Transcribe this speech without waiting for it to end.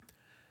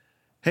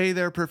Hey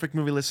there, Perfect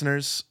Movie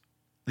listeners.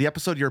 The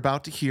episode you're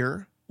about to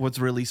hear was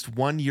released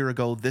 1 year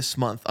ago this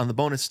month on the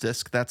bonus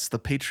disc. That's the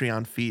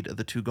Patreon feed of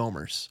the Two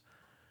Gomers.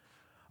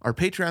 Our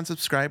Patreon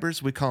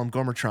subscribers, we call them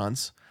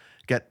Gomertrons,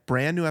 get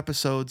brand new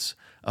episodes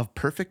of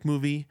Perfect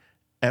Movie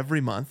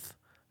every month,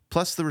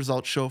 plus the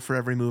results show for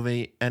every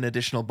movie and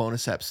additional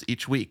bonus eps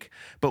each week.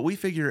 But we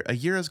figure a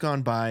year has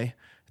gone by,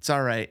 it's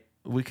all right,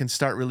 we can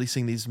start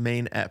releasing these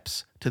main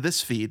eps to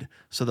this feed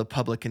so the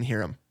public can hear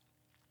them.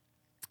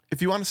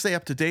 If you want to stay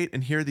up to date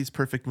and hear these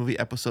Perfect Movie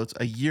episodes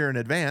a year in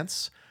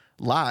advance,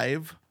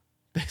 live,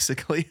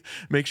 basically,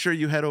 make sure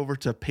you head over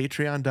to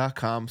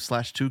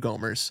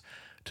patreon.com/2gomers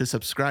to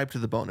subscribe to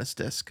the bonus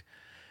disc.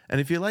 And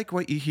if you like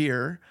what you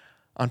hear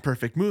on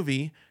Perfect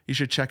Movie, you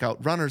should check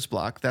out Runner's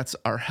Block. That's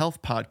our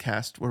health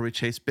podcast where we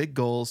chase big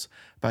goals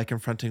by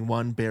confronting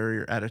one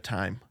barrier at a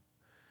time.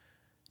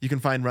 You can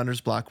find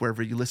Runner's Block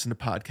wherever you listen to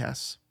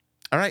podcasts.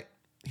 All right,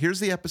 here's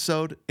the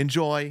episode.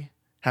 Enjoy.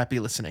 Happy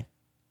listening.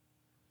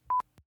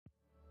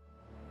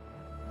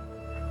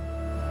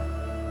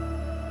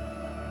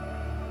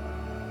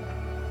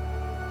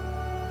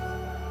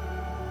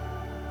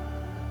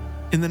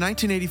 In the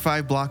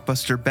 1985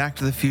 blockbuster Back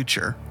to the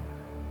Future,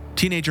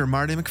 teenager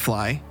Marty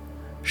McFly,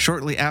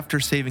 shortly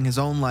after saving his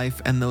own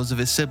life and those of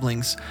his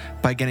siblings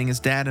by getting his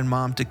dad and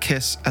mom to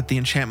kiss at the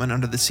Enchantment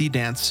Under the Sea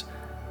dance,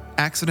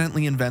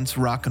 accidentally invents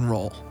rock and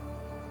roll.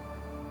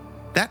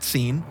 That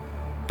scene,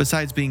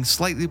 besides being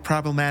slightly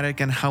problematic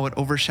and how it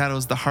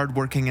overshadows the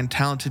hardworking and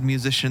talented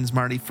musicians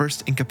Marty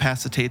first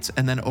incapacitates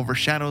and then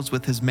overshadows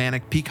with his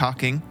manic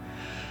peacocking,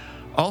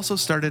 also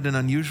started an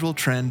unusual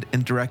trend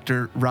in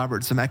director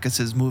Robert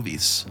Zemeckis'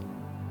 movies.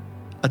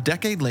 A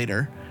decade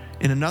later,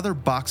 in another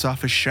box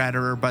office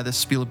shatterer by the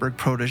Spielberg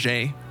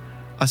protege,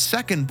 a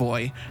second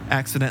boy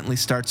accidentally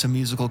starts a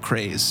musical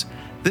craze,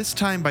 this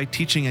time by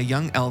teaching a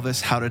young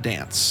Elvis how to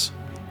dance.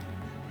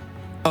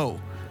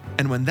 Oh,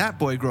 and when that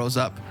boy grows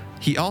up,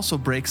 he also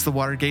breaks the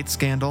Watergate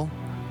scandal,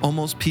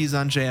 almost pees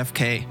on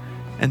JFK,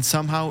 and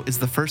somehow is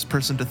the first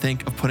person to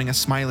think of putting a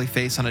smiley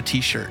face on a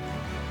t-shirt.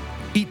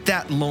 Eat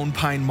that, Lone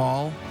Pine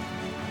Mall.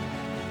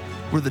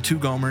 We're the Two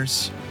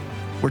Gomers.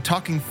 We're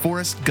talking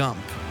Forrest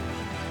Gump.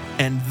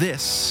 And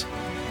this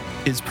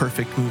is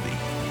Perfect Movie.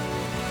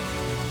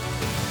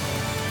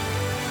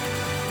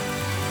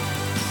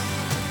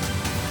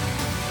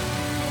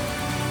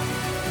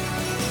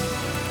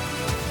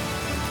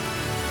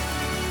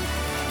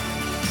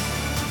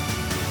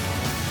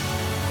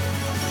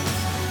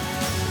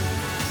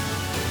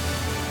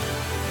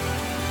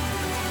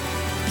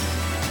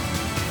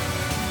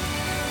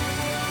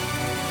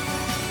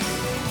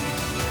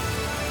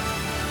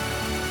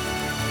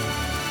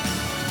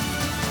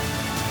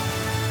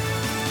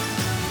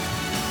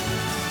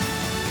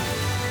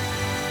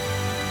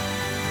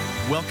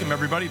 Welcome,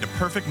 everybody, to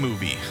Perfect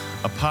Movie,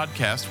 a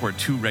podcast where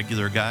two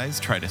regular guys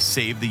try to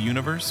save the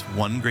universe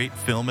one great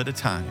film at a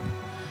time.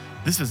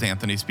 This is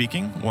Anthony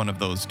speaking, one of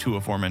those two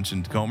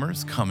aforementioned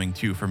Gomers, coming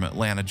to you from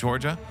Atlanta,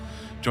 Georgia,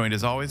 joined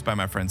as always by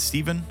my friend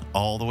Steven,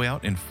 all the way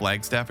out in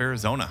Flagstaff,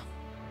 Arizona.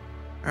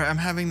 All right, I'm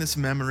having this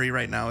memory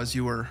right now as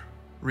you were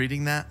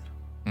reading that.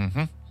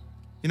 Mm-hmm.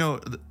 You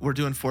know, we're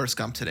doing Forrest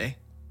Gump today.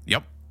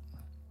 Yep.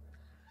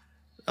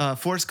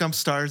 Forrest Gump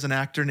stars an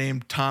actor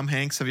named Tom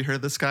Hanks. Have you heard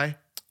of this guy?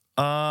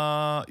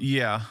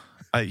 Yeah.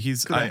 I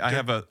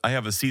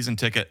have a season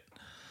ticket.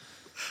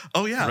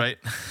 Oh yeah. Right.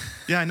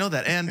 Yeah, I know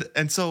that.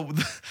 And so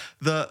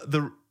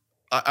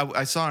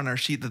I saw on our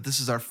sheet that this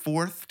is our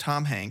fourth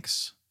Tom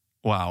Hanks.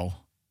 Wow.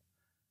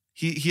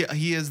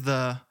 He is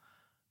the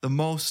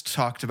most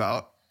talked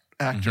about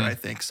actor, I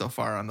think, so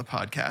far on the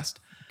podcast.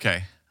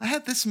 Okay. I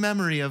had this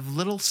memory of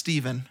little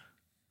Steven.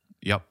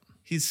 Yep.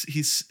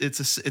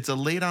 It's a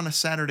late on a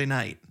Saturday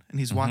night and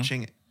he's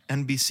watching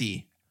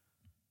NBC.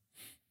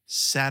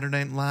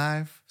 Saturday Night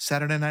Live,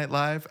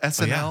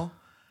 SNL. Oh,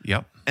 yeah.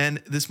 Yep.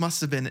 And this must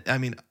have been,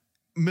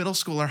 middle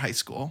school or high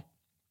school.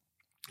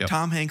 Yep.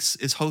 Tom Hanks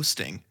is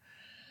hosting.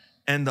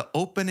 And the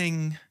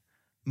opening,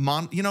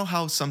 you know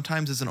how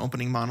sometimes there's an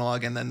opening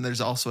monologue and then there's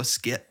also a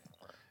skit?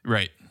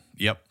 Right.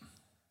 Yep.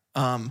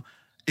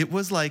 It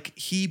was like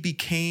he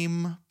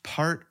became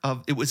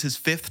it was his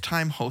fifth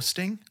time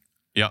hosting.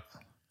 Yep.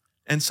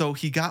 And so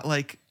he got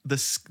like, the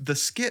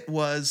skit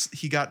was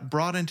he got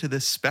brought into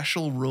this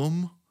special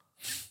room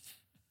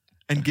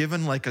and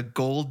given like a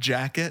gold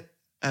jacket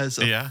as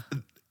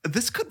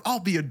this could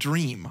all be a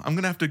dream. I'm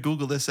going to have to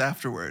Google this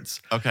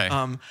afterwards. Okay.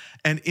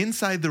 And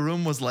inside the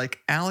room was like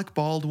Alec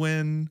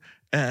Baldwin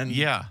and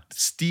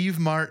Steve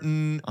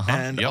Martin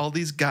and all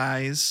these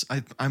guys.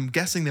 I'm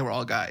guessing they were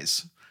all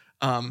guys.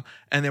 And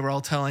they were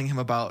all telling him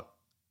about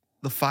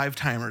the Five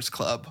Timers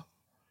Club.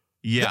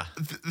 Yeah.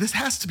 This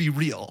has to be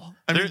real.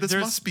 This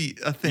must be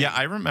a thing. Yeah,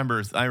 I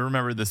remember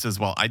this as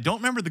well. I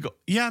don't remember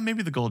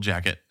maybe the gold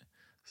jacket.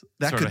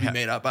 That could be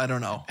made up. I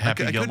don't know.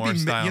 Happy Gilmore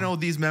style. You know,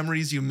 these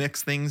memories, you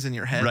mix things in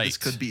your head. Right. This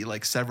could be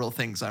like several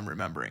things I'm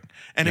remembering.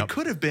 And it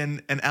could have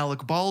been an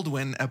Alec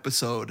Baldwin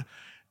episode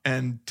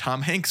and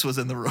Tom Hanks was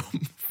in the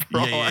room. For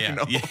all I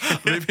know. Yeah.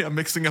 Maybe I'm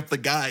mixing up the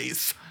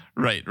guys.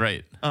 Right.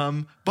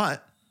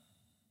 But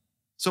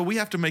So we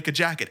have to make a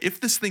jacket. If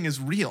this thing is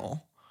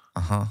real,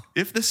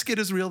 if this skit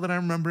is real that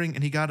I'm remembering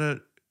and he got a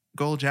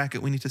gold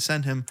jacket, we need to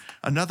send him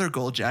another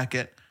gold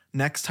jacket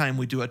next time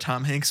we do a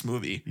Tom Hanks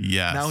movie.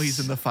 Yes. Now he's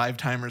in the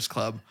 5-timers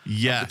club.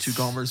 Yes. Of the two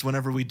Gomers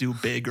whenever we do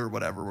Big or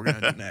whatever we're going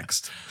to do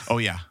next. Oh,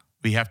 yeah.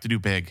 We have to do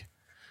Big.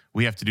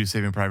 We have to do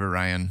Saving Private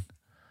Ryan.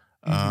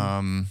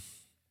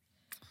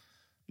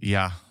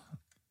 Yeah.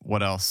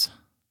 What else?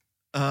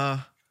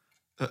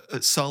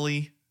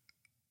 Sully.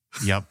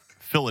 Yep.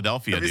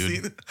 Philadelphia, Have you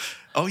dude. seen-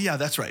 Oh, yeah,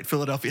 that's right.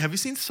 Philadelphia. Have you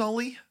seen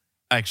Sully?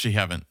 I actually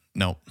haven't.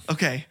 Nope.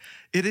 Okay.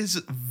 It is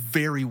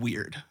very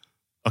weird.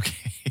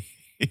 Okay.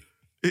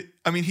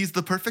 He's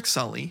the perfect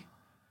Sully,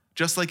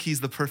 just like he's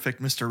the perfect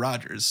Mr.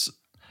 Rogers.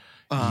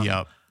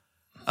 Yep.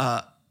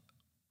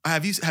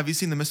 Have you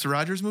seen the Mr.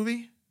 Rogers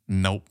movie?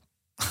 Nope.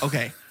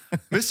 Okay.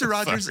 Mr.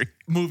 Rogers Sorry.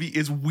 movie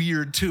is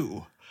weird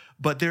too.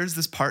 But there's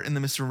this part in the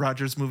Mr.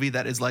 Rogers movie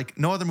that is like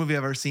no other movie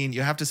I've ever seen.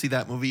 You have to see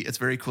that movie. It's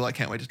very cool. I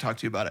can't wait to talk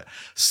to you about it.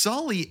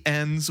 Sully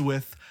ends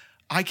with,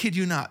 I kid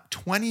you not,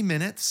 20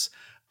 minutes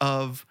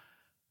of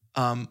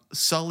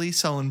Sully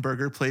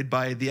Sullenberger, played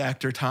by the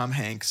actor Tom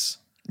Hanks,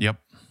 Yep.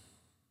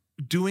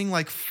 doing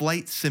like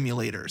flight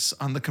simulators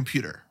on the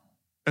computer.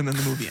 And then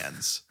the movie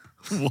ends.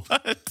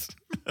 What?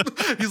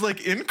 He's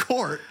like in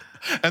court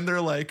and they're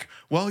like,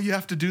 well, you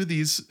have to do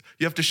these.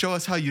 You have to show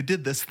us how you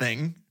did this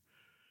thing.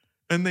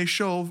 And they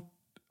show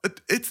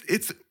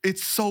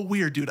it's so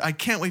weird, dude. I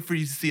can't wait for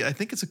you to see it. I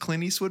think it's a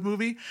Clint Eastwood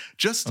movie.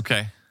 Just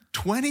Okay.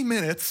 20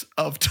 minutes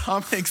of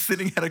Tom Hanks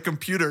sitting at a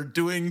computer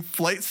doing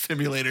flight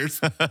simulators.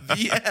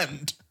 The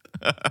end.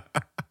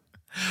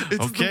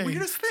 It's Okay. the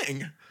weirdest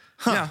thing.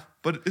 Yeah,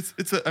 but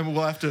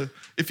we'll have to,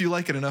 if you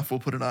like it enough, we'll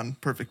put it on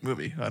Perfect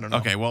Movie. I don't know.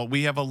 Okay. Well,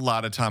 we have a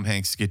lot of Tom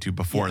Hanks to get to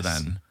before Yes.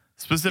 then.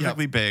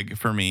 Specifically Big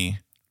for me.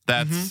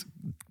 That's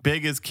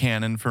Big is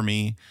canon for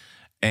me.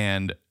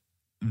 And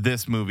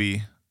this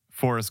movie,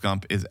 Forrest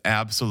Gump, is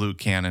absolute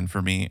canon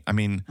for me. I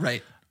mean,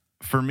 Right.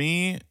 for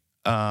me,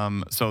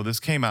 so this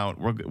came out,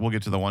 we'll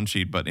get to the one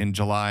sheet, but in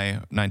July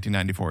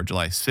 1994,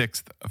 July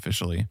 6th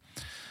officially.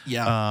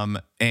 Yeah.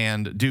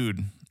 And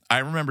dude, I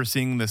remember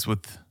seeing this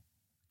with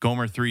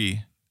Gomer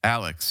 3,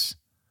 Alex.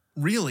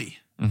 Really?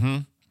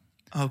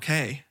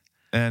 Okay.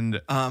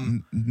 And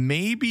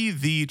maybe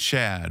the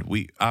Chad.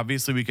 We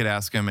could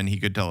ask him and he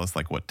could tell us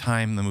like what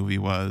time the movie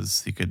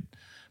was. He could,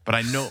 but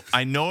I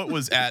know it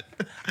was at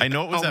How many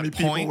at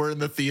people point were in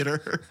the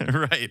theater?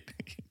 right.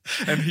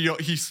 And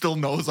he still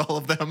knows all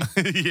of them.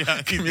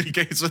 Yeah,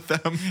 Communicates with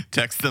them.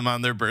 text them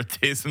on their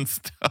birthdays and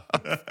stuff.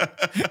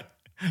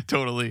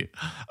 Totally.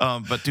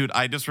 But dude,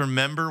 I just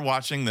remember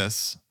watching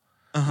this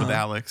with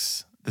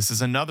Alex. This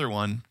is another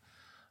one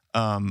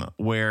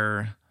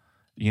where,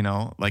 you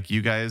know, like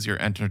you guys,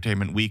 you're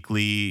Entertainment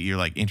Weekly, you're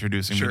like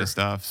introducing me to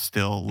stuff.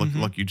 Still,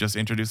 look, you just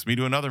introduced me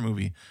to another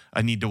movie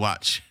I need to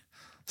watch.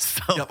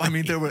 Sully. Yep, I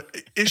mean, there were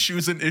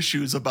issues and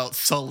issues about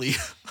Sully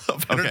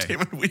of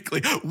Entertainment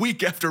Weekly.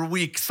 Week after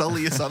week,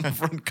 Sully is on the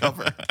front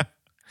cover.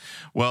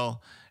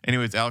 Well,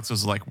 anyways, Alex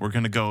was like, we're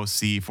going to go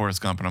see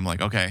Forrest Gump. And I'm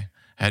like, okay.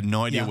 I had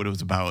no idea what it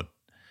was about.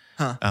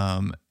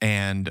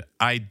 And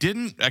I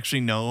didn't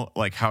actually know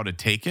like how to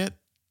take it.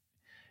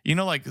 You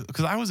know, like,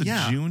 because I was a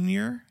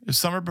junior. It was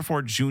summer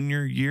before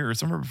junior year or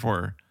summer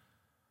before.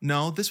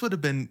 No, this would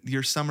have been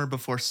your summer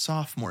before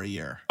sophomore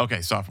year.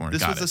 Okay, sophomore.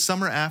 This Got was it. the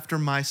summer after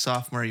my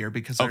sophomore year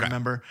because I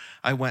remember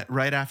I went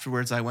right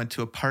afterwards. I went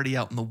to a party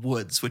out in the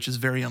woods, which is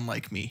very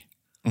unlike me.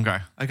 Okay.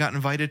 I got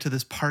invited to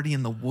this party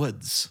in the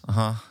woods.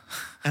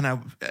 And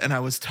I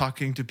was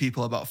talking to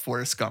people about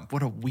Forrest Gump.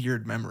 What a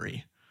weird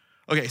memory.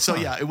 Okay, so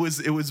yeah, it was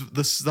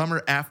the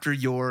summer after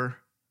your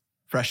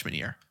freshman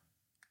year.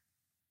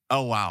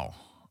 Oh, wow.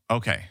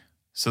 Okay.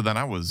 So then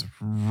I was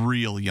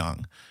real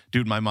young.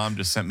 Dude, my mom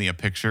just sent me a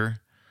picture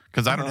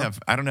because I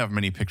don't have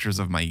many pictures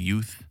of my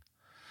youth.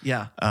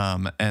 Yeah.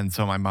 And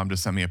so my mom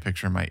just sent me a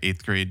picture of my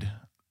 8th grade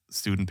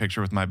student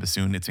picture with my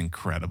bassoon. It's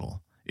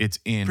incredible. It's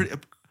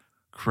incredible.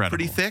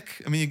 Pretty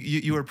thick? I mean,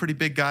 you were a pretty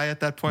big guy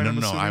at that point.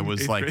 No, I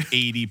was like grade.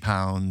 80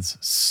 pounds.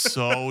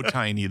 So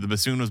tiny. The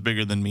bassoon was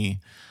bigger than me.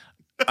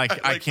 I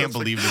can't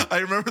believe it. I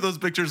remember those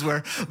pictures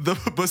where the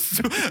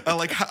bassoon,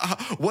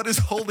 what is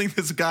holding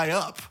this guy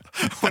up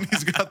when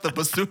he's got the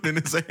bassoon in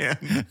his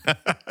hand?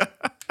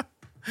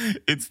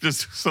 It's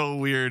just so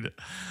weird.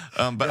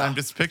 But I'm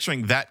just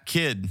picturing that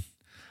kid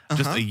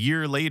just a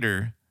year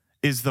later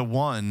is the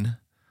one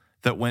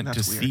that went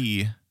to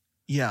see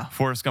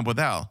Forrest Gump with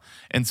Al.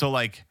 And so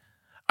like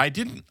I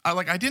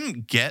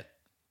didn't get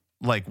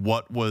like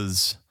what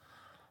was,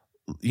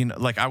 you know,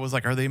 like I was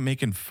like, are they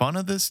making fun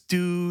of this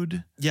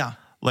dude? Yeah.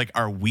 Like,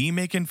 are we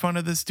making fun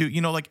of this dude? You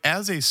know, like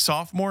as a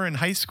sophomore in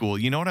high school,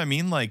 you know what I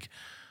mean? Like,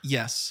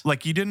 yes.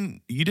 Like you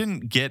didn't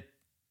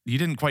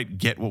quite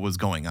get what was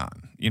going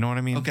on. You know what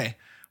I mean? Okay.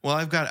 Well,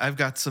 I've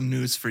got some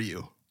news for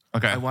you.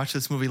 Okay. I watched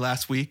this movie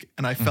last week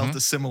and I felt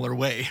a similar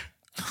way.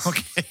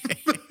 Okay.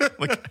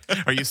 Like,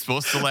 are you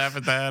supposed to laugh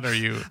at that? Or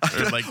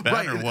like that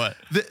right. or what?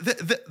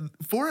 The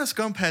Forrest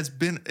Gump has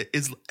been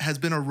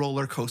a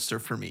roller coaster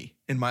for me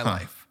in my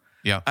life.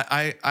 Yeah.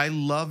 I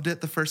loved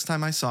it the first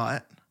time I saw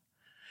it.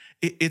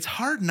 it's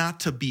hard not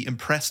to be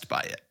impressed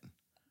by it.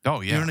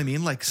 Oh, yeah. You know what I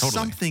mean? Like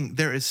Totally.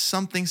 there is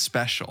something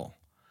special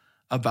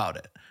about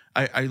it.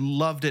 I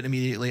loved it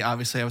immediately.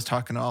 Obviously, I was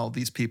talking to all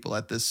these people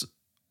at this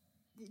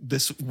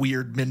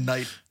weird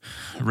midnight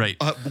Right.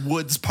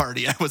 woods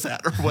party I was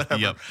at or whatever.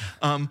 Yep.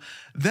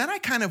 Then I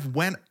kind of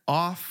went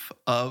off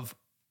of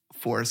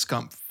Forrest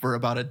Gump for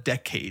about a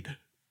decade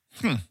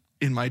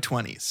in my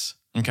 20s.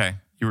 Okay.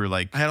 You were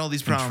like I had all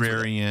these problems with it.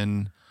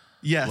 contrarian.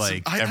 Yes,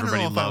 Like, I don't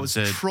everybody know if I loves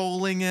was it.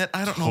 trolling it.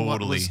 I don't know what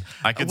Totally. was.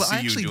 I could Well, see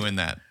actually- you doing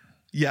that.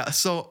 Yeah,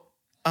 so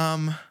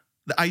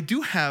I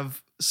do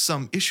have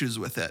some issues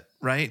with it,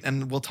 right?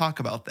 And we'll talk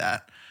about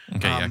that.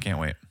 Okay. I can't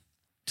wait.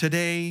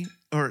 Today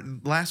or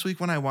last week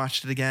when I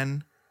watched it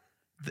again,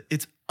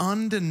 it's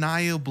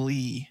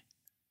undeniably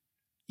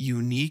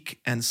unique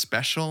and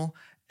special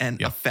and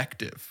Yep.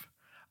 effective.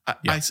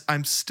 Yep.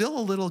 I'm still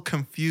a little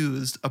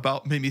confused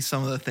about maybe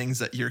some of the things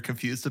that you're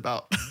confused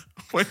about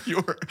when you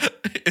were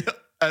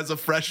as a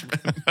freshman.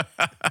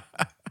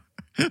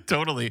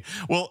 Totally.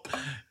 Well,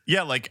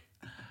 yeah, like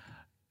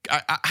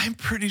I'm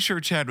pretty sure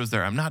Chad was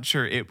there. I'm not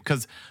sure it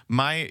because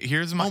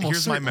here's my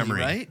Certainly,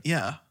 memory. right?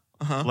 Yeah.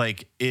 Uh-huh.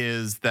 Like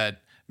is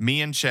that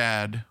me and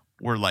Chad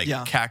were like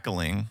Yeah.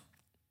 cackling,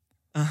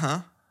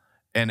 Uh-huh.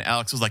 and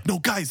Alex was like, "No,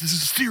 guys, this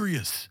is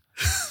serious.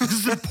 This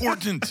is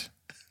important.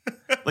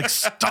 Like,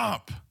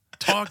 stop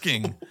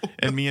talking."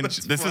 And me and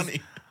That's this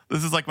funny.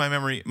 is like my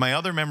memory. My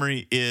other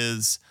memory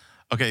is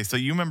okay. So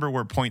you remember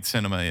where Point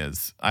Cinema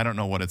is? I don't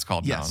know what it's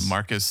called Yes. now.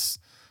 Marcus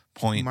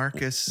Point,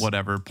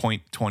 whatever,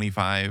 Point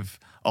 25,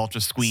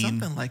 Ultra Squeen.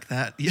 Something like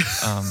that. Yeah.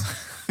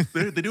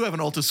 They do have an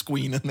Ultra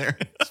Squeen in there,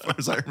 as far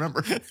as I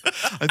remember.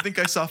 I think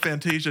I saw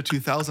Fantasia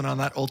 2000 on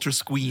that Ultra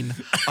Squeen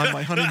on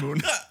my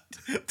honeymoon.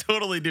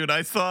 Totally, dude.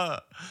 I saw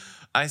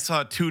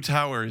Two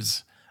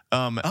Towers.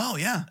 Oh,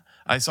 yeah.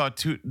 I saw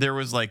there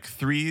was like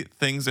 3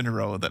 things in a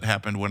row that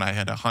happened when I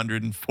had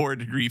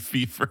 104-degree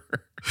fever.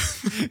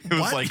 It was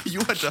What? like You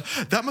had to,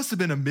 that must have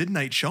been a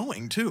midnight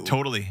showing, too.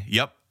 totally.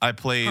 Yep. I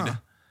played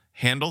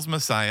Handel's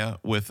Messiah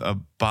with a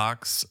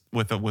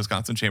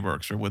Wisconsin Chamber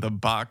Orchestra with a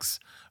box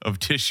of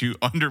tissue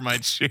under my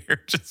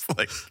chair, just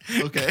like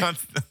Okay.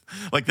 constant.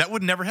 Like that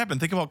would never happen.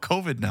 Think about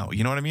COVID now.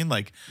 You know what I mean?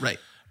 Like Right.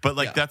 But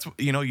like Yeah. that's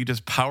you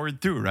just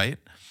powered through, right?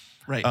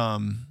 Right.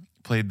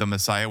 Played the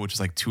Messiah, which is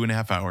like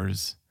 2.5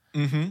 hours.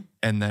 Mm-hmm.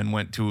 And then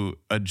went to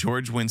a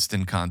George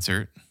Winston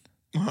concert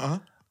Uh-huh.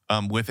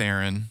 with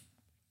Aaron.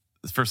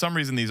 For some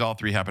reason, these all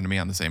 3 happened to me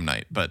on the same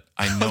night, but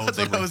I know That's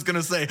they what were. I was going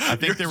to say. I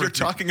think they were you're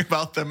talking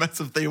about them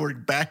as if they were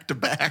back to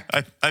back.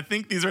 I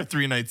think these are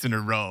 3 nights in a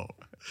row.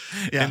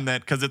 Yeah. And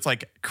that because it's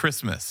like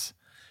Christmas.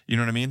 You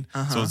know what I mean?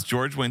 So it's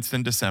George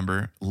Winston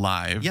December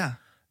live. Yeah.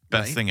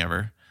 Best Right. thing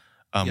ever.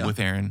 Yeah. With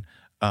Aaron.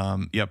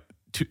 Yep.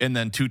 And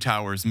then Two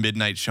Towers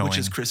midnight showing. Which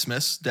is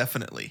Christmas,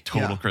 definitely.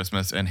 Total Yeah.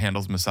 Christmas and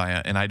Handel's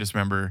Messiah. And I just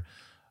remember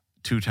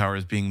Two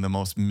Towers being the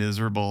most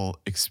miserable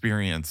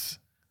experience.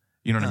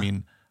 You know what I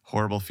mean?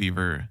 Horrible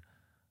fever.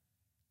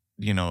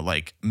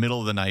 Like middle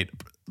of the night,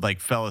 like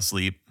fell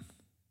asleep.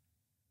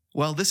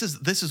 Well, this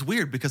is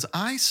weird because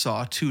I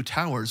saw Two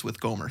Towers with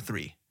Gomer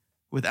 3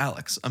 with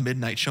Alex, a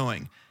midnight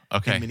showing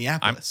Okay. in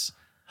Minneapolis,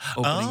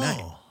 opening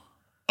night.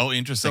 Oh,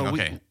 interesting. So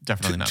Okay.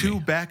 Definitely not two me.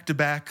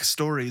 back-to-back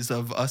stories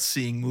of us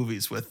seeing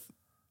movies with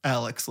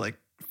Alex, like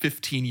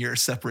 15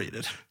 years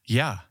separated.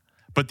 Yeah.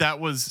 But that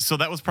was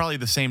probably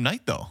the same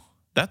night though.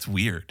 That's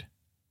weird.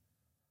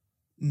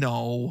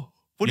 No.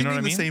 What do You you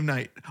know mean what the I mean? same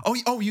night?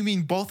 Oh, you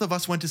mean both of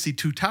us went to see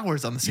Two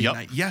Towers on the same Yep.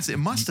 night? Yes, it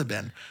must have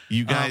been.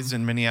 You guys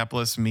in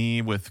Minneapolis,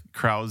 me with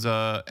Krause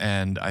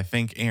and I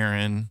think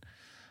Aaron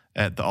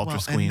at the Ultra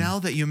Well, Squeen. and now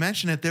that you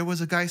mention it, there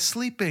was a guy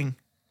sleeping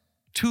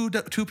two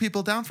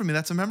people down from me.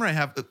 That's a memory I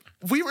have.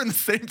 We were in the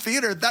same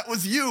theater. That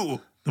was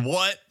you.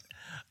 What?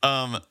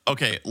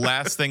 Okay,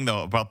 last thing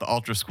though about the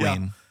Ultra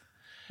Squeen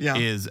Yeah.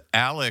 is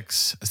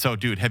Alex. So,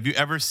 dude, have you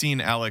ever seen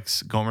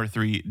Alex Gomer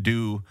 3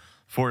 do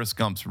Forrest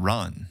Gump's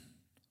run?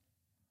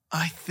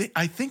 I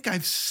think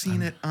I've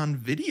seen it on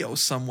video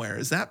somewhere.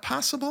 Is that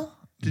possible?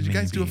 Did you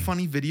guys do a Maybe.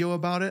 funny video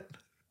about it?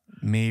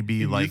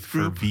 Maybe In like youth for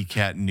group?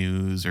 VCAT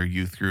News or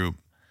Youth Group.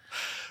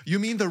 You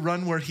mean the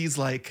run where he's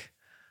like,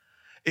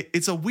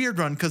 it's a weird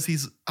run because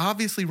he's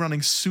obviously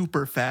running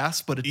super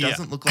fast, but it Yeah.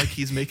 doesn't look like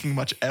he's making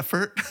much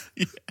effort.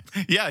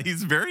 Yeah,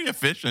 he's very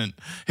efficient.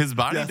 His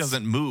body Yes.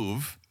 doesn't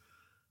move.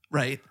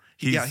 Right.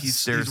 He he's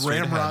stares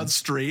straight ramrod ahead.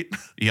 straight.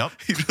 Yep.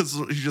 He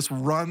just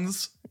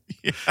runs.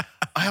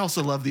 I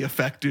also love the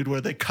effect, dude, where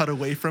they cut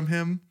away from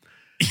him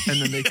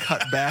and then they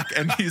cut back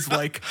and he's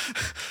like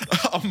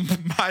a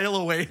mile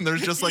away and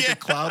there's just like Yeah. a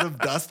cloud of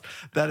dust.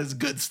 That is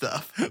good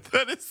stuff.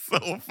 That is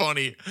so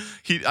funny.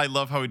 I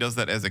love how he does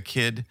that as a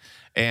kid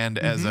and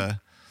as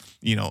a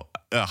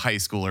high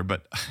schooler,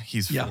 but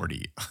he's Yeah.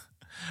 40.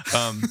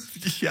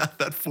 Yeah,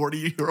 that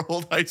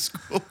 40-year-old high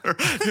schooler,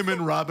 him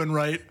and Robin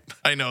Wright.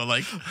 I know,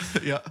 like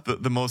Yeah.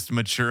 the most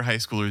mature high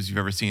schoolers you've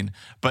ever seen.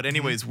 But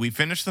anyways, we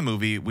finished the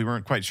movie. We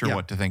weren't quite sure Yeah.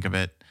 what to think of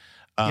it.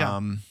 Yeah.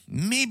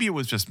 Maybe it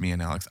was just me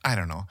and Alex. I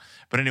don't know.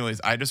 But anyways,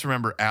 I just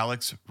remember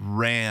Alex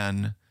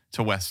ran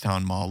to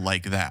Westtown Mall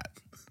like that.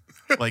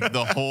 like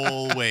the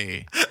whole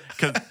way.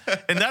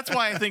 And that's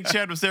why I think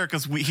Chad was there,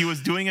 because he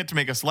was doing it to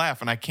make us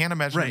laugh, and I can't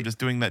imagine him just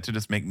doing that to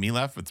just make me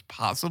laugh. It's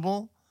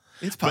possible.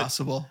 It's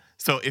possible.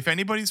 So if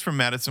anybody's from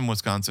Madison,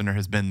 Wisconsin, or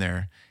has been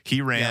there,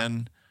 he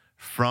ran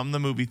from the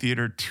movie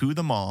theater to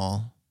the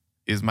mall,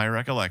 is my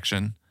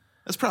recollection.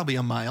 That's probably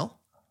a mile.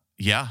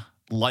 Yeah,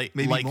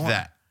 maybe like more.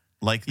 That.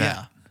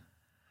 Yeah.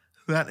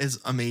 That is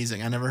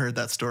amazing. I never heard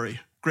that story.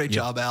 Great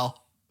job,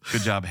 Al.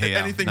 Good job. Hey,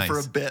 Al. Anything for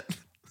a bit.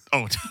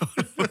 Oh,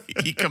 totally.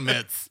 He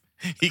commits.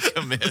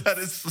 That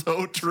is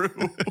so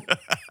true.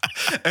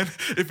 And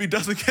if he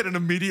doesn't get an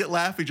immediate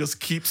laugh, he just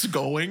keeps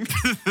going.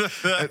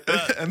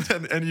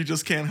 and you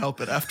just can't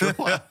help it after a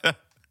while.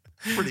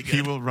 Pretty good.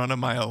 He will run a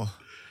mile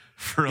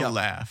for a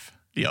laugh.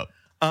 Yep.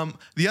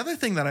 The other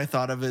thing that I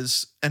thought of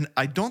is, and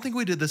I don't think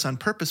we did this on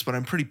purpose, but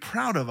I'm pretty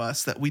proud of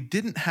us that we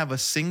didn't have a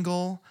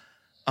single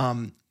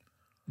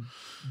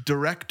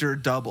director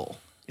double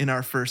in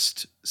our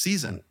first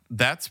season.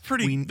 That's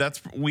pretty.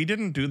 We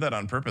didn't do that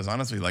on purpose,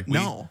 honestly.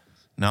 No.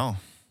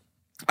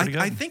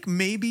 I think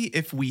maybe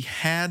if we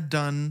had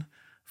done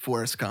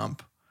Forrest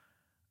Gump,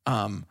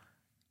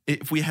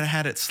 if we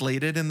had it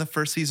slated in the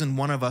first season,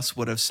 one of us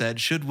would have said,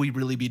 "Should we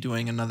really be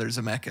doing another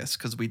Zemeckis?"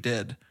 Because we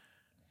did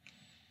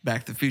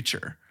Back to the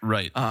Future,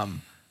 right?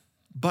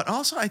 But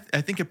also, I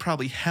think it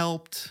probably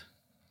helped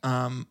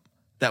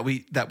that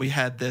we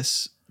had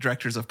this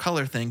directors of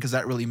color thing, because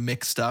that really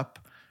mixed up.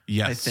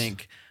 Yes, I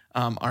think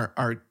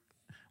our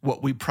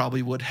what we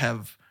probably would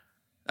have.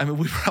 I mean,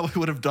 we probably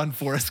would have done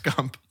Forrest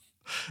Gump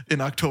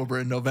in October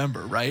and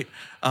November, right?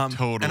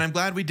 Totally. And I'm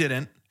glad we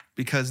didn't,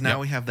 because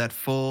now we have that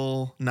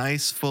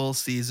nice full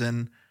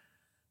season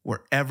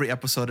where every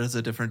episode is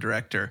a different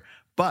director.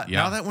 But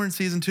now that we're in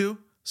season 2,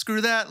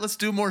 screw that. Let's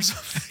do more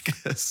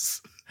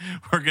Zemeckis.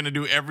 We're going to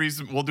do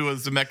we'll do a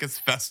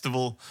Zemeckis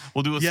festival.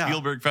 We'll do a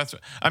Spielberg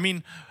festival. I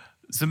mean,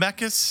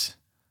 Zemeckis,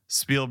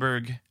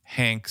 Spielberg,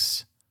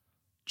 Hanks,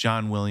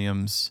 John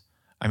Williams.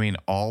 I mean,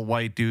 all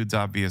white dudes,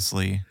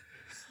 obviously.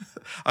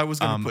 I was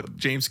going to put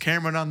James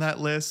Cameron on that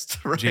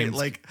list, right?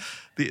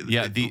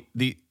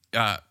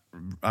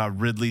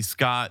 Ridley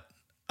Scott.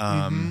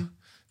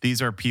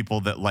 These are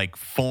people that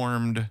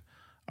formed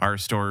our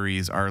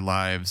stories, our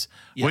lives,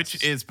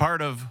 which is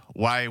part of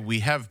why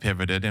we have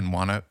pivoted and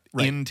want to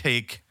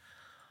intake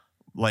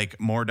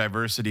more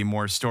diversity,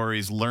 more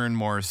stories, learn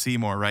more, see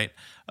more, right?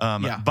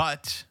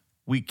 But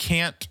we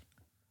can't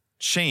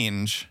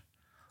change.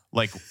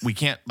 We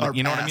can't,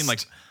 you know what I mean?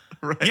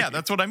 Right. Yeah,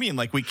 that's what I mean.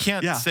 We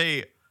can't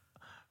say,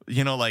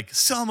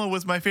 Selma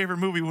was my favorite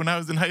movie when I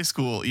was in high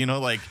school.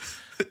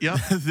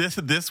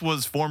 This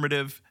was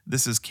formative.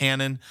 This is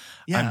canon.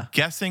 Yeah. I'm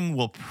guessing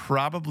we'll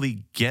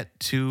probably get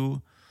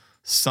to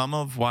some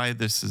of why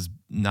this is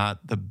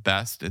not the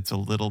best. It's a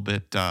little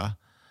bit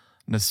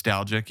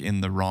nostalgic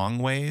in the wrong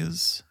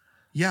ways.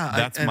 Yeah,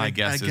 that's my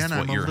guess. Again, is what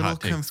I'm your a little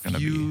hot take's gonna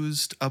be.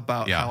 Confused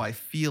about how I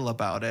feel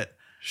about it.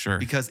 Sure,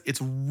 because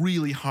it's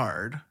really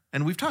hard.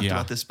 And we've talked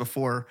about this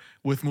before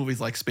with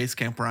movies like Space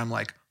Camp, where I'm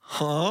like,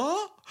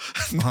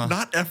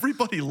 not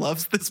everybody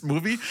loves this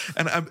movie.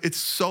 And it's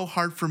so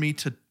hard for me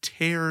to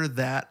tear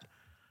that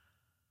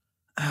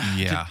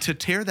to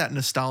tear that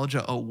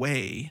nostalgia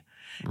away.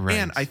 Right.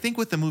 And I think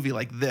with a movie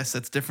like this,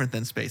 that's different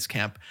than Space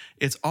Camp.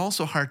 It's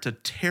also hard to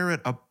tear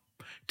it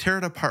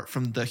apart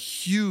from the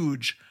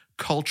huge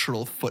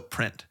cultural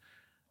footprint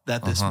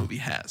that this movie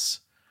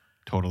has.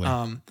 Totally.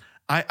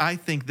 I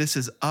think this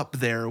is up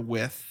there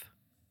with,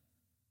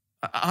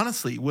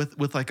 honestly,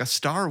 with a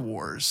Star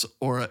Wars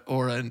or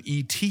an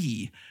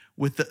E.T.,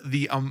 with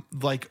the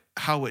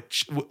how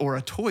it or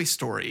a Toy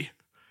Story.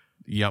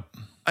 Yep.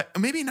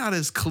 Maybe not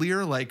as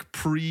clear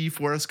pre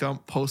Forrest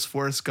Gump, post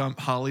Forrest Gump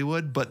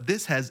Hollywood, but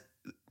this has.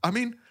 I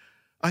mean,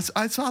 I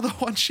saw the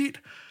one sheet,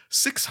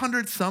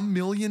 $600-some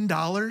million.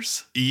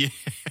 Yeah.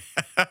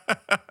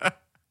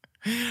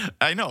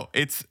 I know.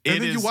 And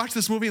then you watch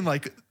this movie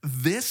and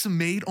this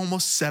made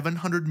almost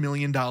 $700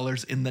 million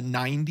in the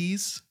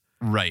 90s.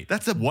 Right.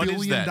 That's a $1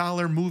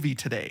 billion movie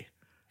today.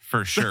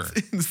 For sure.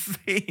 That's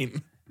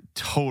insane.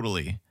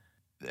 Totally.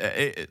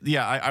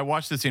 I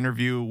watched this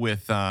interview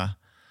with the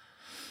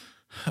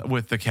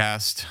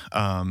cast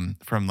from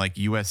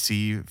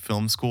USC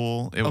Film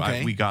School.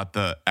 We got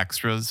the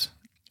extras,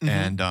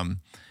 and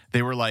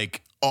they were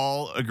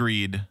all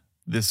agreed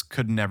this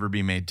could never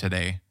be made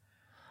today.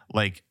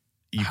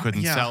 You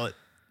couldn't sell it.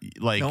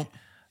 Nope.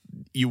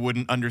 You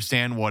wouldn't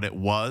understand what it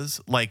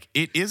was.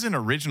 It is an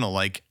original.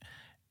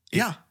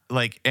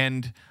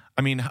 And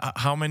I mean,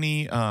 how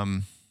many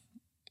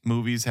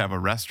movies have a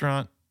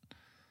restaurant?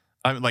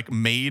 I mean,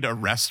 made a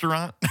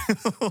restaurant.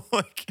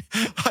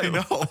 I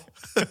know.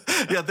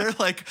 Yeah, they're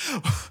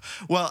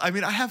well, I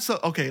mean, I have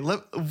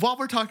while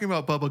we're talking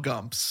about Bubba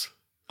Gumps,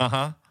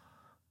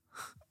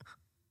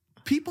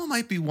 people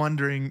might be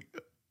wondering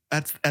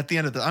at the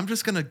end of I'm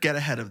just gonna get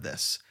ahead of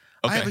this.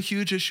 Okay. I have a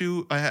huge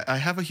issue. I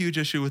have a huge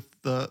issue with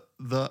the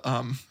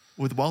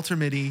with Walter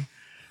Mitty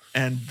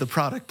and the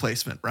product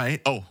placement,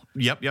 right? Oh,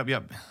 yep.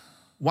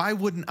 Why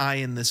wouldn't I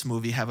in this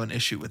movie have an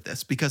issue with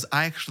this? Because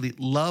I actually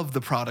love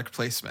the product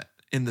placement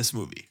in this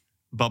movie.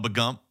 Bubba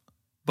Gump?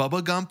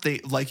 Bubba Gump, they,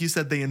 like you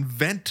said, they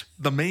invent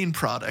the main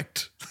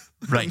product.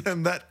 Right.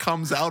 And that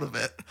comes out of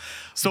it.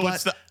 So But-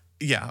 it's the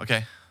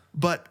okay.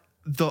 But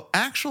the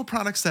actual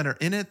products that are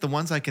in it, the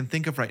ones I can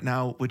think of right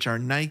now, which are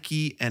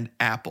Nike and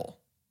Apple,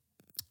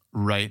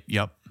 Right.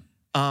 Yep.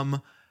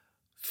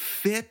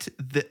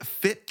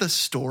 fit the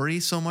story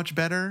so much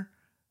better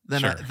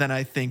than Sure. than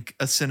I think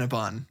a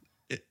Cinnabon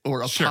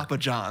or a Sure. Papa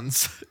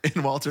John's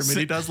in Walter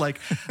Mitty does. Like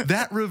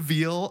that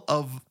reveal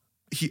of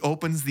he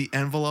opens the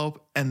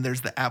envelope and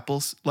there's the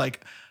apples.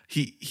 Like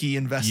he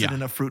invested Yeah.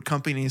 in a fruit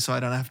company, so I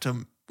don't have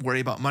to worry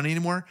about money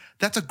anymore.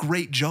 That's a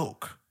great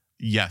joke.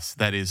 Yes,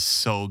 that is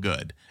so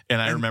good.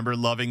 And I remember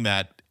loving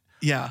that.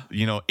 Yeah,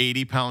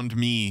 80-pound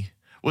me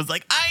was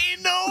like, I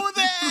know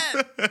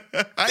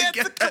that. I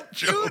get that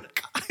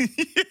joke.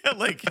 Yeah,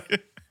 like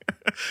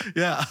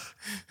Yeah.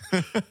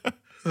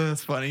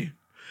 That's funny.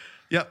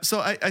 Yep. So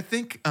I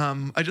think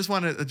I just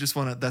want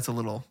to that's a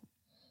little.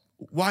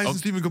 Why is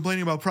Steven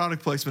complaining about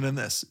product placement in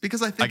this?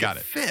 Because I think got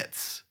it it.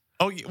 fits.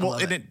 Oh, yeah, well,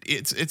 love and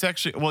it's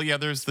actually, well, yeah,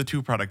 there's the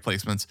two product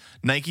placements.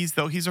 Nike's,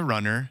 though, he's a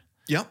runner.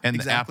 Yep. And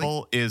exactly.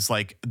 Apple is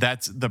like,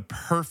 that's the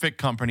perfect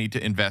company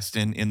to invest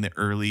in the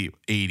early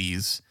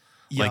 80s.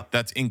 Yep. Like,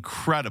 that's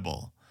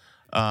incredible.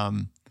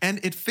 And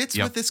it fits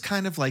Yep. with this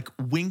kind of like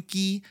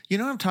winky. You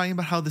know what I'm talking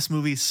about? How this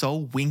movie is so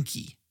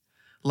winky.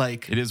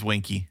 Like, It is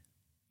winky.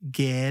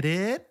 get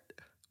it?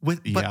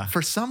 But Yeah.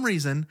 for some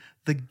reason,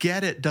 the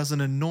get it doesn't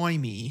annoy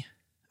me.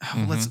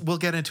 We'll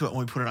get into it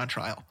when we put it on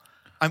trial.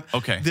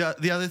 Okay.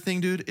 The other thing,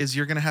 dude, is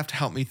you're gonna have to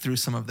help me through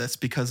some of this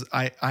because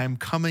I'm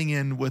coming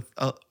in with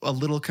a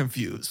little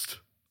confused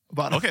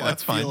about Okay, how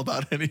that's I feel fine.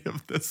 about any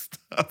of this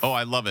stuff. Oh,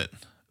 I love it.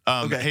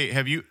 Okay. Hey,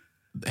 have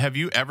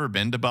you ever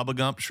been to Bubba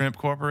Gump Shrimp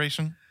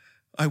Corporation?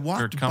 I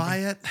walked company? by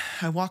it.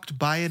 I walked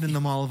by it in the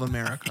Mall of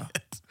America.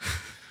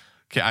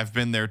 Okay, I've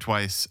been there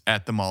twice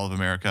at the Mall of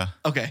America.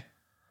 Okay.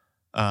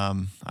 I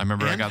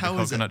remember I And got the how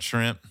is it? coconut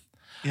shrimp.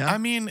 Yeah. I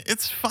mean,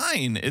 it's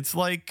fine. It's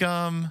like,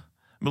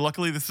 but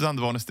luckily this is on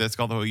the bonus disc,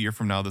 although a year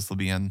from now this will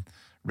be on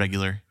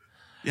regular.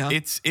 Yeah.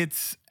 It's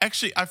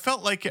actually, I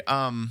felt like,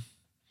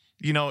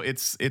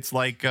 it's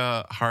like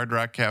Hard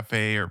Rock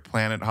Cafe or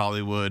Planet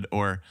Hollywood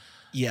or,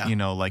 yeah.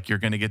 like you're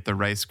going to get the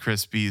Rice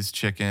Krispies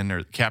chicken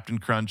or Captain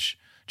Crunch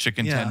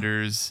chicken Yeah.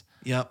 tenders.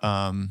 Yep.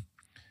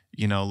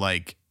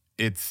 Like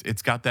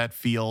it's got that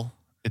feel.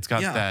 It's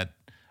got Yeah. that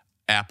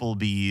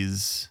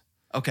Applebee's,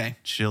 Okay.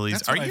 Chili's.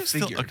 That's what I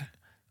still? figured. Okay,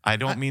 I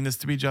don't mean this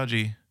to be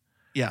judgy.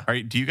 Yeah.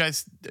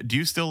 Do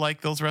you still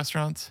like those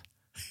restaurants?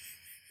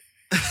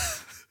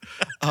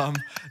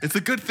 It's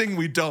a good thing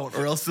we don't,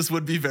 or else this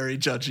would be very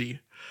judgy.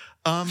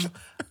 Sorry.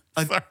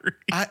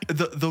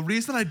 The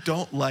reason I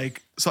don't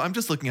like, so I'm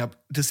just looking up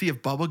to see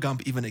if Bubba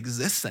Gump even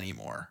exists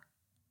anymore.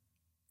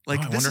 Like,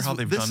 I wonder how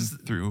they've this done is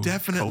through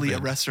definitely a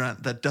COVID.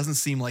 restaurant that doesn't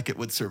seem like it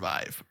would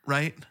survive,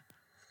 right?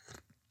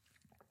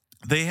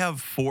 They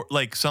have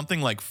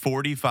something like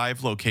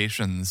 45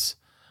 locations.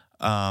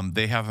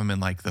 They have them in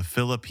like the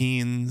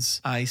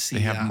Philippines. I see.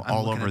 They have yeah, them I'm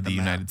all looking over at the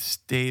map. United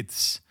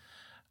States.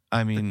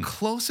 I mean,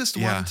 Closest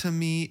yeah. one to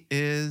me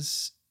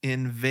is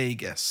in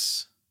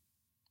Vegas.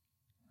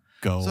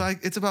 go. So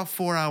it's about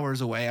 4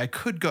 hours away. I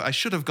could go. I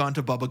should have gone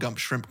to Bubba Gump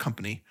Shrimp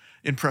Company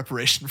in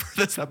preparation for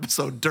this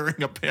episode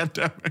during a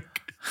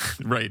pandemic.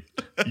 Right.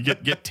 You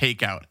get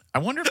takeout. I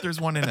wonder if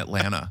there's one in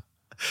Atlanta.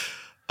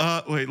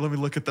 Wait, let me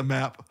look at the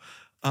map.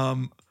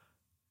 Yeah,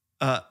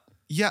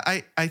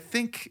 I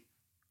think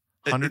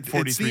it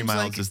 143 seems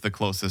miles like- is the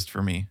closest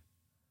for me.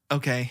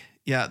 Okay.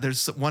 Yeah,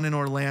 there's one in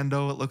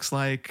Orlando, it looks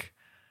like.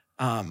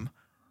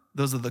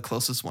 Those are the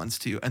closest ones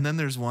to you. And then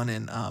there's one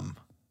in where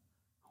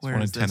One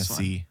in is this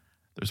Tennessee.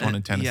 There's one? one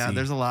in Tennessee. Yeah,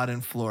 there's a lot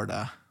in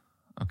Florida.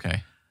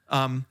 Okay.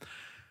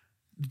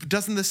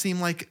 Doesn't this seem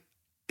like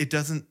it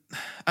doesn't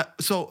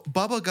so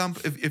Bubba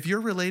Gump, if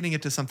you're relating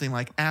it to something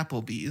like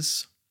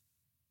Applebee's,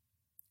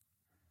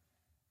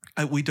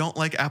 we don't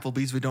like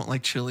Applebee's, we don't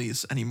like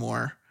Chili's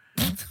anymore.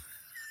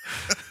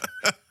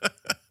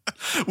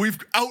 We've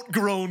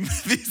outgrown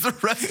these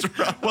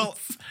restaurants. Well,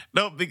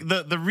 no,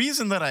 the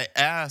reason that I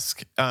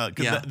ask, 'cause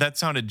Yeah. that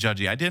sounded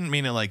judgy. I didn't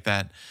mean it like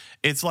that.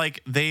 It's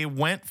like they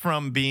went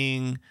from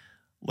being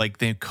like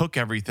they cook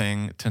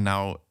everything to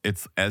now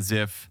it's as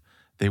if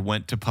they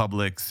went to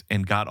Publix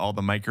and got all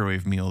the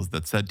microwave meals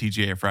that said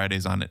TGI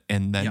Fridays on it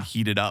and then Yeah.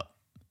 heated up.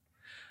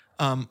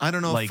 I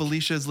don't know Like- if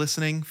Felicia is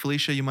listening.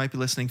 Felicia, you might be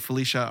listening.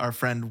 Felicia, our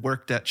friend,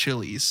 worked at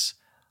Chili's.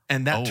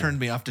 And that Oh. turned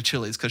me off to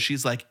Chili's because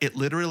she's like, it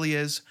literally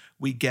is,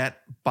 we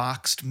get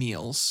boxed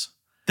meals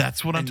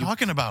That's what I'm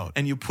talking about.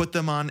 and you put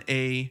them on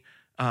a,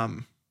 what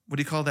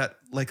do you call that?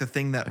 Like a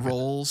thing that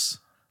rolls,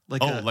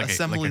 like Oh, a like a-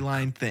 assembly like a-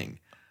 line thing.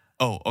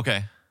 Oh,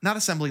 okay. Not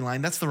assembly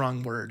line. That's the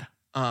wrong word.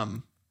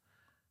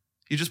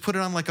 You just put it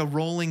on like a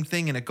rolling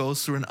thing and it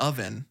goes through an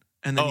oven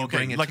and then Oh, you okay.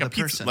 bring it Like to a the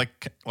pizza, person.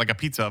 like a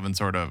pizza oven,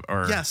 sort of,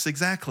 or Yes,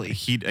 exactly.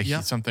 a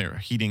Yep. something or a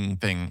heating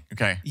thing.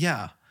 Okay.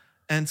 Yeah.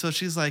 And so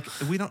she's like,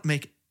 we don't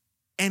make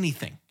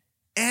anything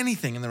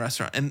in the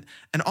restaurant. And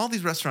all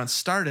these restaurants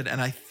started, and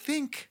I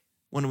think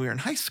when we were in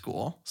high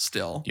school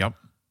still, Yep.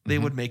 they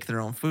would make their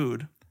own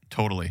food.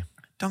 Totally.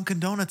 Dunkin'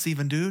 Donuts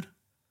even, dude.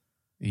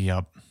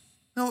 Yep.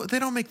 No, they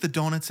don't make the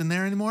donuts in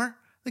there anymore.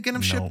 They get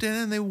them shipped in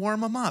and they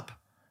warm them up.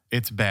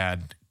 It's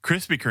bad.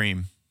 Krispy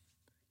Kreme,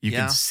 you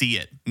can see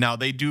it. Now,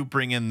 they do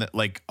bring in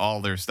like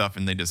all their stuff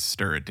and they just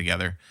stir it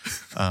together.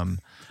 I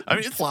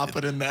mean, plop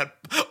it in that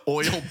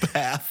oil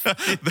bath,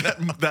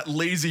 that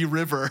lazy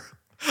river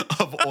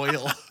of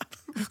oil.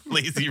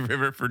 Lazy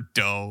river for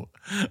dough.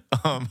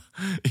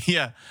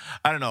 Yeah,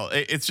 I don't know.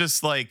 It's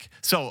just like,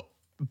 so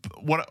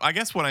what I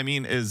guess what I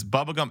mean is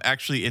bubblegum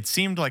actually, it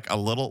seemed like a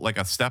little, like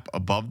a step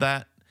above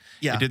that.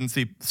 Yeah. It didn't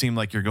seem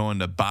like you're going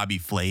to Bobby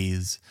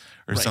Flay's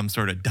or some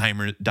sort of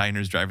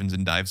diners, drive-ins,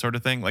 and dive sort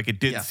of thing. Like it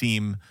did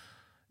seem,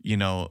 you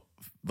know,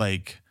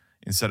 like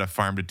instead of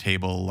farm to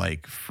table,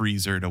 like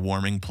freezer to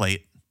warming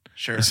plate.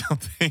 Sure. Or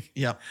something.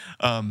 Yep.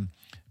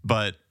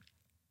 But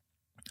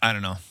I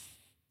don't know.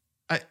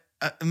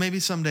 Maybe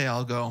someday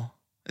I'll go.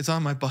 It's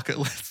on my bucket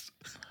list.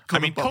 I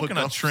mean,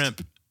 coconut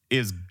shrimp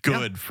is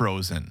good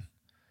frozen.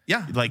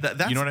 Yeah, like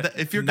that's, you know what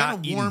if you're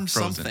gonna warm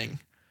frozen. something,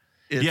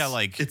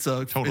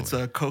 it's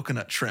a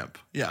coconut shrimp.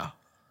 Yeah,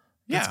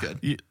 that's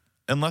good.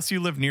 Unless you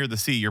live near the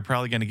sea, you're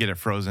probably going to get it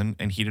frozen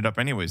and heat it up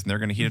anyways, and they're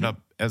going to heat it up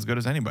as good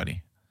as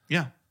anybody.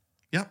 Yeah,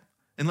 yep.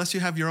 Unless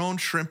you have your own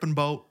shrimp and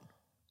boat,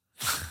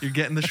 you're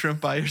getting the shrimp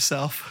by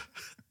yourself.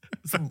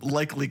 It's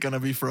likely going to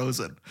be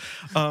frozen.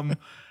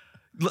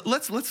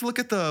 Let's look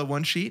at the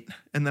one sheet,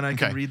 and then I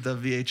can read the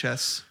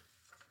VHS.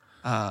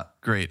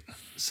 Great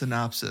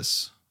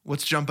synopsis.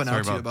 What's jumping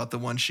out to you about the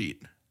one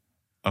sheet?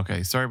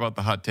 Okay, sorry about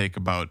the hot take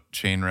about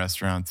chain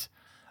restaurants.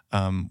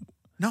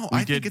 No,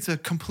 I think it's a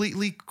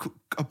completely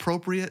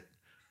appropriate,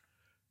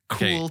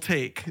 cool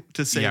take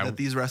to say that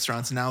these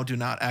restaurants now do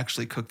not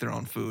actually cook their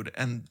own food,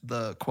 and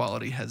the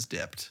quality has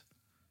dipped.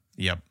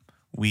 Yep,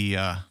 we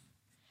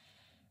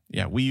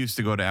used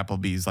to go to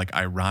Applebee's like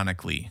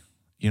ironically.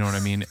 You know what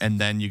I mean? And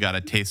then you got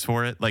a taste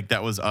for it. Like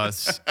that was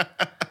us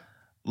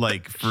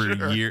like for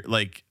a year.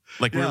 Like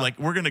we're like,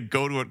 we're going to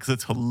go to it because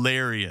it's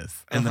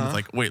hilarious. And then it's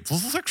like, wait,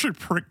 this is actually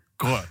pretty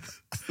good.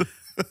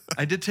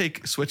 I did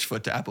take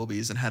Switchfoot to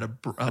Applebee's and had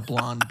a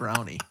blonde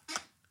brownie.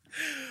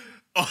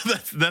 Oh,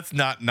 that's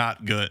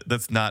not good.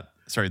 That's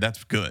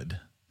good.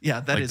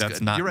 Yeah, that's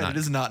good. You're right. It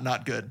is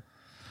not good.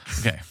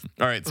 Okay.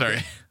 All right. Sorry.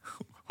 Okay.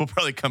 We'll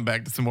probably come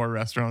back to some more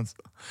restaurants.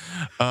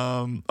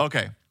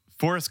 Okay.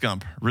 Forrest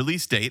Gump,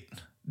 release date,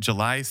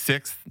 July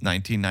 6th,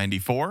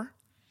 1994.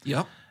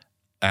 Yep.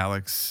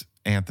 Alex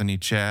Anthony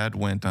Chad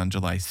went on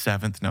July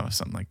 7th. No,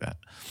 something like that.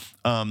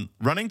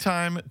 Running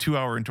time, 2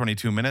 hours and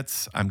 22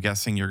 minutes. I'm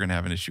guessing you're going to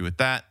have an issue with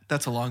that.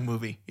 That's a long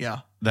movie.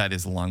 Yeah. That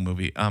is a long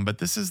movie. But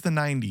this is the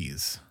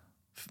 90s.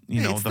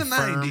 It's the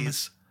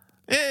 90s.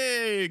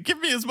 Hey, give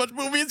me as much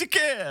movie as you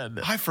can.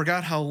 I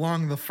forgot how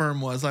long The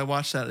Firm was. I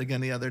watched that again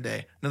the other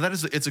day. Now,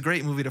 it's a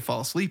great movie to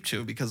fall asleep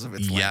to because of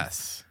its length.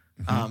 Yes.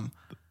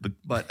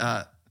 But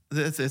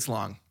it's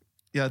long.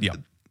 Yeah. Yep.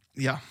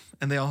 Yeah.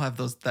 And they all have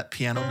that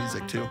piano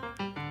music too.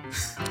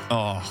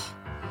 Oh,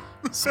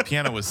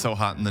 piano was so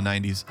hot in the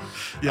 90s.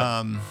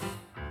 Yeah.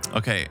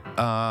 Okay.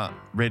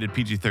 Rated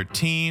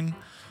PG-13.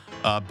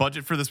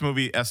 Budget for this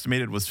movie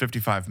estimated was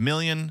 $55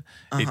 million.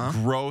 It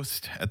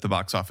grossed at the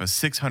box office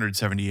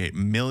 $678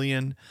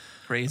 million.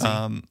 Crazy.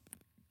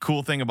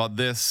 Cool thing about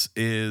this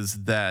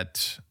is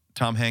that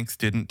Tom Hanks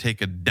didn't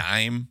take a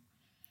dime.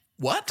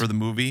 What? For the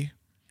movie.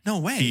 No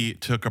way. He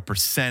took a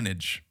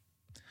percentage.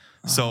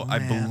 So I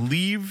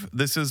believe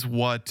this is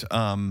what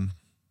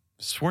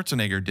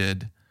Schwarzenegger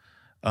did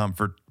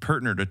for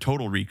Partner to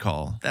Total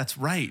Recall. That's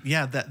right.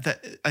 Yeah,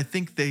 that I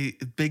think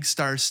big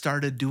stars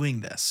started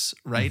doing this,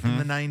 right? In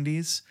the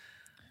 90s,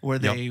 where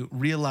they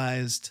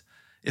realized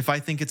if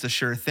I think it's a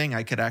sure thing,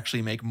 I could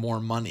actually make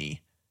more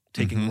money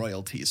taking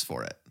royalties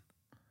for it.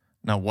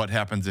 Now, what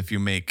happens if you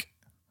make,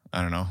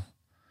 I don't know,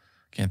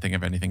 can't think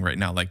of anything right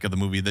now, like the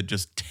movie that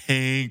just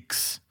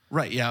tanks.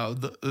 Right, yeah.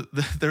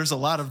 There's a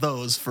lot of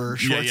those for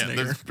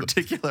Schwarzenegger in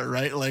particular,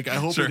 right? Like, I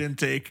hope he didn't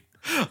take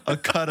a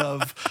cut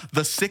of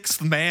The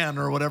Sixth Man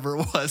or whatever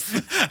it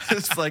was.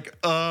 It's like,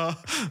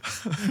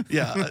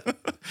 yeah.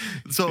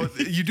 So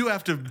you do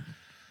have to,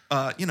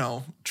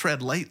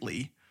 tread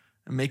lightly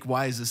and make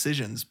wise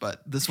decisions.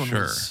 But this one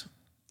was.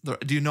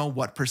 Do you know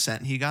what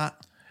percent he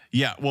got?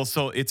 Yeah. Well,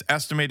 so it's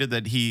estimated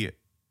that he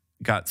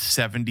got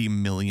 $70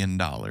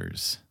 million.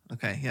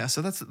 Okay. Yeah.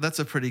 So that's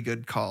a pretty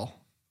good call.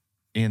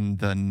 In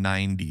the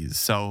 90s.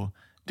 So,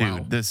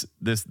 dude,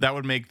 that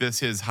would make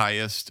this his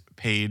highest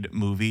paid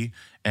movie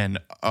and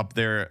up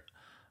there,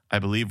 I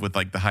believe, with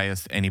like the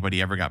highest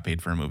anybody ever got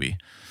paid for a movie.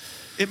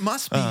 It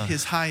must be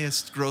his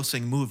highest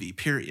grossing movie,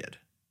 period.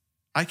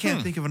 I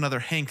can't think of another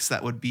Hanks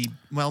that would be,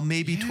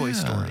 maybe Toy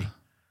Story.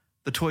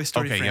 The Toy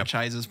Story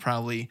franchise is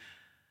probably,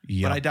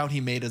 but I doubt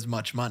he made as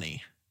much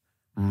money.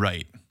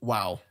 Right.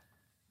 Wow.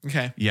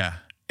 Okay. Yeah.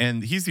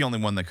 And he's the only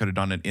one that could have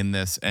done it in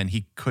this, and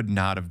he could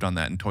not have done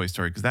that in Toy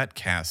Story because that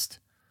cast.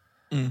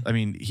 I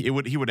mean, he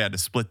would have had to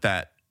split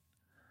that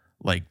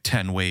like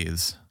 10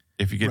 ways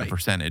if you get a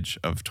percentage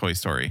of Toy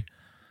Story.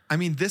 I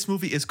mean, this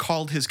movie is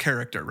called his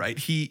character, right?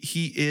 He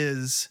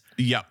is.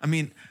 Yeah. I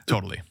mean,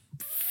 totally.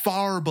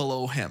 Far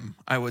below him,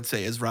 I would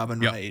say, is Robin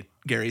Wright,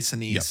 Gary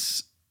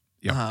Sinise,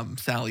 Yep.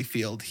 Sally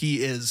Field.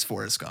 He is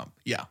Forrest Gump.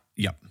 Yeah.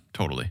 Yep,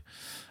 totally.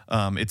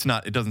 It's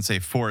not. It doesn't say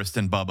Forrest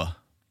and Bubba,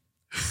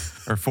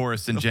 or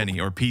Forrest and Jenny,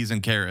 or peas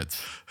and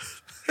carrots.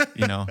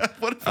 You know,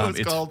 What if it was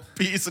called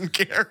Peas and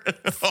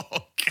Carrots? Oh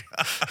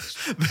gosh,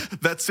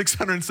 That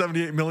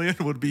 $678 million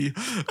would be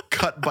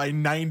cut by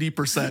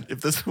 90%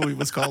 if this movie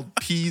was called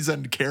Peas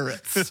and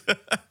Carrots.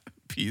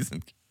 peas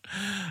and.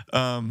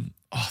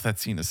 Oh, that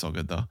scene is so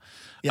good though.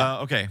 Yeah.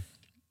 Okay,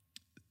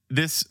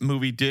 this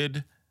movie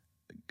did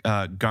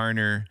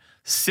garner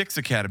 6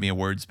 Academy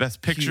Awards: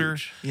 Best Picture,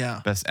 Huge.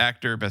 Yeah. Best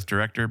Actor, Best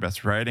Director,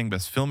 Best Writing,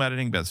 Best Film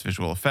Editing, Best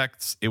Visual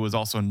Effects. It was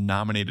also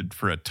nominated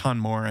for a ton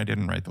more. I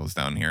didn't write those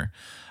down here.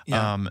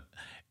 Yeah.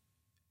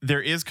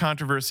 There is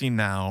controversy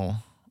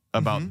now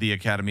about the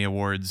Academy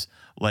Awards.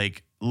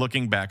 Like,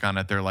 looking back on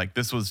it, they're like,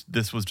 this was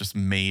just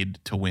made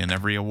to win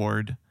every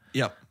award.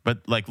 Yep.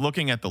 But like,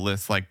 looking at the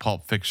list, like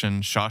Pulp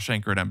Fiction,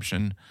 Shawshank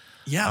Redemption,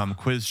 Yeah.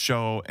 Quiz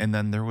Show, and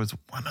then there was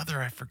one other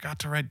I forgot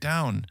to write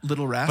down.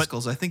 Little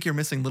Rascals. I think you're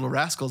missing Little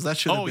Rascals. That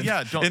should have been.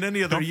 yeah, In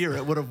any other year,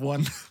 it would have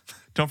won.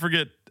 Don't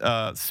forget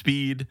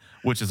Speed,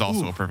 which is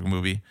also a perfect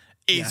movie.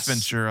 Ace Yes.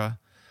 Ventura,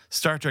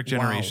 Star Trek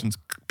Generations,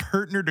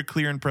 Partner to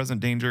Clear and Present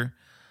Danger.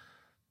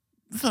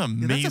 This is an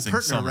amazing That's a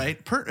partner, summer.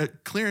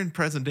 right? Clear and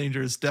Present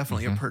Danger is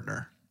definitely a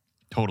partner.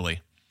 Totally.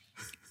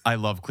 I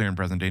love Clear and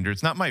Present Danger.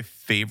 It's not my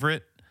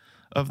favorite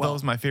of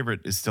those. My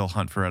favorite is still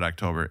Hunt for Red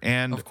October.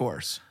 And Of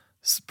course.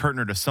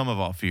 Partner to Some of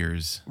All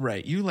Fears.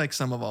 Right. You like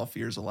Some of All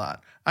Fears a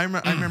lot. I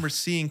remember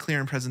seeing Clear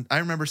and Present. I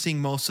remember seeing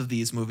most of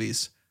these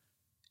movies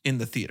in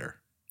the theater.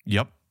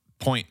 Yep.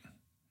 Point.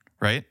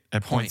 Right?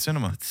 At Point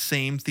Cinema.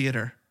 Same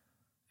theater.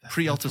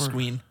 Pre-Alta where-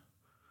 screen.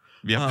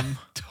 Yep.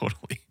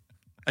 Totally.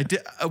 I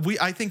did.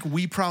 I think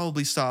we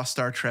probably saw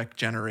Star Trek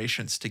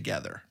Generations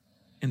together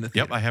in the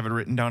theater. Yep. I have it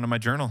written down in my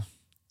journal.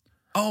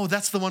 Oh,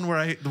 that's the one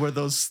where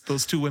those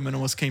two women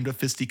almost came to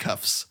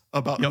fisticuffs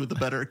about who the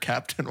better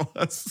captain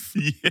was.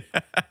 Yeah.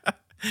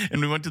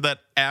 And we went to that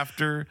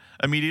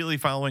immediately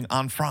following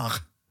Anne Frank.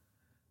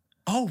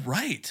 Oh,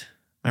 right.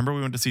 Remember,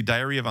 we went to see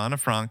Diary of Anne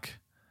Frank.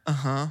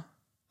 Uh-huh.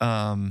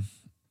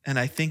 And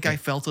I think I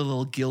felt a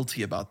little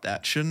guilty about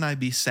that. Shouldn't I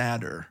be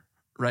sadder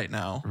right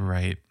now?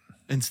 Right.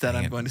 Instead,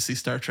 I'm going to see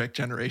Star Trek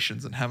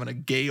Generations and having a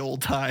gay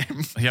old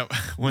time. Yep.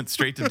 Went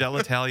straight to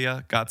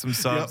Delitalia, got some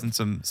subs and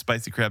some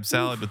spicy crab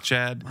salad with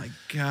Chad. My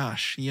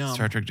gosh, yum.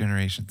 Star Trek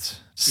Generations.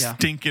 Yeah.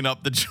 Stinking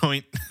up the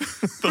joint.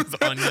 Those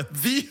onions.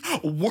 The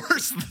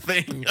worst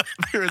thing.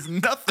 There is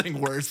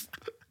nothing worse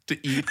to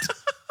eat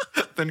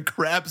than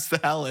crab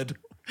salad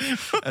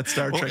at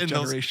Star Trek and those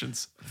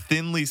Generations.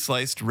 Thinly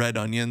sliced red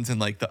onions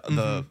and like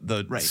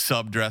the Right.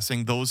 sub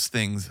dressing. Those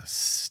things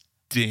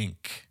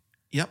stink.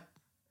 Yep.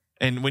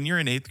 And when you're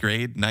in 8th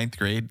grade, 9th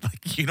grade,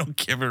 like, you don't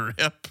give a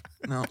rip.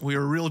 No, we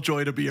are a real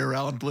joy to be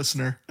around,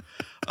 listener.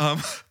 I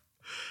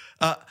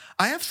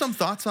have some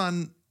thoughts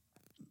on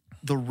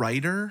the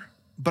writer,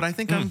 but I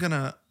think I'm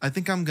gonna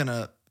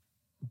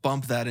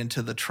bump that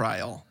into the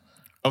trial.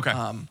 Okay.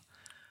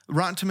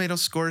 Rotten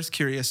Tomatoes score is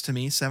curious to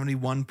me.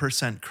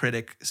 71%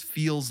 critic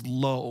feels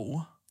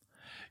low.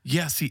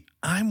 Yeah, see,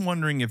 I'm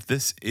wondering if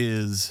this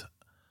is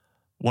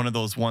one of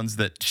those ones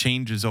that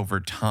changes over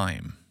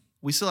time.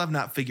 We still have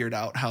not figured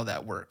out how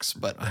that works,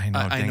 but I know,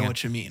 I dang know it.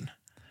 what you mean.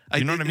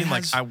 You know what I mean?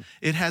 Like,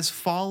 It has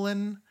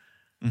fallen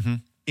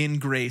in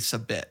grace a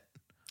bit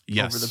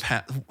Yes. over the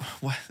past.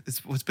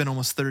 It's been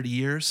almost 30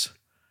 years,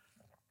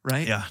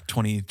 right? Yeah,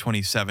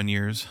 27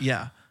 years.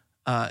 Yeah.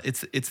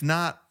 It's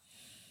not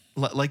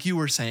like you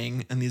were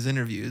saying in these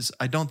interviews.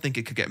 I don't think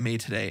it could get made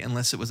today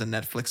unless it was a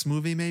Netflix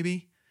movie,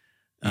 maybe.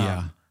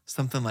 Yeah.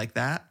 Something like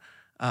that.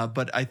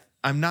 But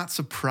I'm not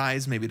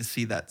surprised maybe to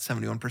see that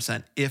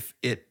 71%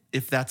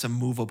 if that's a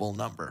movable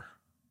number.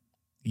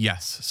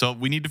 Yes. So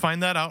we need to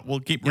find that out. We'll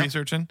keep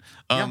researching.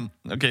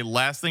 Okay,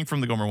 last thing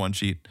from the Gomer One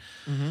sheet.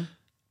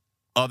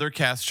 Other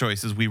cast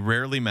choices. We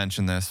rarely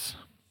mention this.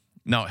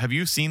 Now, have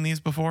you seen these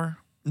before?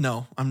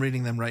 No, I'm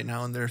reading them right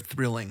now and they're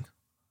thrilling.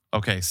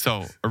 Okay,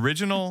 so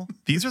original,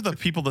 these are the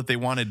people that they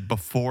wanted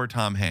before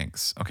Tom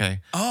Hanks,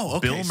 okay? Oh,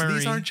 okay. Bill So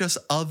these Murray. aren't just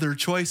other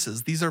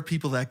choices. These are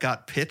people that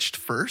got pitched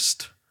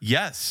first.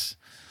 Yes.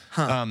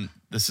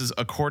 This is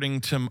according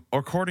to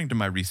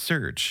my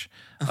research.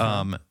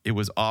 It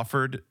was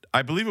offered,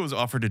 I believe it was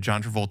offered to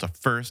John Travolta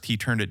first. He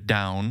turned it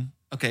down.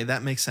 Okay,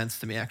 that makes sense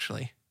to me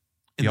actually.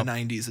 In Yep. the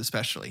 90s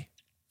especially.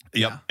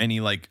 Yep. Yeah. And he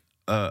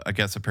I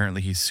guess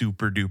apparently he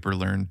super duper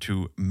learned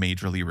to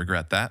majorly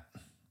regret that.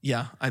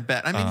 Yeah, I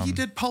bet. I mean, he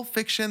did Pulp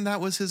Fiction. That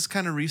was his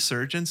kind of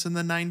resurgence in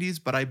the 90s,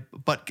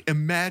 but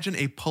imagine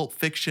a Pulp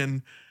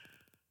Fiction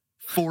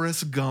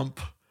Forrest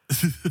Gump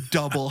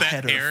double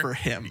header hair. for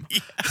him.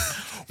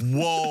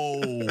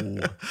 Whoa.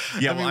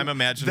 Yeah, I mean, I'm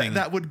imagining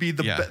that would be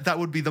Yeah. that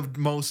would be the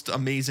most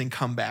amazing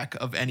comeback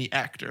of any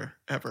actor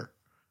ever.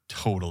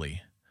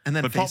 totally. And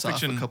then But Pulp Face Off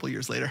Fiction- a couple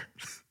years later.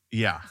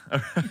 Yeah.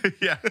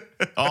 Yeah.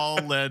 All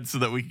led so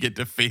that we could get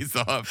to Face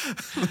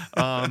Off.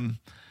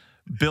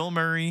 Bill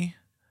Murray.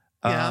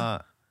 Yeah.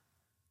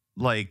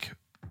 Like,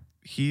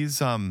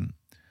 he's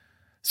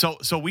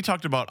So we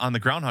talked about on the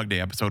Groundhog Day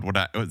episode.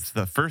 It was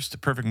the first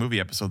Perfect Movie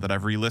episode that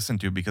I've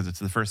re-listened to because it's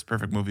the first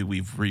Perfect Movie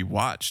we've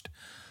rewatched.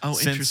 Oh,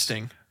 since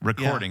interesting.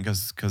 Recording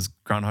because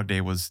Groundhog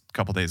Day was a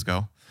couple days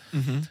ago.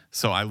 Mm-hmm.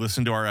 So I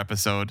listened to our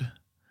episode.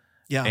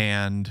 Yeah.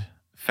 And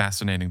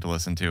fascinating to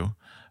listen to.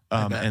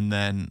 And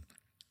then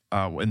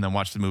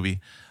watch the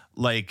movie.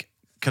 Like,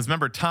 because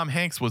remember, Tom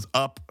Hanks was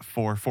up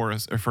for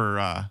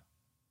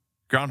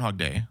Groundhog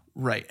Day.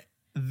 Right.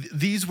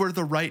 These were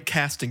the right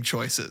casting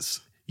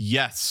choices.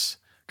 Yes.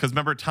 Because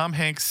remember, Tom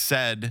Hanks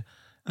said,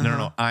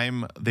 no,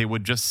 they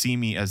would just see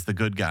me as the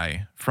good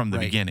guy from the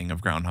beginning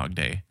of Groundhog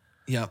Day.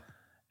 Yep.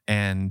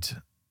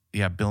 And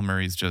yeah, Bill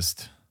Murray's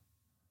just,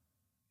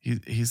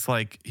 he's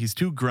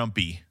too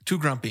grumpy. Too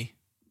grumpy.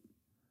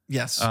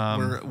 Yes.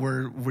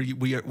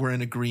 We're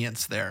in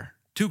agreement there.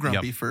 Too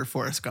grumpy for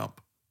Forrest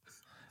Gump.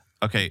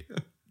 Okay.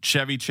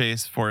 Chevy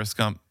Chase, Forrest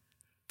Gump.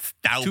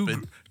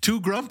 Too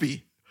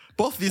grumpy.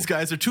 Both of these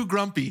guys are too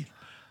grumpy.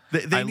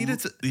 They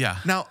needed to. Yeah.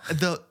 Now,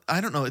 I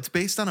don't know. It's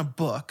based on a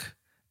book,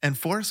 and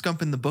Forrest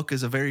Gump in the book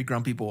is a very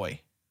grumpy boy.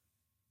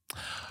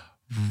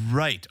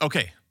 Right.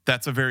 Okay.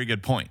 That's a very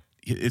good point.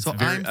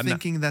 I'm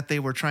thinking that they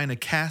were trying to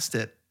cast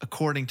it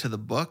according to the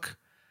book,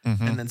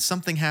 and then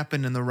something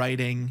happened in the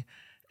writing,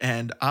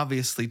 and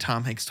obviously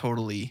Tom Hanks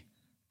totally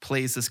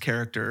plays this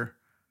character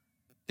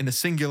in a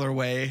singular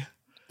way.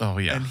 Oh,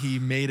 yeah. And he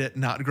made it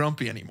not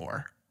grumpy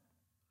anymore.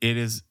 It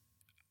is.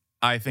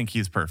 I think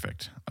he's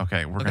perfect.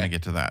 Okay, we're going to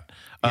get to that.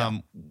 Yeah.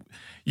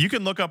 You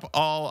can look up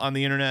all on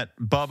the internet.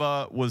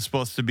 Bubba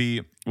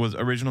was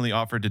originally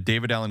offered to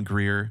David Alan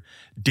Grier,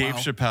 Dave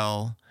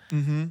Chappelle,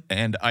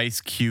 and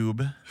Ice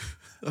Cube.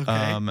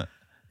 Okay.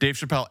 Dave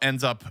Chappelle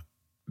ends up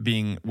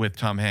being with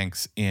Tom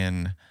Hanks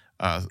in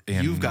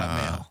You've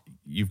Got Mail.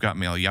 You've Got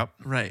Mail. Yep.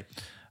 Right.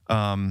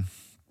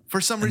 For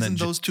some reason,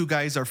 those two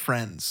guys are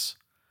friends.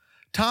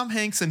 Tom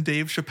Hanks and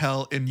Dave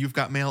Chappelle in You've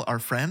Got Mail are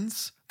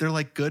friends. They're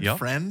like good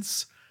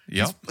friends.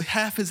 Yep. He's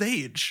half his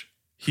age.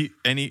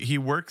 He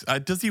works.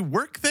 Does he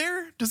work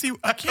there? Does he?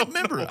 I can't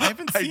remember. I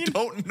haven't seen. I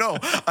don't know.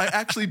 I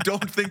actually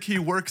don't think he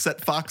works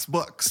at Fox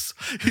Books.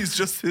 He's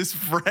just his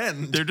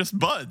friend. They're just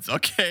buds.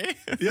 Okay.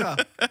 Yeah.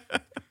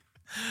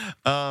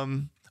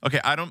 Okay.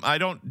 I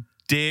don't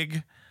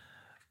dig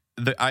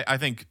I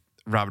think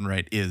Robin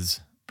Wright is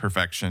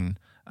perfection.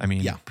 I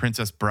mean,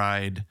 Princess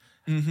Bride.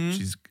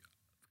 She's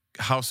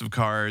House of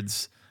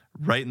Cards,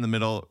 right in the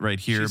middle, right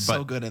here. She's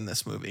so good in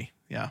this movie.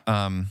 Yeah.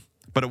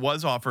 But it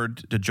was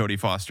offered to Jodie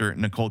Foster,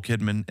 Nicole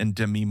Kidman, and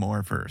Demi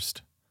Moore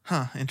first.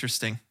 Huh.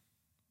 Interesting.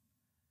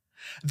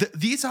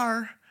 These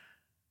are.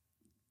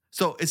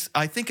 So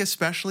I think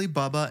especially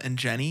Bubba and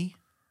Jenny,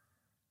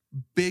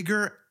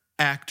 bigger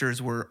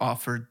actors were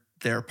offered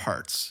their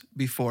parts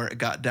before it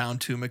got down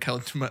to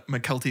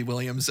McKelty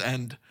Williams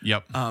and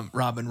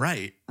Robin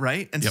Wright,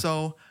 right? And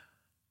so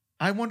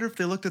I wonder if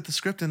they looked at the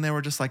script and they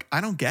were just like,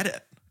 I don't get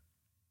it.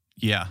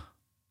 Yeah.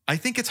 I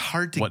think it's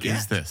hard to get. What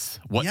is this?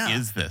 What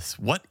is this?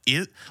 What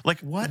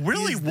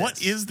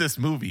is this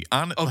movie?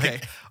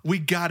 We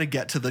got to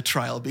get to the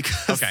trial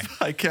because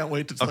I can't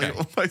wait to tell you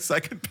what my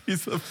second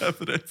piece of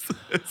evidence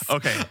is.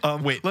 Okay.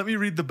 Wait. Let me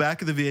read the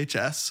back of the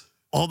VHS.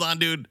 Hold on,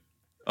 dude.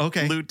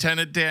 Okay.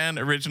 Lieutenant Dan,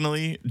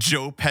 originally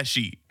Joe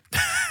Pesci.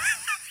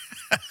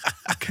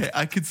 Okay,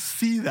 I could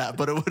see that,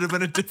 but it would have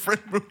been a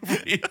different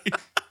movie.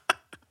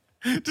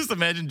 Just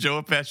imagine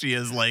Joe Pesci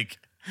as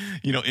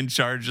in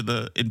charge of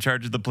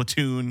the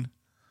platoon.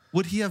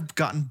 Would he have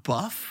gotten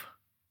buff?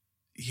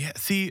 Yeah,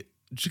 see,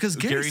 because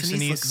Gary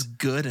Sinise looks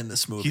good in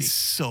this movie. He's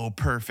so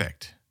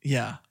perfect.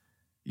 Yeah.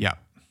 Yeah.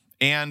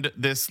 And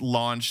this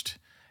launched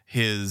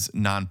his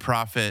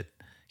nonprofit.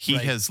 He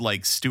has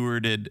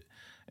stewarded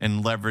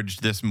and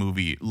leveraged this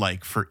movie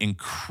for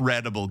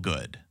incredible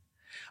good.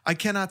 I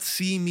cannot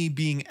see me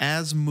being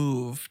as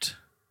moved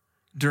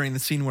during the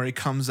scene where he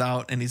comes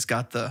out and he's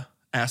got the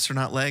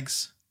astronaut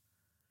legs.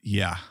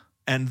 Yeah.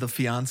 And the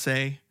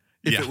fiance,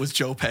 if it was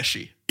Joe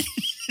Pesci.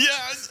 Yeah,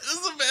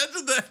 just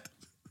imagine that.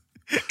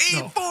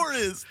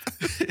 Forrest.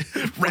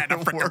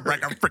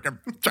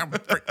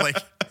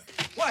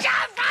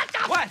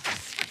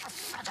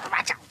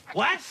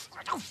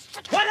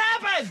 What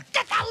happened?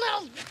 Get that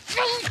little.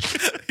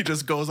 He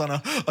just goes on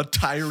a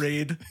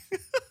tirade.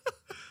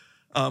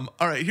 All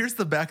right, here's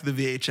the back of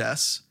the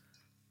VHS.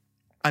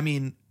 I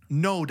mean,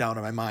 no doubt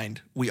in my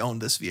mind, we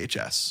owned this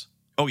VHS.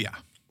 Oh, yeah.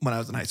 When I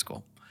was in high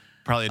school.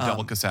 Probably a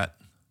double cassette.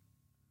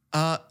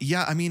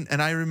 Yeah, I mean,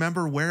 and I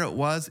remember where it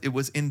was. It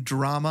was in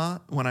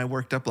drama when I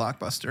worked at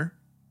Blockbuster.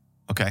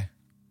 Okay.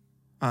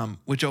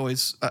 Which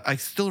always, I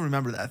still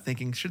remember that,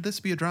 thinking, should this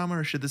be a drama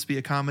or should this be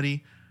a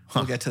comedy?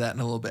 We'll get to that in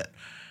a little bit.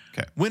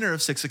 Okay. Winner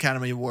of 6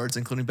 Academy Awards,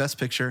 including Best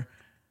Picture,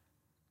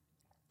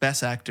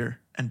 Best Actor,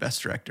 and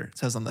Best Director. It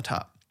says on the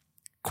top,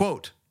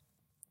 quote,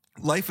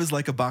 "Life is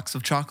like a box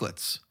of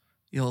chocolates.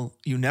 You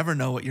never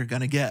know what you're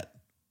going to get,"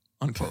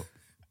 unquote.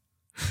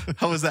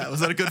 How was that? Was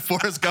that a good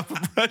Forrest Gump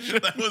impression?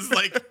 That was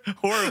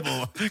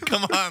horrible.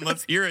 Come on,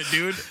 let's hear it,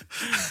 dude.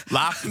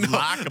 Like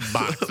a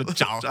box of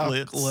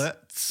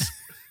chocolates.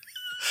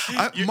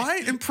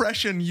 My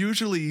impression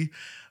usually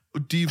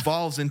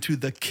devolves into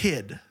the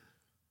kid.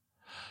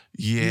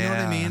 Yeah. You know what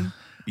I mean?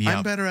 Yep.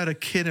 I'm better at a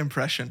kid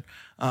impression.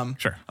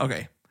 Sure.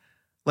 Okay.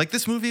 Like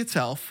this movie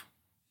itself,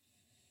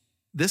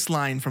 this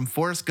line from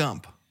Forrest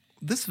Gump,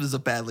 this was a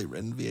badly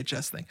written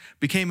VHS thing,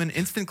 became an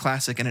instant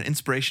classic and an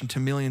inspiration to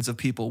millions of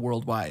people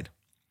worldwide.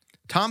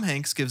 Tom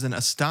Hanks gives an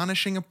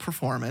astonishing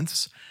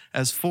performance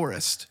as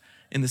Forrest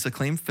in this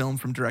acclaimed film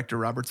from director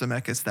Robert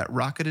Zemeckis that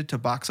rocketed to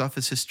box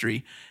office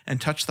history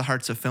and touched the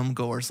hearts of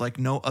filmgoers like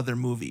no other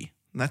movie.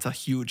 And that's a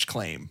huge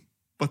claim,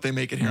 but they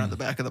make it here on the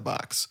back of the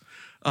box.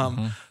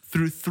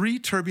 Through 3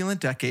 turbulent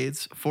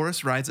decades,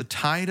 Forrest rides a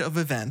tide of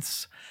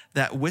events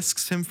that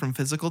whisks him from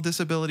physical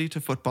disability to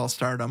football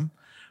stardom,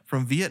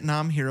 from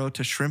Vietnam hero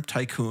to shrimp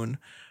tycoon,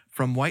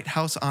 from White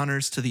House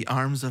honors to the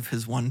arms of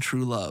his one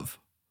true love.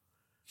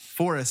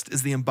 Forrest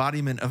is the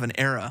embodiment of an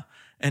era,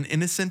 an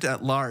innocent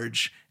at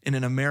large in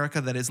an America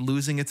that is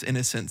losing its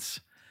innocence.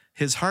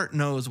 His heart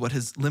knows what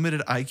his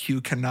limited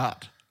IQ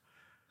cannot.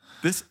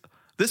 This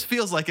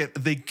feels like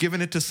they've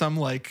given it to some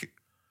like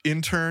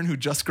intern who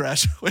just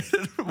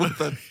graduated with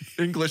an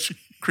English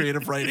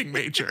creative writing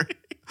major.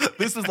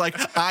 This is like,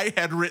 I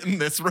had written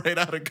this right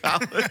out of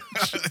college.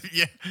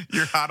 Yeah,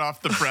 you're hot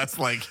off the press.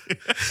 Like,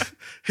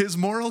 His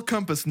moral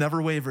compass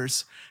never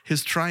wavers.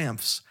 His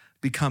triumphs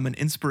become an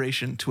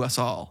inspiration to us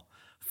all.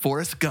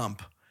 Forrest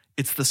Gump,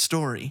 it's the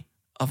story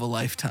of a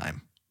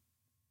lifetime.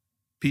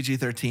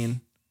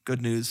 PG-13,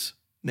 good news,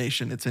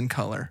 nation, it's in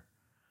color.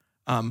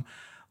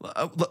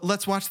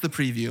 Let's watch the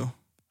preview.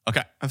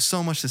 okay. I have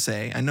so much to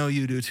say. I know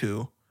you do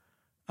too.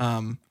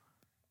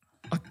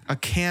 A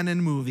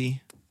canon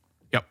movie,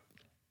 Yep.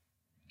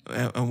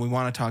 and we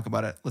want to talk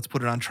about it. Let's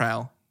put it on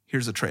trial.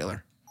 Here's a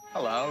trailer.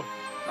 Hello,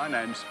 my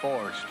name's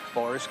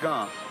Forrest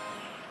Gump.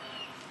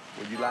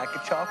 Would you like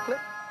a chocolate?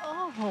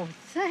 Oh,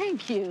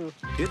 thank you.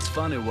 It's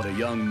funny what a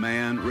young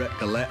man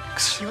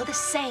recollects. You're the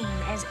same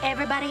as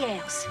everybody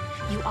else.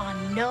 You are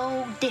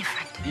no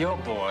different. Your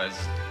boy's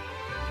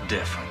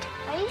different.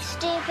 Are you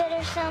stupid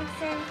or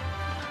something?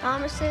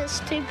 Mama says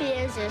stupid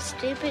as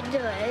stupid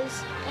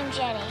does. I'm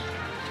Jenny.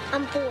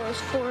 I'm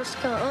Forrest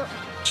Gump.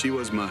 She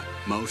was my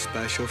most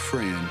special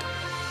friend.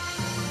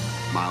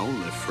 My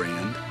only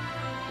friend.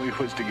 We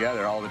was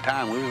together all the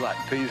time. We was like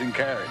peas and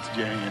carrots,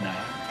 Jenny and I.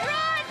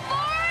 Run,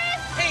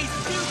 Forrest! Hey,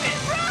 stupid!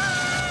 Run!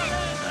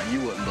 Now, you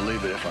wouldn't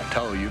believe it if I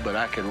told you, but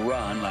I could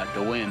run like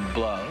the wind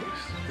blows.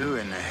 Who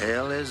in the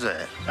hell is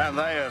that? That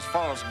there's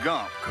Forrest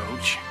Gump,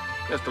 Coach.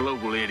 Just a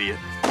local idiot.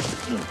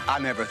 I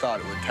never thought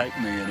it would take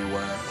me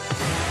anywhere.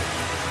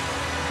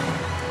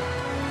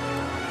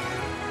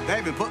 They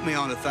even put me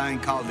on a thing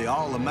called the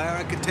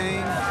All-America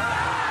Team,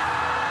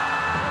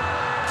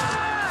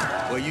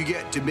 where you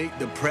get to meet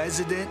the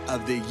President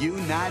of the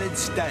United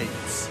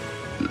States.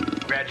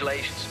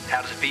 Congratulations.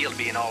 How does it feel to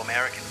be an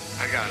All-American?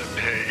 I gotta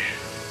pay.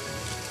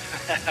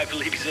 I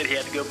believe he said he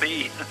had to go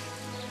pee.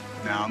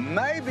 Now,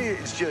 maybe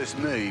it's just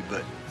me,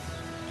 but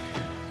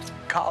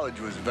college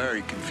was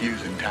very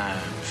confusing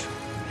times.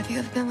 Have you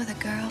ever been with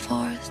a girl,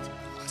 Forrest?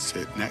 I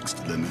sit next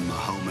to them in my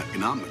home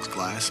economics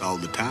class all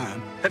the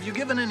time. Have you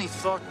given any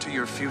thought to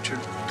your future?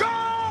 Go!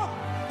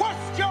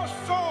 What's your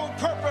sole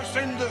purpose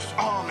in this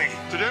army?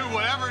 To do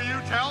whatever you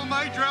tell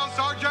me, drill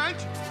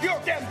sergeant? You're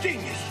a damn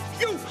genius.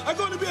 You are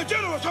going to be a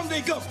general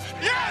someday, Gump.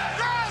 Yes,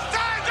 drill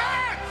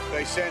sergeant!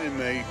 They sending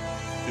me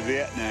to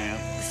Vietnam.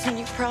 Listen,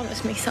 you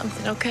promised me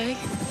something, okay?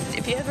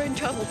 If you're ever in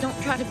trouble, don't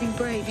try to be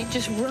brave. You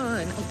just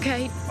run,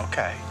 okay?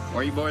 Okay.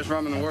 Where you boys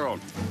from in the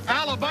world?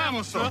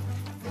 Alabama, sir.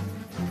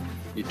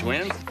 You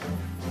twins?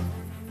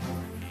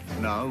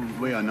 No,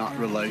 we are not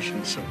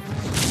relations, sir.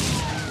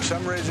 For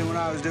some reason, what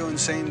I was doing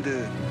seemed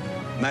to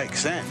make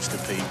sense to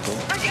people.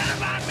 Forget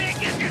about me!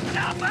 Get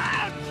yourself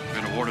out!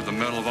 Been awarded the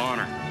Medal of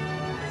Honor.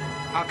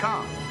 How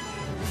come?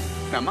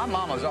 Now, my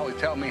mama's always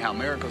telling me how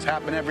miracles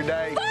happen every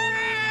day.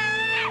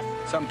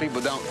 Some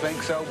people don't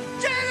think so.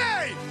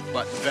 Jenny!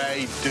 But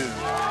they do.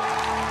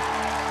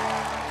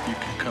 You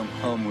can come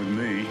home with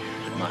me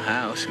at my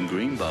house in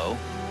Greenbow.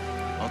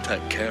 I'll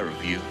take care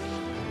of you.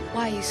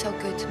 Why are you so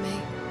good to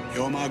me?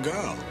 You're my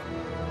girl.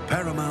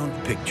 Paramount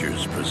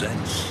Pictures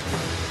presents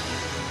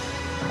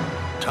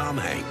Tom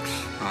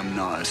Hanks. I'm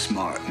not a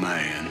smart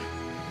man,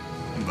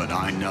 but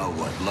I know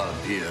what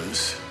love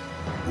is.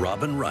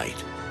 Robin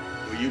Wright.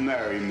 Will you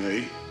marry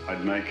me?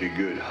 I'd make a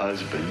good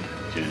husband,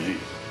 Jenny.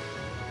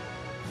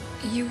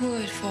 You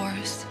would,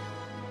 Forrest.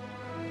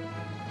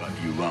 But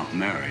you won't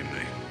marry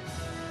me.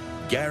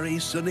 Gary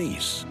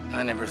Sinise.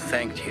 I never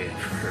thanked you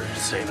for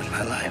saving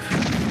my life.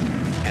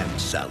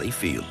 And Sally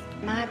Field.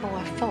 My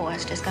boy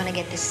Forrest is going to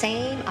get the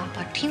same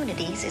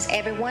opportunities as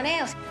everyone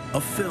else.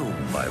 A film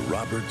by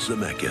Robert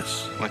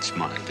Zemeckis. What's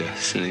my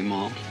destiny,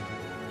 Mom?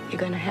 You're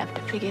going to have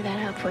to figure that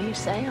out for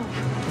yourself.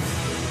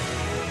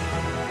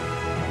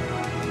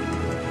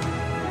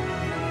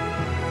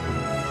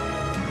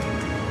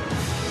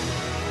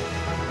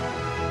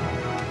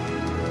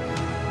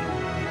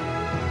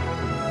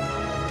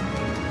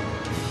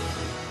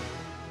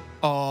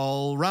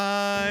 All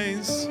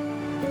rise.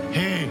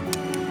 Hey,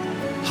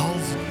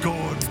 how's it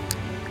going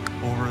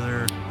over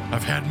there? I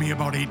I've had me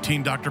about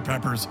 18 Dr.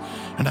 Peppers,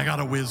 and I got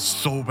a whiz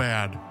so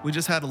bad. We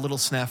just had a little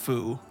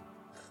snafu.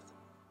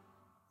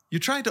 You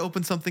tried to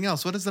open something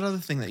else. What is that other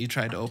thing that you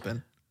tried to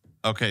open?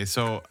 Okay,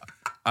 so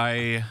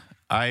I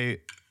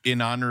in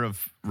honor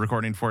of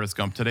recording Forrest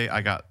Gump today,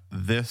 I got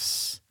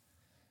this,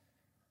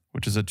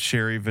 which is a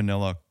cherry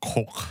vanilla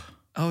Coke.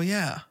 Oh,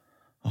 yeah.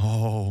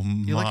 Oh,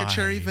 You like a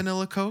cherry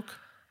vanilla Coke?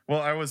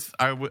 Well,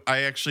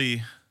 I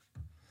actually,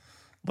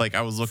 like,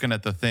 I was looking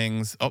at the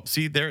things. Oh,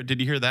 see there? Did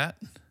you hear that?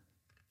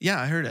 Yeah,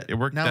 I heard it. It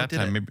worked now that it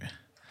time. It. Maybe.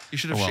 You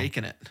should have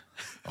shaken it.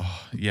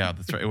 Oh, yeah,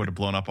 that's right. It would have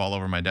blown up all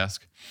over my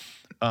desk.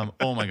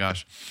 Oh my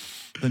gosh.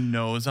 The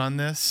nose on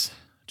this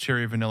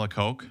cherry vanilla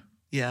Coke.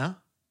 Yeah.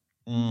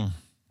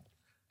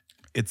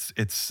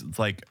 It's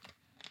like,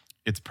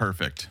 it's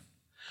perfect.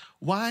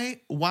 Why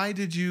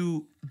did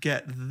you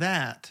get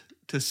that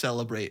to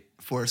celebrate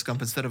Forrest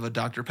Gump instead of a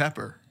Dr.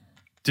 Pepper?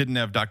 Didn't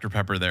have Dr.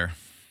 Pepper there.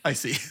 I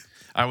see.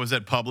 I was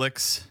at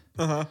Publix.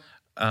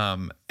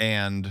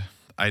 And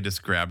I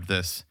just grabbed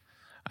this.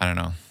 I don't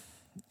know.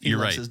 He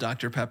loves his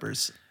Dr.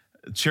 Peppers.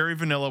 Cherry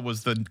vanilla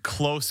was the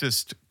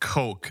closest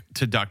Coke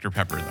to Dr.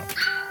 Pepper,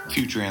 though.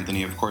 Future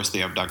Anthony, of course they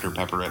have Dr.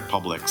 Pepper at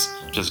Publix,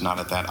 just not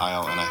at that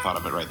aisle, and I thought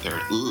of it right there.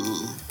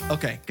 Ooh.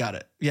 Okay, got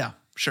it. Yeah,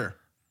 sure.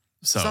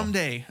 So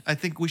someday, I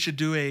think we should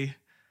do a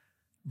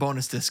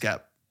bonus disc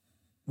app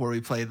where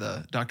we play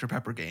the Dr.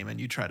 Pepper game and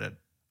you try to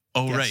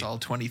guess all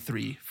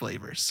 23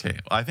 flavors. Okay,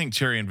 well, I think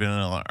cherry and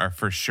vanilla are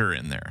for sure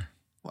in there.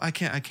 Well, I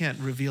can't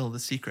reveal the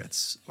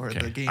secrets or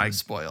the game is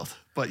spoiled,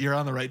 but you're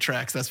on the right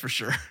tracks, that's for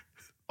sure.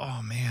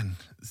 Oh, man.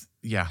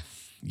 Yeah.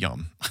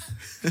 Yum.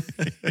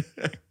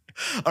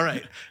 All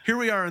right. Here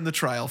we are in the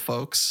trial,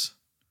 folks.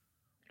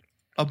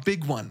 A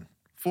big one.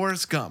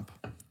 Forrest Gump.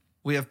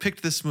 We have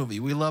picked this movie.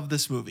 We love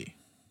this movie.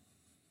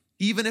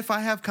 Even if I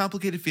have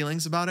complicated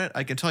feelings about it,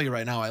 I can tell you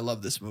right now I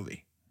love this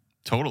movie.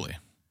 Totally.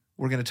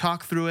 We're going to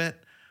talk through it.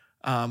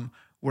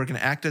 We're going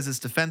to act as its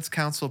defense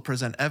counsel,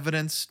 present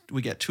evidence.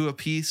 We get two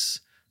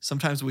apiece.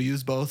 Sometimes we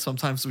use both.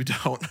 Sometimes we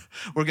don't.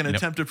 We're going to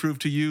attempt to prove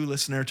to you,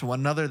 listener, to one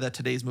another that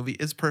today's movie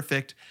is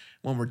perfect.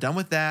 When we're done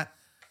with that,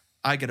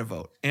 I get a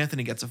vote.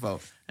 Anthony gets a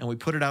vote. And we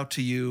put it out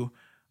to you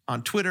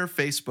on Twitter,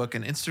 Facebook,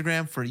 and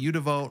Instagram for you to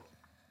vote.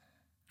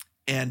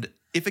 And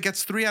if it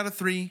gets 3 out of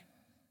 3,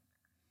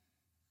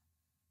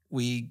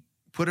 we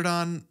put it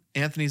on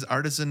Anthony's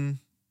artisan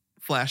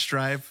flash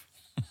drive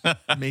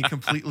made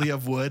completely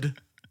of wood.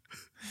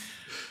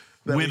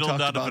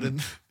 Whittled out of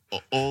an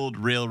old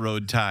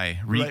railroad tie,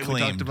 reclaimed. Right, we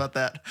talked about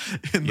that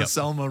in the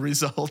Selma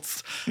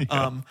results. Yep.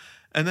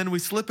 And then we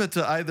slip it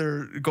to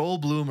either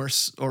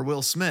Goldblum or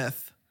Will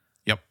Smith.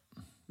 Yep.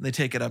 They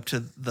take it up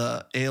to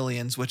the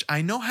aliens, which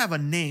I know have a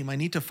name. I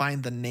need to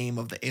find the name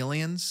of the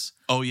aliens.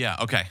 Oh, yeah.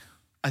 Okay.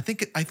 I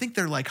think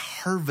they're like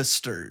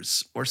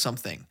harvesters or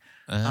something.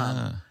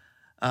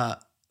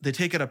 They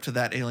take it up to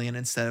that alien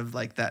instead of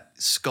like that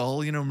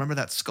skull. You know, remember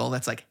that skull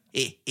that's like,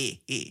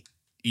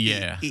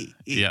 Yeah.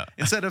 Yeah.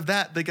 Instead of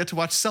that, they get to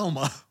watch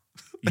Selma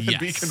and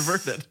be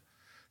converted.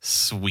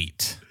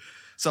 Sweet.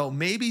 So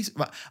maybe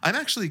I'm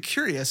actually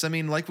curious. I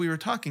mean, like we were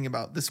talking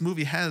about, this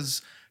movie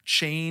has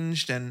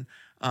changed and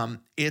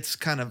its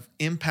kind of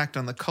impact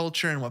on the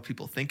culture and what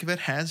people think of it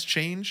has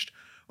changed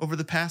over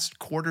the past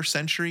quarter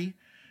century.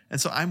 And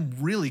so I'm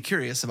really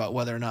curious about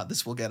whether or not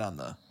this will get on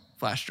the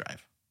flash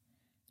drive.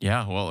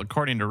 Yeah. Well,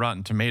 according to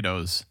Rotten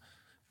Tomatoes,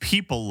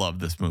 people love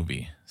this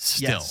movie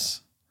still.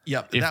 Yes.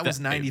 Yep, that was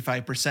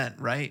 95%,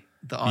 right?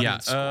 The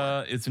audience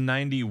score. It's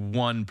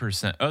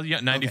 91%. Oh, yeah,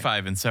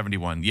 95 and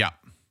 71. Yeah.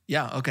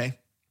 Yeah, okay.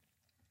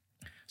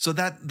 So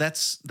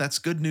that's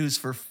good news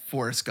for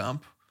Forrest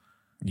Gump.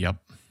 Yep.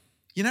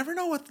 You never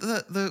know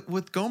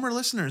with Gomer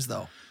listeners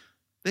though.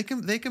 They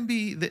can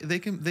be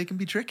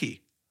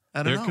tricky.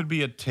 I don't know. There could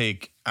be a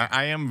take.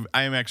 I am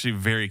actually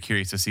very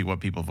curious to see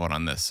what people vote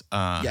on this.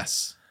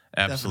 Yes.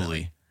 Absolutely.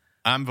 Definitely.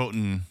 I'm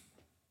voting.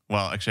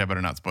 Well, actually, I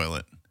better not spoil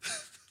it.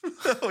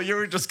 Oh, you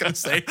were just gonna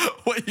say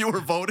what you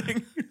were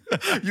voting.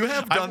 You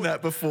have done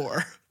that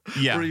before.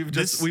 Yeah, where you've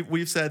just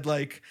we've said,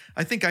 like,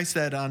 I think I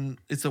said on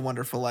It's a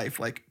Wonderful Life,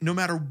 like, no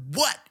matter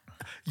what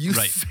you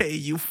say,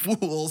 you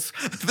fools,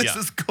 this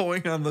is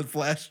going on the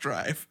flash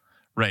drive.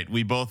 Right.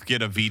 We both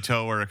get a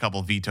veto or a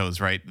couple vetoes.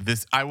 Right.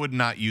 This I would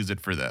not use it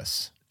for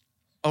this.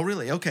 Oh,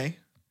 really? Okay.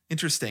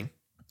 Interesting.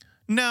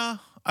 No,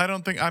 I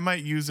don't think I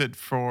might use it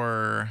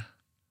for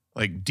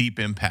like Deep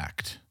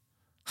Impact.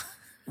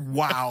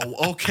 Wow.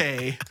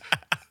 Okay.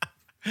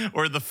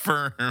 Or The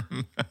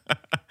Firm.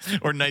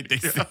 Or Night They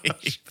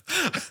Saved.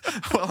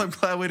 Well, I'm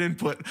glad we didn't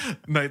put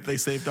Night They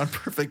Saved on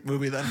Perfect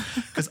Movie then,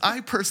 because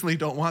I personally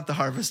don't want the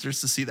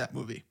Harvesters to see that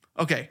movie.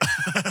 Okay.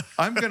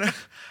 I'm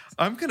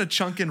gonna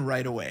chunk in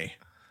right away.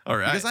 All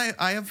right. Because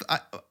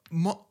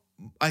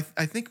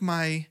I think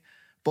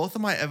both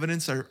of my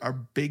evidence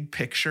are big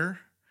picture.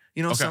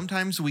 You know,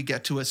 sometimes we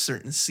get to a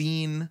certain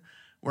scene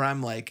where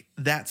I'm like,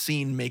 that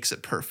scene makes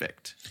it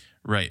perfect.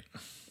 Right.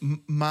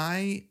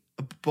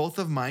 Both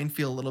of mine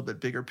feel a little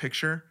bit bigger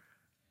picture.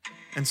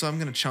 And so I'm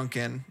going to chunk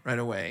in right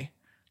away.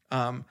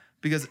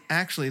 Because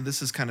actually,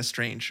 this is kind of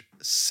strange.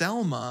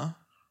 Selma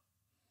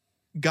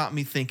got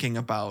me thinking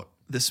about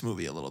this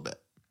movie a little bit.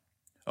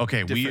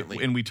 Okay,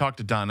 differently. we talked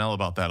to Donnell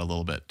about that a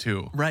little bit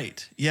too.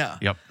 Right. Yeah.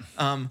 Yep.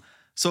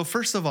 So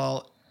first of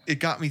all, it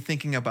got me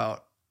thinking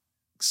about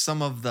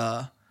some of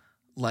the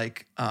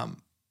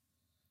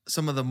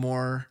some of the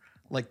more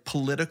like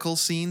political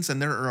scenes,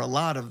 and there are a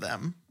lot of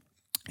them.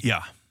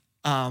 Yeah.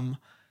 And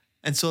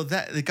so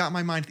that it got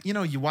my mind, you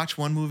know, you watch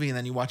one movie and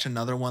then you watch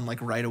another one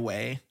like right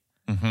away,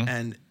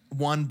 and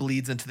one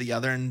bleeds into the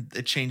other and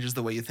it changes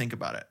the way you think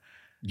about it.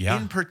 Yeah.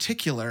 In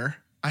particular,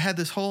 I had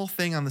this whole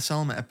thing on the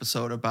Selma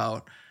episode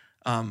about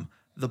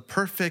the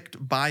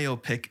perfect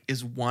biopic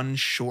is one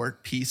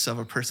short piece of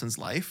a person's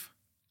life.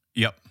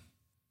 Yep.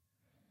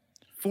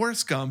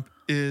 Forrest Gump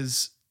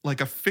is like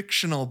a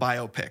fictional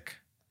biopic.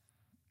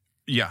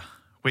 Yeah.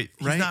 Wait,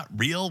 he's Right? not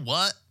real?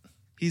 What?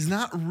 He's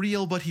not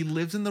real, but he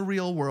lives in the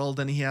real world,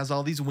 and he has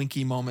all these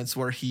winky moments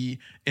where he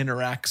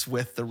interacts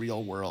with the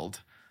real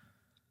world.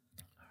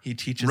 He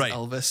teaches Right.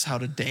 Elvis how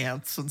to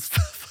dance and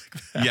stuff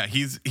like that. Yeah,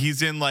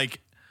 he's in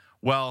like,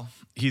 well,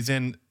 he's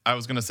in, I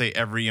was going to say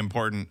every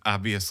important,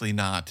 obviously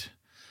not,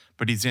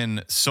 but he's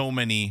in so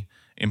many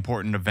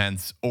important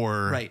events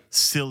or Right.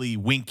 silly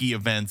winky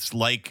events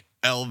like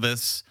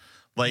Elvis,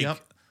 like Yep.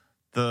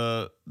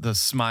 the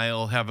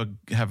smile, have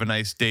a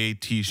nice day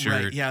t-shirt.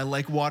 Right, yeah,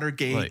 like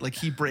Watergate, like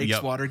he breaks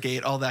Yep.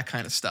 Watergate, all that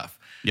kind of stuff.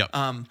 Yep.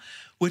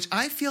 Which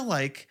I feel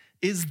like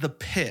is the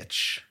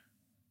pitch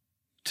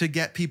to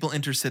get people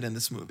interested in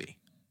this movie.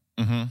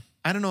 Mm-hmm.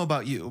 I don't know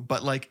about you,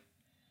 but like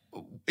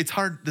it's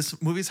hard. This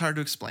movie's hard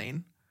to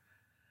explain.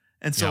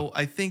 And so Yep.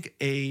 I think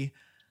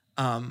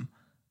an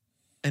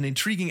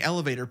intriguing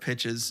elevator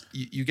pitch is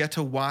you get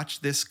to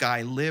watch this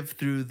guy live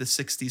through the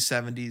 60s,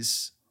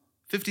 70s,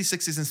 50s,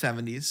 60s,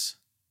 and 70s.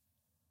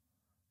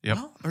 Yep.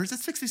 Well, or is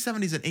it 60s,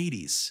 70s, and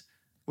 80s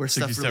where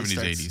stuff 60s, really 70s,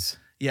 starts? 80s.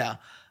 Yeah.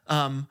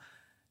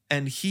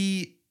 And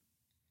he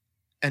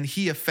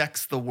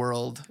affects the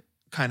world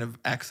kind of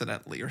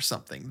accidentally or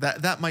something.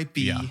 That might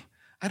be, Yeah.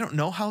 I don't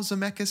know how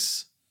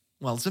Zemeckis,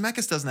 well,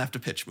 Zemeckis doesn't have to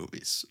pitch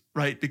movies,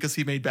 right? Because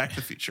he made Back to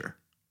the Future.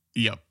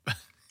 Yep.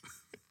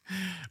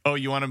 Oh,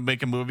 you want to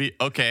make a movie?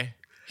 Okay.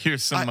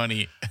 Here's some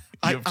money.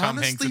 You have Tom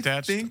Hanks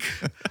attached? I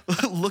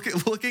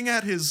think looking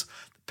at his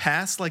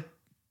past like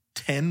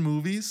 10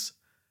 movies,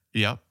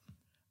 Yep.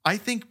 I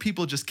think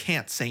people just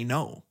can't say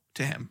no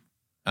to him.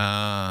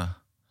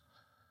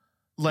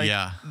 Like,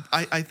 yeah.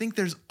 I think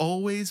there's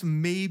always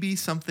maybe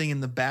something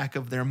in the back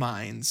of their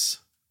minds,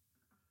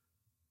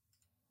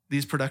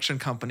 these production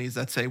companies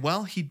that say,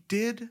 well, he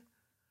did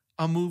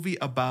a movie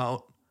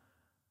about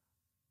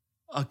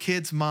a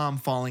kid's mom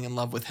falling in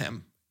love with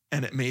him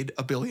and it made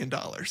 $1 billion.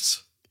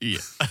 Yeah.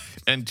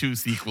 And 2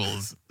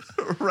 sequels.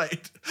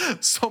 Right.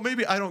 So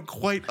maybe I don't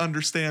quite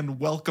understand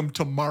Welcome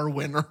to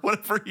Marwin or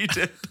whatever he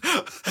did.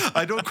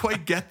 I don't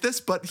quite get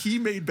this, but he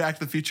made Back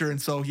to the Future.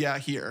 And so, yeah,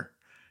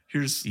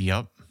 here's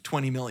Yep.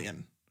 20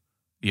 million.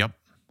 Yep.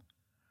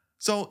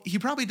 So he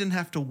probably didn't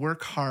have to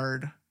work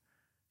hard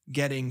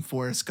getting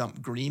Forrest Gump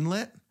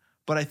greenlit,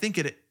 but I think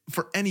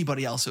for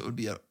anybody else, it would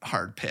be a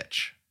hard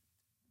pitch.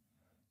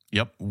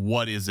 Yep.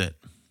 What is it?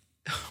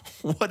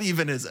 What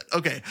even is it?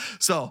 Okay.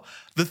 So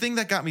the thing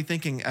that got me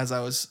thinking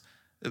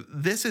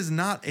this is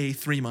not a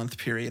 3-month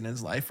period in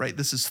his life, right?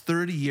 This is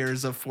 30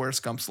 years of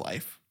Forrest Gump's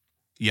life.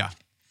 Yeah.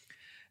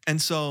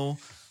 And so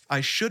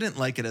I shouldn't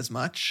like it as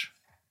much.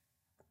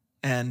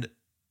 And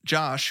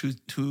Josh,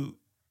 who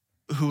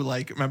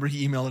like, remember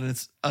he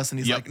emailed us and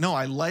he's Yep. like, no,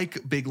 I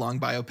like big long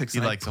biopics. He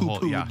And likes I the whole-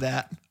 poo-pooed yeah.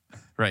 that.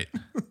 Right.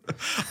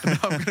 Now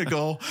I'm gonna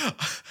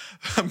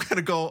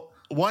go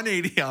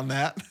 180 on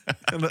that.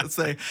 And let's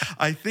say,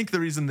 I think the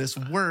reason this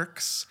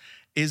works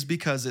is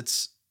because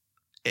it's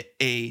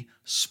a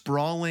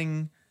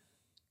sprawling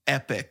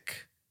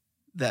epic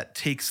that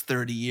takes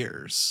 30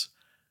 years.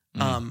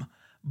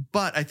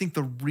 But I think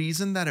the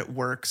reason that it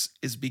works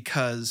is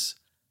because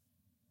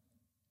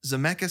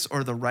Zemeckis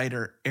or the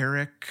writer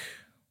Eric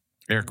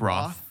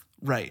Roth.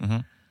 Right.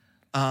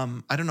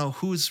 I don't know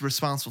who's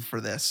responsible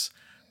for this,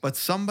 but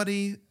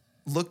somebody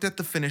looked at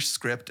the finished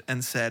script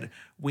and said,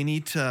 we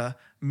need to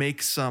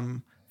make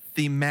some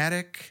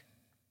thematic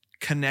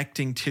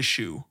connecting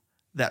tissue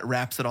that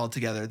wraps it all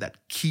together that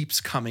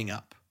keeps coming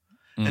up.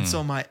 And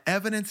so my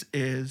evidence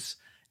is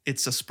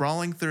it's a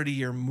sprawling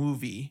 30-year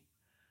movie,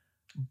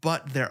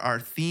 but there are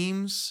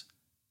themes,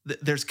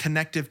 there's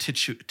connective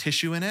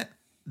tissue in it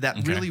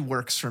that really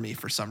works for me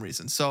for some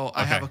reason. So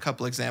I have a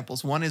couple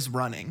examples. One is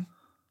Running.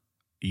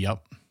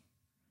 Yep.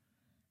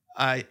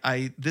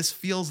 This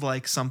feels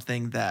like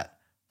something that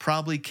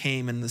probably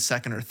came in the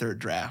second or third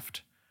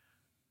draft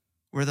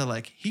where they're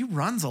like, he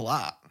runs a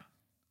lot.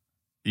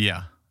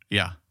 Yeah.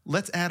 Yeah.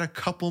 Let's add a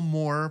couple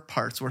more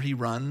parts where he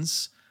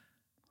runs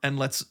and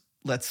let's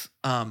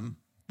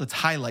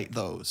highlight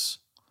those.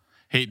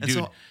 Hey, And dude,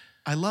 so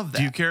I love that.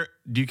 Do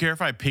you care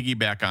if I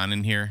piggyback on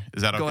in here?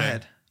 Is that okay? Go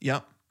ahead.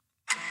 Yep.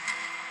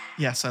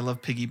 Yes, I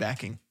love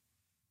piggybacking.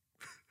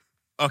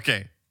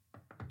 Okay.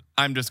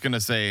 I'm just going to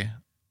say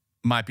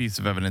my piece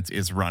of evidence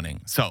is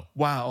Running. So,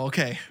 wow,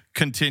 okay.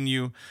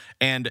 Continue.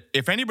 And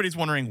if anybody's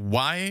wondering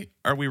why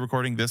are we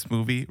recording this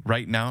movie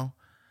right now,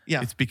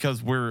 Yeah. It's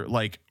because we're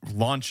like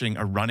launching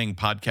a running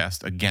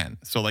podcast again.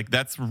 So like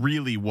that's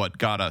really what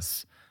got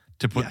us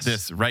to put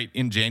this right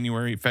in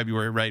January,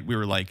 February, right? We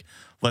were like,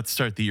 let's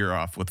start the year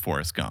off with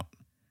Forrest Gump.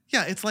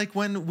 Yeah, it's like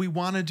when we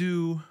want to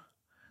do,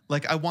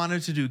 like I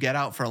wanted to do Get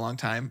Out for a long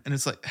time, and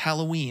it's like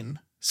Halloween,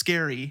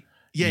 scary,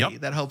 yay,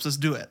 that helps us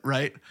do it,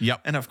 right?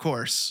 Yep. And of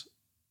course,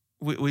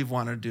 we've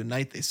wanted to do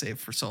Night They Saved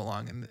for so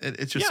long, and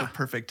it's just a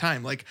perfect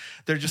time. Like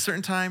there are just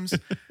certain times.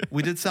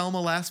 We did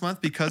Selma last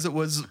month because it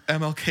was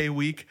MLK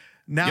week.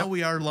 Now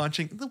we are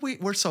launching.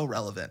 We're so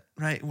relevant,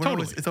 right?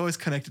 It's always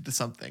connected to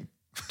something.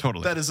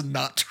 Totally. That is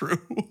not true.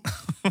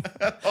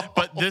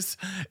 But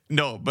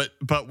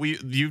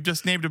you've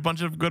just named a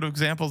bunch of good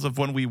examples of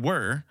when we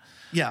were.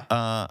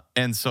 Yeah.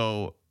 And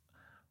so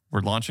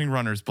we're launching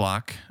Runner's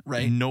Block.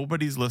 Right.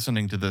 Nobody's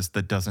listening to this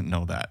that doesn't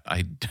know that.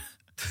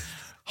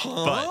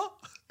 But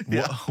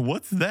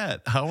what's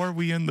that? How are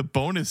we in the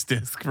bonus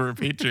disc for a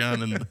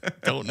Patreon and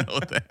don't know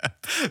that?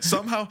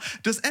 Somehow,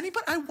 does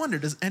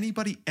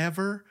anybody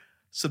ever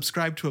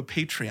subscribe to a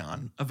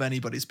Patreon of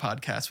anybody's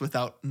podcast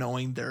without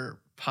knowing their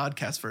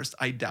podcast first?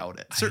 I doubt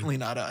it. Certainly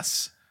not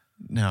us.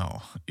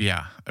 No.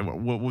 Yeah.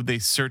 What would they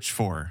search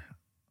for?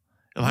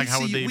 Like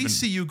we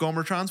see you,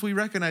 Gomertrons. We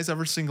recognize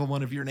every single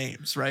one of your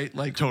names, right?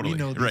 Like we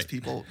know these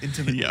people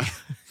intimately. Yeah.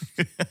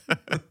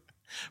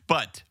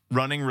 But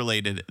running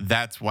related,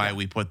 that's why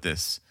we put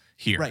this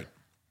here. Right.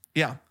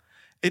 Yeah.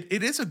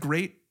 It is a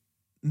great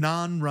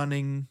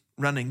non-running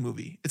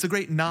movie. It's a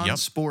great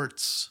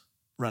non-sports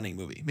running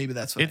movie. Maybe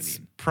that's what I mean. It's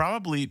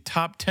probably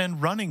top 10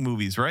 running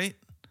movies, right?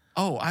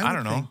 Oh, I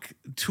don't think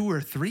 2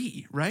 or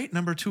 3, right?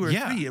 Number 2 or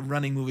 3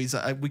 running movies.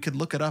 We could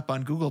look it up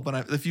on Google,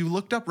 but if you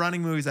looked up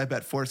running movies, I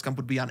bet Forrest Gump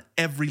would be on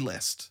every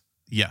list.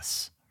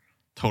 Yes,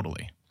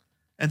 totally.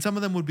 And some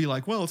of them would be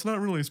like, well, it's not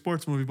really a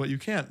sports movie, but you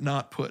can't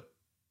not put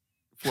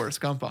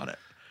Forrest Gump on it.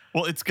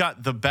 Well, it's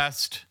got the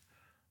best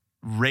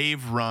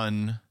rave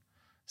run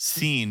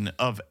scene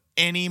of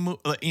any movie.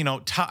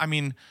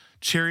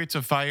 Chariots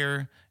of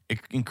Fire,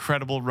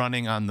 incredible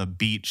running on the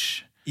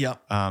beach.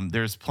 Yep.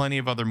 There's plenty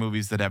of other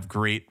movies that have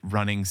great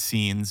running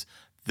scenes.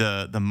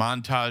 The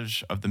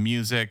montage of the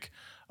music,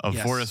 of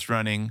Forrest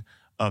running,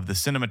 of the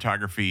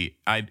cinematography,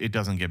 it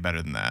doesn't get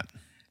better than that.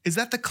 Is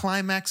that the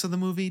climax of the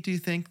movie, do you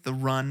think? The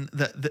run,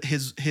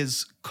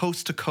 his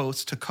coast to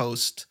coast to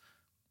coast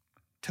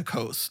to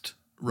coast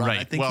run. Right.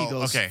 I think he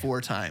goes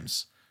 4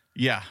 times.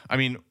 Yeah. I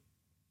mean,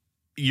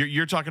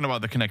 you're talking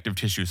about the connective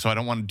tissue, so I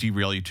don't want to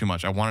derail you too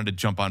much. I wanted to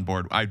jump on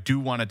board. I do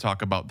want to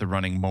talk about the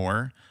running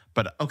more,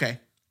 but okay.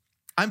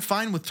 I'm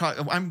fine with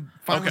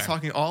with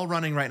talking all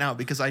running right now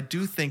because I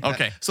do think that.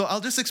 Okay. So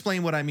I'll just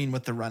explain what I mean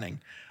with the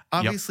running.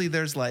 Obviously,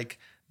 there's like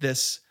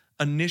this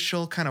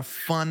initial kind of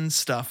fun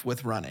stuff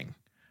with running,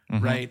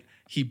 right?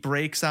 He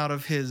breaks out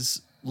of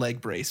his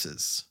leg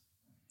braces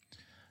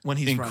when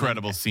he's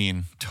incredible running.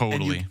 Scene,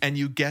 totally. And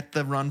you get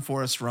the "Run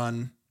Forrest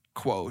Run"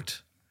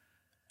 quote.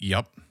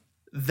 Yep.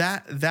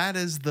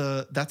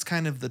 That's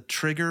kind of the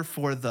trigger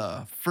for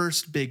the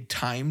first big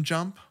time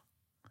jump.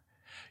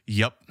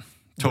 Yep.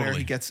 Totally. Where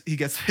he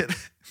gets hit.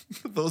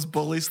 Those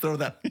bullies throw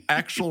that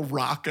actual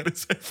rock at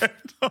his head.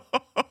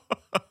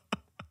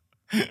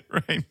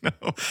 Right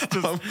now.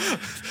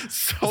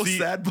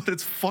 Sad, but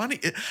it's funny.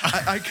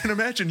 I can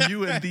imagine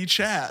you and the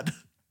Chad.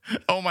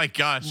 Oh my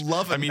gosh.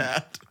 Loving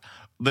that.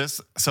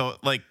 So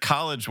like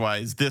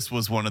college-wise, this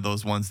was one of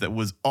those ones that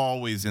was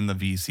always in the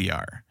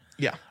VCR.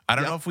 Yeah. I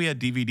don't know if we had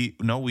DVD.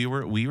 No, we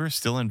were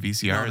still in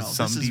VCRs. No,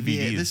 some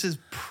DVDs. This is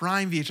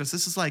prime VHS.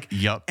 This is like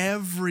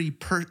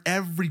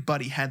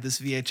everybody had this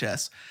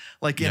VHS,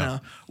 like in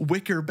a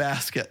wicker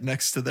basket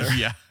next to their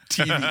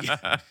TV.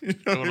 You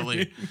know totally. I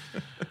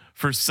mean?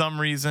 For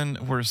some reason,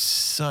 we're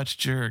such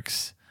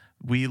jerks.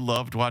 We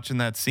loved watching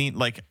that scene.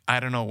 Like I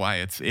don't know why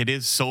it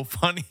is so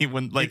funny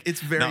when like it's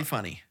very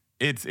funny.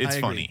 It's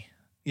funny.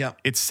 Yeah.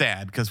 It's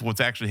sad because what's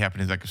actually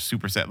happening is like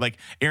super sad. Like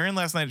Erin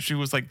last night, she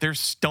was like, they're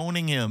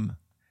stoning him.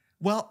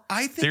 Well,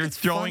 I think they're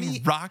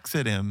throwing rocks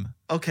at him.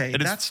 Okay,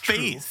 that's his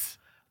face.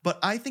 True. But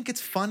I think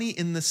it's funny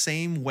in the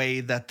same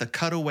way that the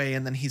cutaway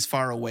and then he's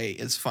far away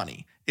is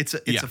funny. It's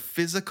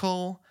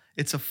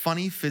a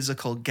funny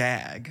physical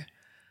gag.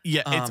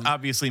 Yeah, it's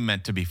obviously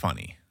meant to be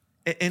funny.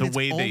 And it's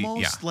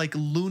almost like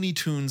Looney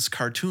Tunes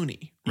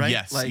cartoony, right?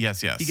 Yes, like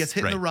yes. He gets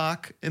hit in the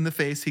rock in the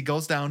face. He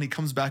goes down. He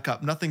comes back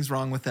up. Nothing's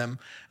wrong with him.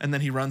 And then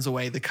he runs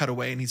away. They cut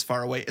away, and he's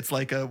far away. It's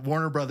like a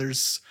Warner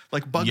Brothers,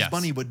 like Bugs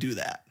Bunny would do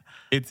that.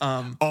 It's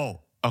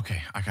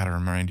okay. I gotta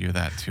remind you of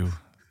that too.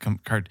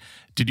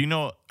 Did you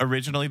know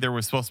originally there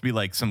was supposed to be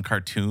like some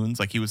cartoons?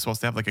 Like he was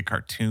supposed to have like a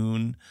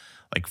cartoon,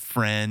 like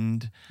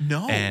friend.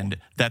 No. And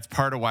that's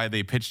part of why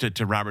they pitched it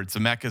to Robert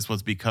Zemeckis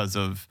was because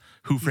of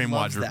Who Framed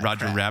Roger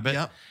Rabbit.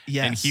 Yep.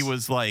 Yes. And he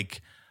was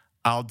like,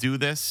 I'll do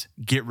this.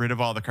 Get rid of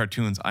all the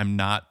cartoons. I'm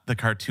not the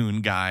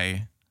cartoon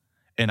guy.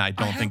 And I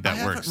don't think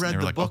that works. I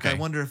haven't read the book. Okay. I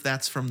wonder if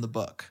that's from the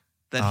book.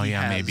 That he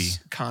has maybe.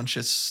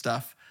 Conscious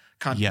stuff.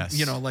 Yes.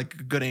 You know,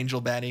 like Good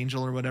Angel, Bad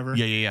Angel or whatever.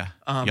 Yeah.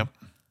 Yep.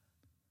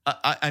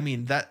 I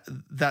mean,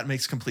 that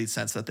makes complete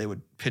sense that they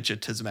would pitch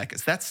it to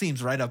Zemeckis. That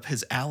seems right up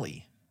his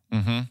alley.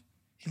 Mm-hmm.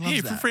 He loves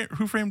Hey, that.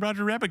 Who Framed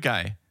Roger Rabbit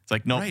guy. It's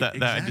like, nope, Right,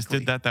 that I just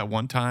did exactly. that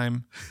one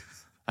time.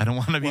 I don't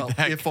want to be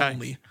that if guy.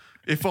 only.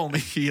 If only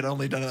he had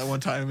only done it that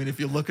one time. I mean, if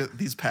you look at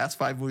these past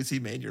 5 movies he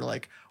made, you're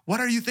like, what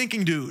are you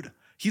thinking, dude?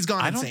 He's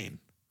gone insane.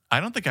 I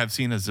don't think I've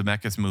seen a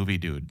Zemeckis movie,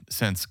 dude,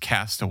 since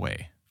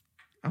Castaway.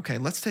 Okay,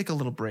 let's take a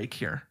little break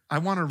here. I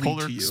want to read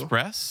Polar to you.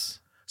 Express?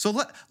 So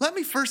let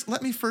me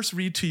first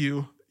read to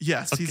you.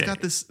 Yes, he's Okay.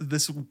 got this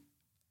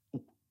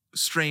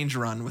strange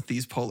run with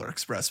these Polar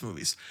Express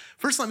movies.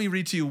 First, let me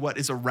read to you what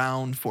is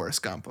around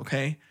Forrest Gump,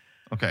 okay?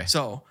 Okay.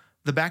 So,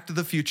 the Back to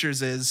the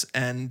Futures is,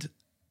 and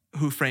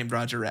Who Framed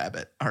Roger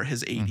Rabbit are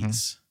his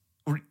 80s.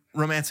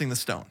 Romancing the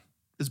Stone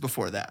is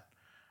before that.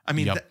 I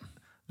mean, Yep.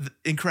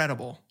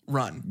 incredible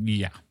run.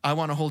 Yeah. I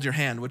Want to Hold Your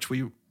Hand, which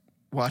we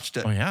watched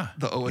at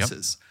the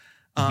Oasis.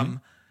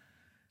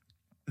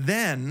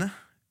 Then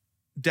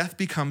Death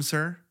Becomes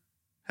Her.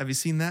 Have you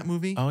seen that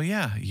movie? Oh,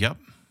 yeah. Yep.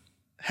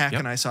 Hack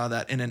and I saw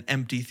that in an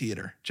empty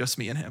theater, just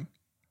me and him.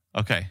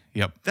 Okay.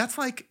 Yep. That's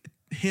like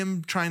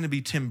him trying to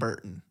be Tim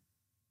Burton.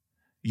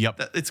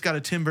 Yep. It's got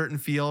a Tim Burton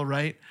feel,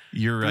 right?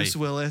 You're right. Bruce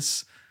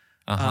Willis.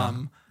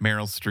 Meryl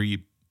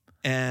Streep.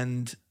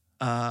 And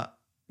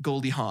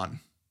Goldie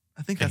Hawn.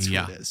 I think that's who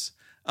it is.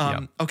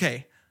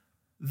 Okay.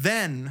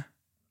 Then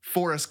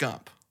Forrest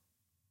Gump.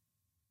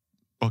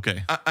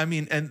 Okay. I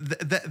mean, and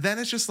then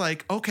it's just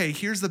like, okay,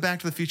 here's the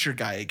Back to the Future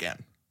guy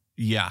again.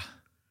 Yeah.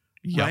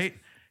 Yep. Right?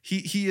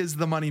 He is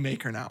the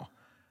moneymaker now.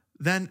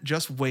 Then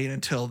just wait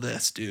until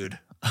this, dude.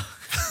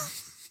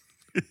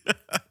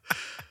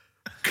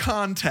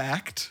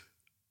 Contact.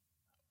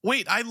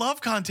 Wait, I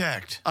love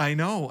Contact. I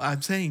know.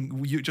 I'm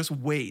saying you just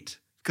wait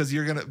because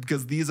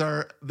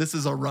this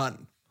is a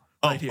run.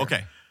 Right here.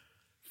 Okay.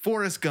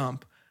 Forrest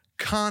Gump,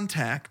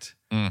 Contact,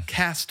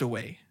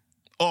 Castaway.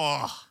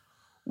 Oh.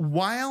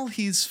 While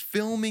he's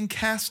filming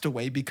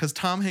Castaway, because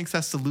Tom Hanks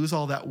has to lose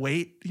all that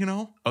weight, you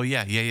know? Oh,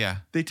 yeah.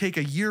 They take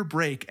a year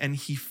break and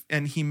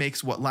he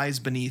makes What Lies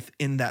Beneath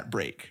in that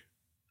break.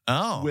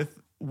 Oh.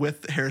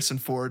 With Harrison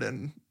Ford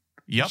and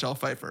Michelle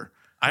Pfeiffer.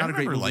 I Not a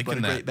great remember movie, but a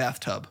liking that. great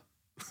bathtub.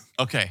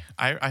 Okay.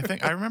 I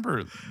think I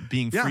remember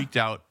being freaked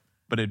out,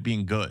 but it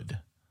being good.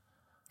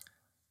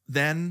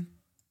 Then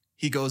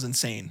he goes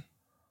insane.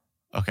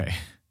 Okay.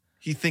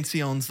 He thinks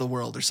he owns the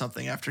world or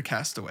something after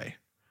Castaway.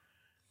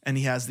 And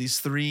he has these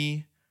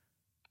 3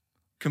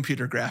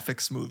 computer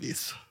graphics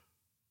movies.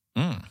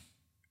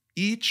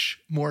 Each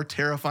more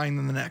terrifying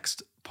than the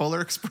next.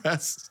 Polar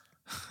Express,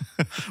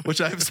 which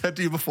I've said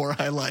to you before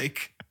I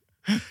like,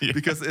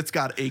 because it's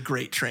got a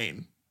great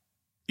train.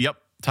 Yep.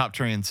 Top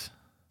Trains.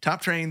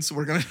 Top Trains.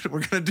 We're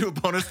gonna do a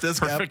bonus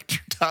disc. Perfect.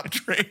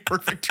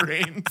 Perfect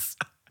Trains.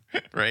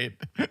 Right.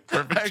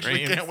 Perfect I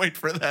actually Trains. can't wait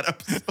for that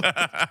episode.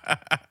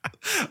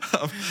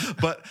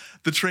 But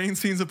the train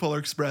scenes of Polar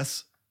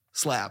Express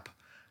slap.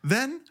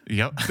 Then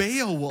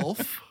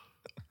Beowulf.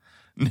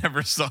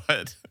 Never saw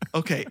it.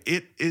 Okay,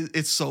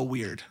 it's so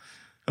weird.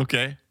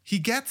 Okay. He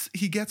gets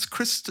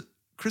Crispin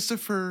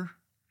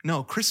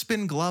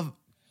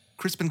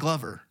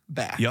Glover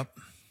back. Yep.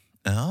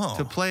 Oh.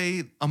 To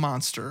play a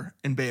monster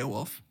in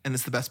Beowulf, and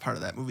it's the best part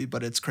of that movie,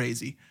 but it's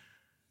crazy.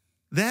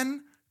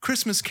 Then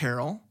Christmas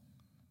Carol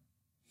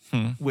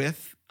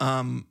with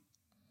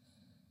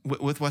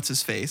what's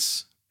his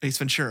face? Ace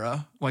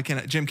Ventura. Why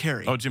can't Jim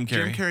Carrey? Oh, Jim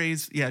Carrey.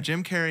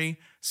 Jim Carrey,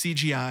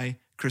 CGI,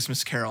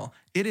 Christmas Carol.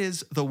 It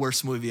is the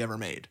worst movie ever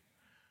made.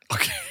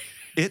 Okay.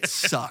 It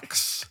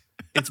sucks.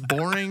 It's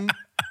boring.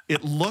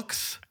 It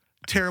looks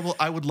terrible.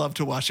 I would love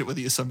to watch it with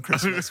you some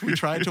Christmas. We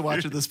tried to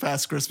watch it this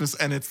past Christmas,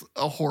 and it's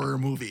a horror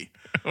movie.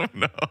 Oh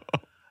no.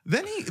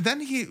 Then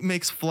he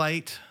makes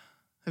Flight.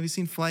 Have you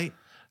seen Flight?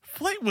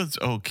 Flight was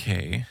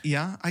okay.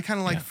 Yeah, I kind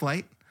of like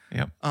Flight.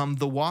 Yep.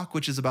 The Walk,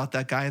 which is about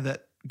that guy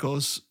that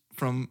goes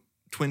from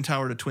Twin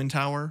Tower to Twin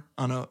Tower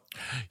on a.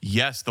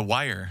 Yes, The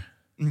Wire.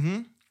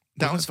 Mm-hmm.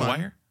 That was The fun.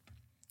 Wire.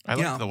 I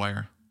like The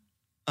Wire.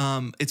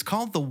 It's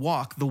called The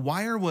Walk. The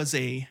Wire was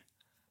a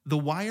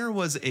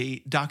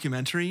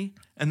documentary,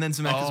 and then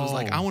Zemeckis was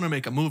like, "I want to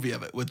make a movie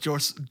of it with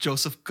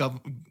Joseph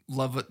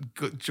Levitt."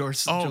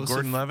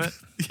 Gordon Levitt.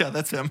 Yeah,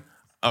 that's him.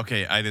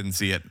 Okay, I didn't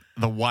see it.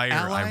 The Wire,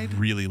 Allied? I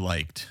really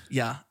liked.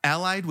 Yeah,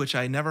 Allied, which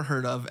I never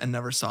heard of and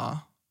never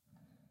saw.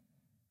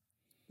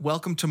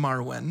 Welcome to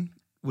Marwen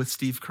with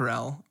Steve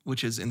Carell,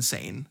 which is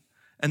insane,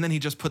 and then he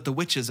just put The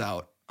Witches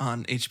out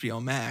on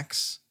HBO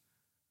Max.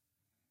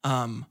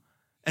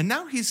 And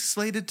now he's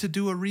slated to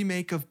do a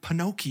remake of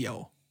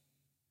Pinocchio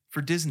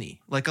for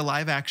Disney, like a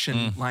live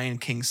action Lion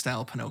King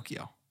style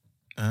Pinocchio.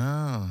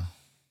 Oh.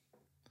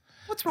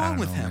 What's wrong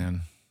with him?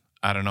 Man.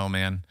 I don't know,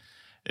 man.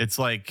 It's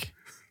like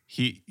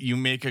you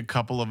make a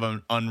couple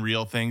of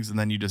unreal things and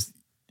then you just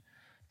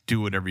do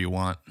whatever you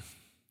want.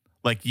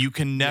 Like you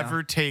can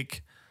never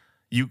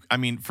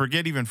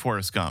forget even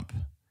Forrest Gump.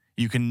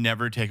 You can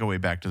never take away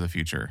Back to the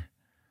Future.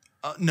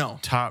 No.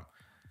 Top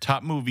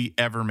movie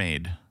ever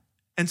made.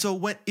 And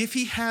so if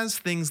he has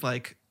things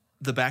like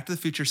the Back to the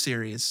Future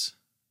series,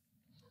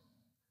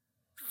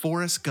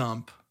 Forrest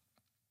Gump,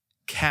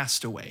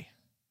 Castaway.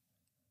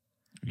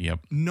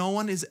 Yep. No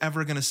one is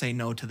ever going to say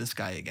no to this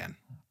guy again.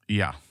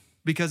 Yeah.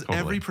 because Totally.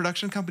 every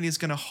production company is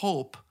going to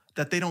hope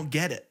that they don't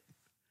get it.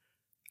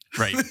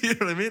 Right. You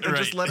know what I mean? And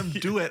just Right. let him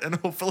do it, and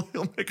hopefully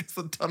he'll make us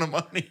a ton of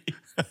money.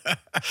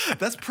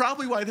 That's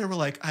probably why they were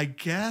like, I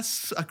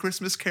guess A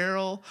Christmas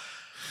Carol,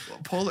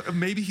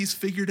 maybe he's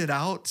figured it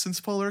out since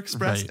Polar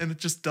Express, Right. and it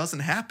just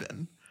doesn't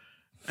happen.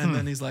 And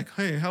then he's like,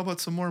 hey, how about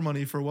some more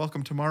money for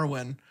Welcome to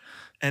Marwen?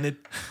 And it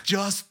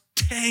just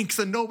tanks,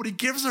 and nobody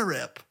gives a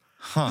rip.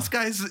 This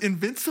guy's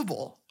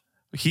invincible.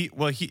 He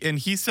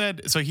said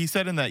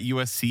in that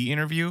USC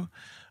interview,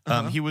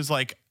 he was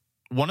like,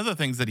 one of the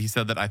things that he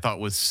said that I thought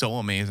was so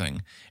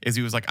amazing is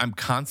he was like, I'm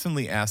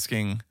constantly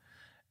asking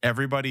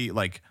everybody,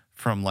 like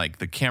from like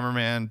the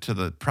cameraman to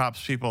the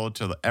props people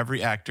to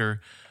every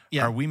actor,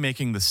 Yeah. are we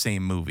making the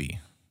same movie?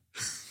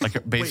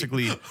 Like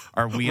basically,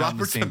 are we on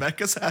the Robert same?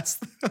 Zemeckis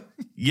asked them.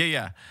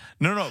 Yeah.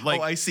 No.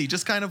 Like, I see.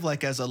 Just kind of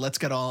like as a let's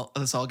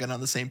all get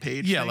on the same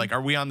page. yeah, thing. like,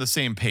 are we on the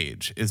same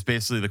page is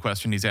basically the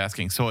question he's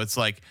asking. So it's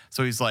like,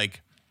 he's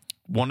like,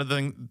 one of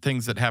the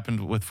things that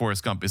happened with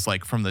Forrest Gump is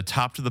like from the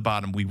top to the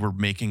bottom, we were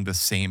making the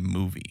same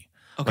movie.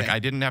 Okay. Like I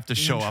didn't have to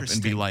show up and be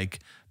Interesting. like,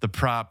 the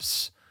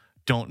props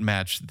don't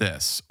match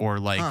this, or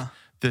like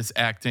this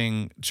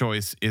acting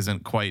choice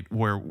isn't quite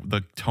where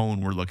the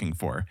tone we're looking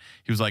for.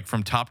 He was like,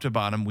 from top to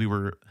bottom,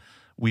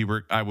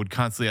 I would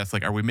constantly ask,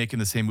 like, are we making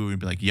the same movie? And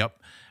be like, yep,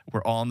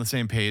 we're all on the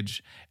same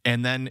page.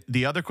 And then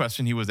the other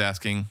question he was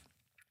asking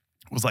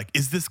was like,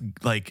 is this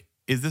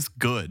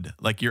good?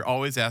 Like, you're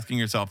always asking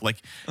yourself,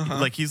 like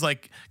he's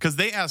like, because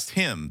they asked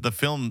him, the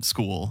film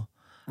school,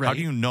 how Right.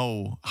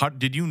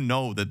 did you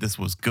know that this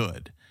was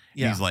good?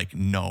 Yeah. He's like,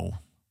 no,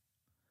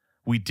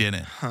 we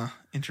didn't.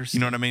 Interesting.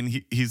 You know what I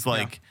mean? He's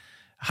like,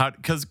 how?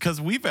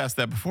 Because we've asked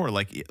that before.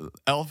 Like,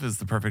 Elf is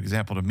the perfect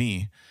example to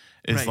me.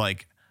 Is Right.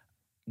 like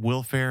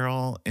Will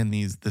Ferrell in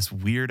this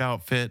weird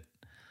outfit.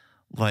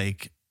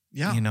 Like,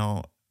 Yeah. you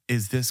know,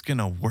 is this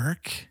gonna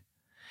work?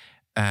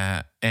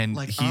 And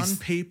Like he's on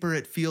paper,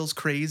 it feels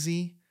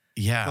crazy.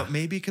 yeah, But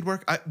maybe it could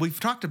work. We've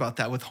talked about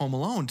that with Home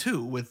Alone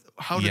too. With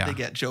how did Yeah. they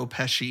get Joe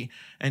Pesci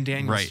and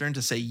Daniel Right. Stern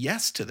to say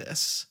yes to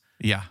this?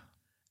 yeah.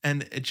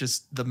 And it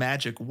just the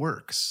magic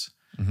works.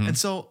 Mm-hmm. And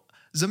so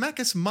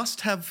Zemeckis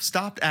must have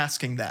stopped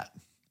asking that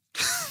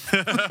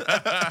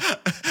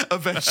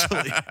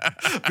eventually,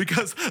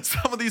 because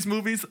some of these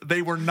movies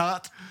they were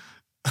not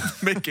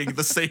making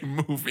the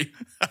same movie.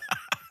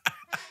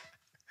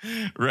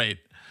 Right.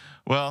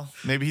 Well,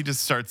 maybe he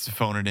just starts to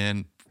phone it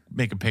in,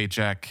 make a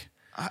paycheck.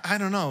 I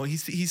don't know. He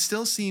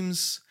still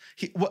seems.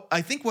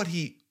 I think what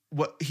he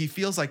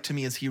feels like to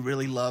me is he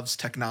really loves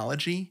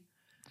technology,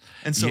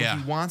 and so Yeah,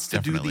 he wants to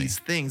definitely. do these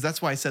things.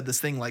 That's why I said this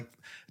thing. Like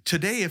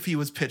today, if he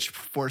was pitched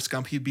Forrest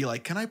Gump, he'd be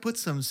like, "Can I put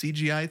some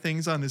CGI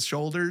things on his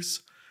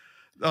shoulders?"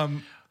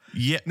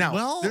 Yeah. Now,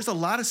 well, there's a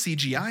lot of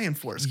CGI in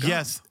Forrest Gump.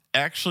 yes,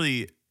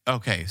 actually.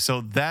 Okay,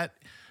 so that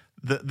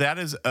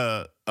is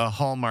a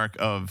hallmark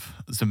of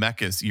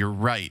Zemeckis. You're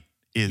right.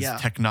 Is Yeah.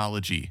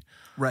 technology.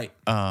 Right.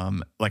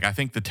 Like I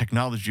think the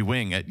technology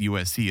wing at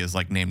USC is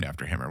like named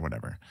after him or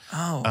whatever.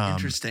 Oh,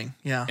 interesting.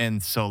 Yeah.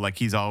 And so like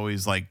he's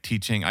always like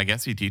teaching, I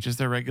guess he teaches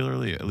there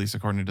regularly, at least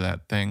according to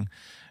that thing.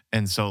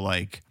 And so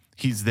like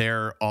he's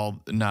there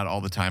not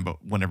all the time,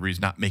 but whenever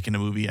he's not making a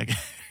movie, I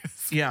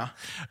guess. Yeah.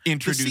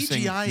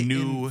 Introducing The CGI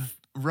new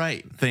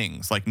right.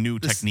 things, like new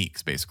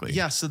techniques basically.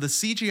 Yeah, so the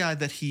CGI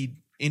that he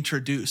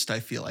introduced, I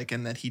feel like,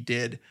 and that he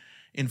did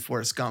in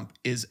Forrest Gump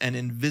is an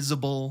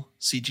invisible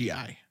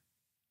CGI.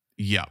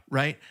 Yeah.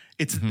 Right?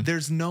 It's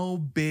there's no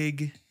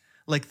big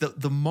like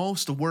the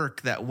most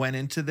work that went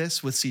into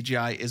this with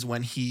CGI is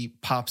when he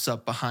pops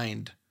up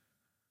behind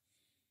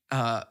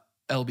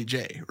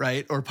LBJ,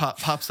 right? Or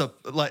pops up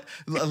like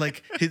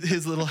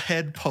his little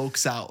head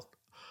pokes out.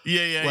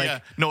 Yeah. Like- Yeah.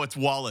 No, it's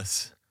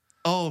Wallace.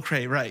 Oh,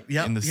 okay, right.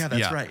 Yep. In this- Yeah, that's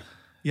yeah. right.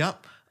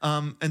 Yep.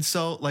 And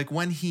so like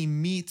when he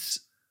meets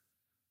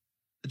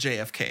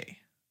JFK,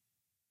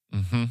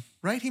 Mm-hmm.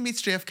 right? He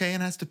meets JFK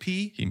and has to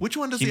pee. Which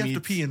one does he he have to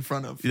meets- pee in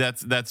front of?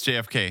 That's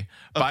JFK.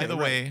 By the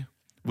right. way,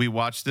 we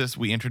watched this.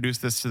 We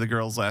introduced this to the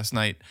girls last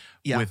night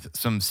Yeah. with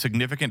some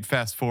significant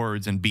fast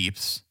forwards and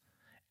beeps.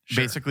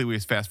 Sure. Basically, we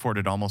fast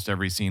forwarded almost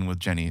every scene with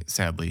Jenny,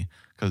 sadly,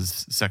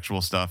 because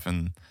sexual stuff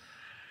and.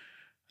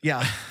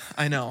 Yeah,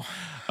 I know.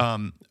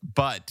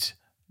 But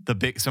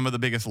some of the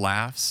biggest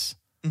laughs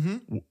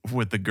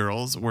with the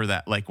girls were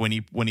that like when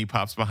he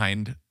pops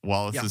behind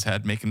Wallace's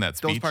head making that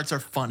speech. Those parts are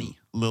funny.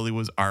 Lily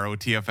was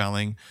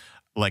ROTFLing,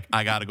 like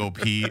I gotta go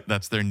pee.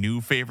 That's their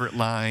new favorite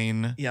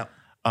line. Yep.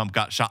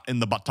 Got shot in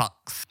the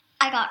buttocks.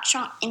 I got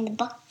shot in the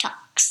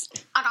buttocks.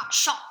 I got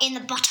shot in the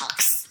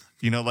buttocks.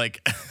 You know,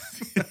 like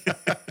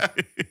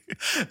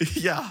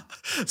Yeah.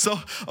 So,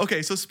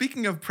 okay. So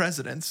speaking of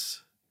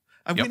presidents,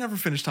 we Yep. never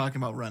finished talking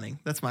about running.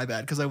 That's my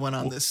bad because I went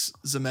on this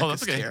Zemeckis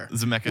that's okay. tear.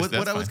 Zemeckis, What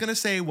that's I was fine. going to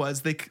say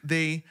was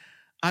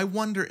I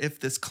wonder if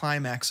this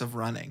climax of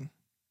running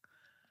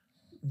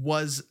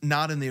was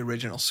not in the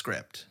original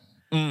script.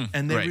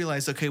 And they right.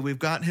 realized, okay, we've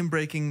got him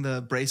breaking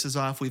the braces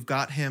off. We've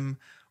got him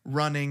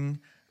running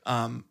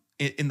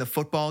in the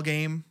football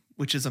game,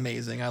 which is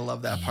amazing. I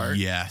love that part.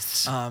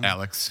 Yes,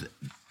 Alex.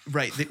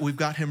 Right. We've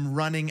got him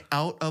running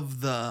out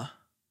of the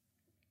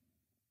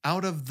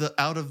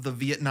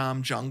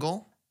Vietnam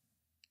jungle.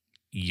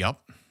 Yep.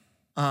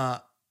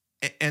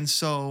 And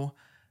so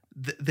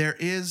there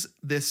is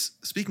this,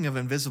 speaking of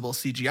invisible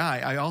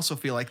CGI, I also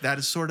feel like that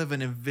is sort of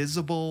an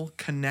invisible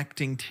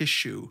connecting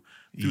tissue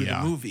through the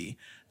movie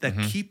that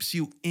keeps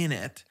you in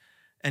it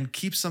and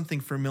keeps something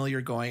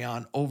familiar going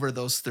on over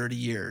those 30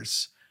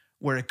 years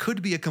where it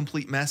could be a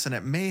complete mess, and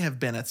it may have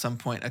been at some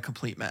point a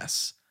complete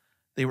mess.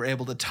 They were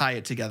able to tie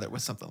it together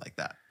with something like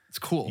that. It's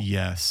cool.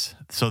 Yes.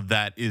 So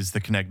that is the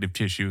connective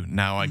tissue.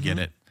 Now I get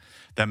it.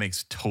 That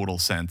makes total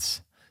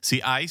sense.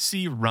 See, I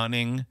see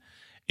running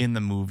in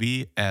the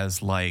movie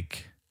as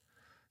like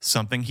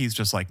something he's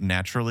just like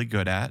naturally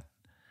good at.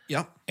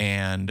 Yep.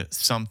 And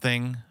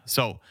something.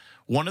 So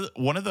one of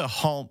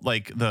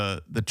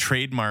the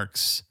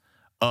trademarks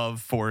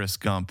of Forrest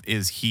Gump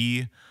is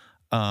he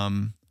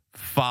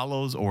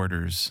follows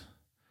orders.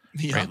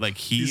 Yeah. Right? Like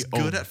he's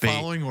good at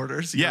following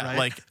orders. Yeah. Right.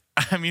 Like,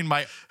 I mean,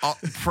 my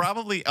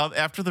probably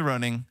after the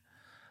running,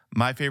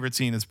 my favorite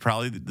scene is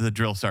probably the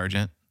drill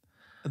sergeant.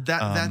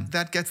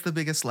 That gets the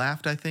biggest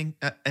laugh, I think,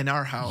 in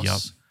our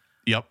house.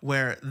 Yep.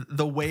 Where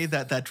the way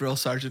that drill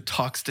sergeant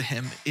talks to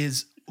him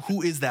is,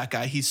 who is that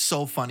guy? He's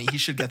so funny. He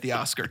should get the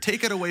Oscar.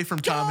 Take it away from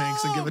Tom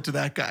Hanks and give it to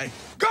that guy.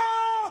 Go!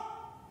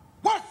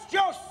 What's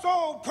your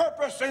sole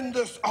purpose in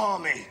this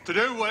army? To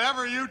do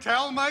whatever you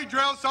tell me,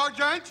 drill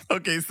sergeant.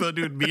 Okay, so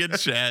dude, me and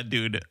Chad,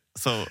 dude.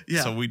 So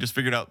we just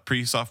figured out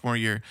pre-sophomore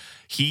year,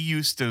 he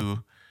used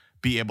to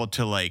be able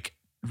to like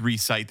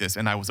recite this,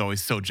 and I was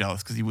always so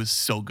jealous because he was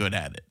so good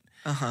at it.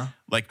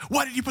 Like,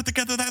 why did you put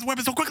together that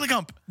weapon so quickly,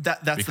 Gump?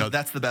 That's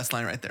the best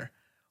line right there.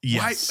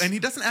 Yes. Why? And he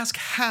doesn't ask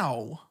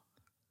how.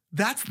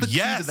 That's the key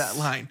to that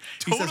line.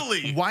 He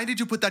totally. Says, why did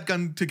you put that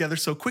gun together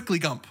so quickly,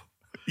 Gump?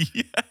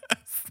 Yes.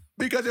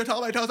 Because you're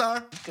told my toes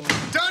are.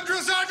 Done,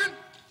 drill sergeant.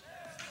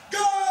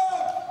 Go!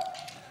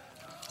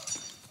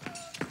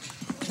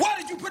 Why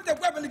did you put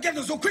that weapon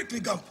together so quickly,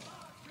 Gump?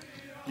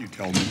 You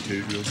told me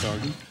to, drill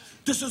sergeant.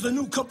 This is a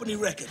new company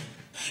record.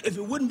 If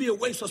it wouldn't be a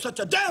waste of such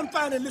a damn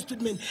fine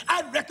enlisted men,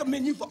 I'd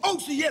recommend you for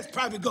OCS,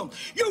 Private Gump.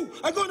 You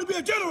are going to be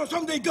a general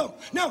someday, Gump.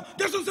 Now,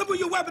 disassemble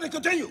your weapon and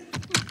continue.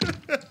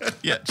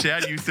 Yeah,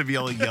 Chad used to be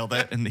able to yell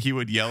that, and he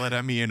would yell it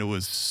at me, and it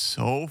was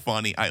so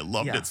funny. I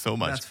loved it so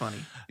much. That's funny.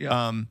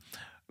 Yeah.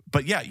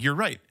 But yeah, you're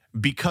right.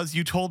 Because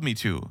you told me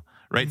to,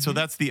 right? So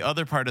that's the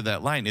other part of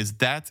that line is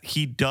that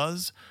he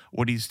does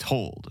what he's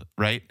told,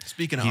 right?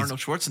 Speaking of Arnold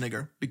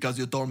Schwarzenegger, because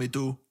you told me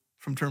to,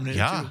 from Terminator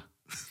 2.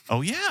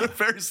 Oh, yeah. They're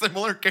very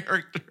similar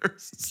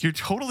characters. You're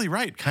totally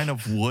right. Kind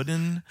of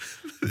wooden,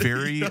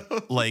 very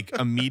like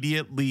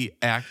immediately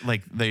act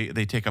like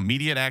they take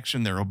immediate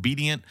action. They're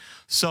obedient.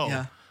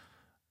 So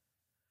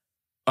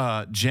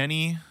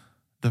Jenny,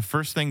 the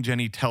first thing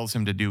Jenny tells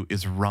him to do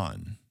is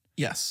run.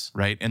 Yes.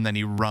 Right. And then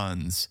he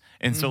runs.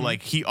 And so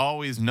like he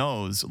always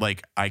knows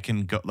like I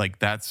can go like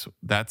that's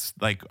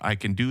like I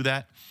can do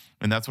that.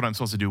 And that's what I'm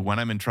supposed to do when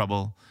I'm in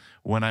trouble.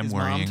 When I'm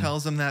worrying. His mom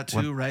tells him that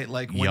too, right?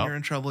 Like when you're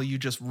in trouble, you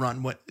just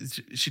run. What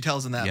she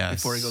tells him that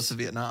before he goes to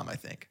Vietnam, I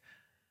think.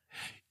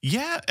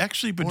 Yeah,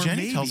 actually, but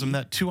Jenny tells him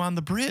that too on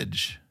the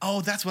bridge. Oh,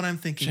 that's what I'm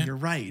thinking. You're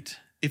right.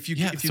 If you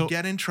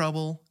get in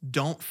trouble,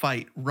 don't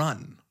fight,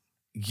 run.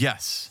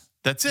 Yes,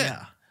 that's it.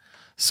 Yeah.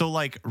 So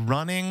like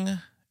running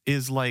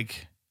is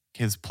like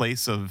his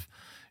place of,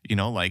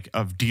 like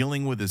of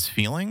dealing with his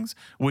feelings,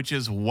 which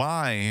is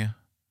why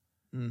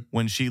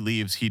when she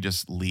leaves, he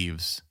just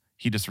leaves.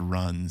 He just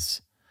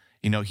runs.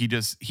 He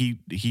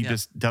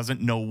just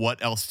doesn't know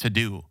what else to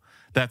do.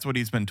 That's what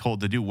he's been told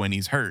to do when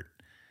he's hurt.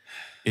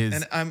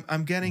 And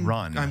I'm getting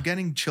run. I'm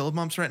getting chill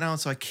bumps right now, and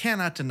so I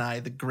cannot deny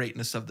the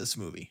greatness of this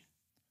movie,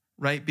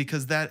 right?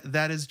 Because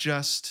that is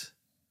just,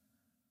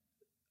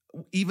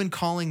 even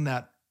calling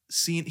that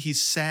scene.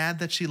 He's sad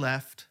that she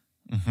left,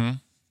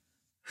 and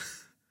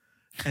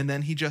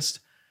then he's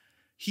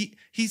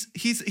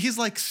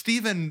like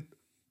Steven.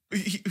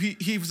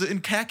 He was in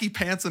khaki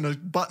pants and a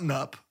button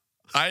up.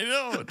 I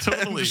know,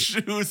 totally. And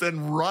shoes,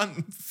 and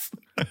runs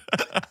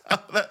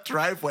out that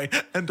driveway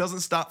and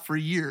doesn't stop for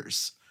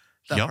years.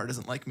 That part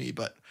isn't like me,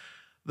 but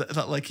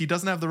like he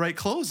doesn't have the right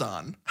clothes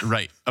on.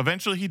 Right.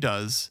 Eventually he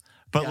does.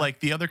 But like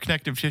the other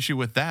connective tissue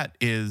with that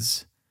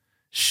is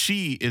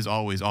she is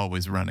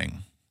always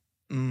running.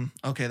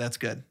 Okay, that's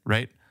good.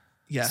 Right?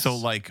 Yes. So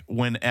like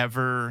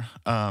whenever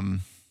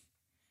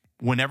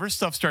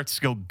stuff starts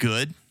to go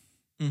good,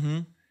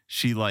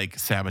 she like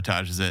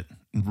sabotages it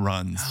and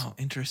runs. Oh,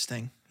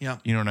 interesting. Yeah.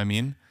 You know what I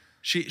mean?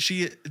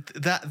 She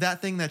that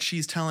thing that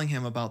she's telling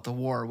him about the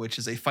war, which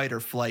is a fight or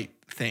flight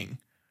thing.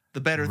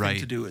 The better thing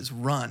to do is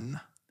run.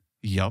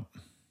 Yep.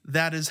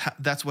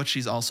 That's what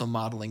she's also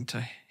modeling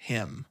to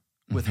him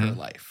with her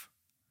life.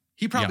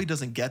 He probably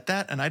doesn't get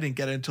that, and I didn't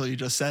get it until you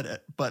just said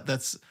it. But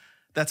that's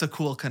a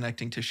cool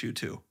connecting tissue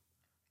too.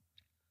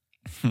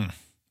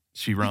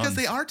 She runs because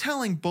they are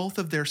telling both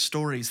of their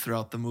stories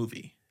throughout the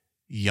movie.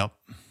 Yep.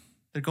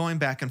 They're going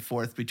back and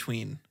forth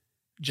between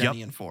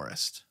Jenny and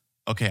Forrest.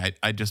 okay,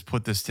 I just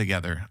put this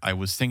together. I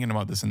was thinking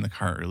about this in the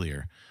car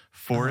earlier.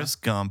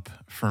 Forrest Gump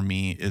for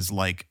me is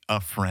like a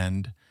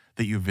friend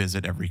that you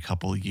visit every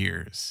couple of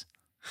years.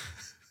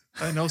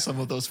 I know some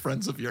of those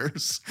friends of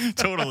yours.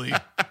 Totally.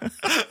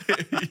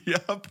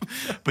 Yep.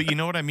 But you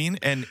know what I mean?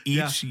 And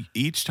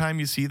each time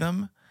you see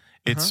them,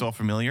 it's so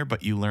familiar,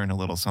 but you learn a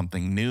little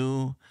something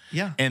new.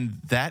 Yeah. And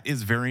that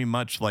is very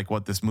much like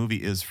what this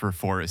movie is for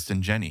Forrest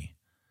and Jenny.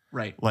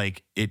 Right.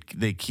 Like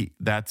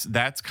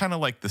that's kind of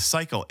like the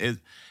cycle.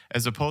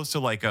 As opposed to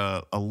like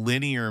a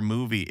linear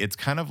movie, it's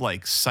kind of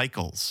like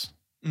cycles.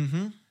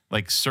 Mm-hmm.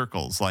 Like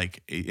circles.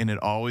 And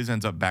it always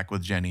ends up back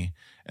with Jenny.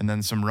 And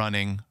then some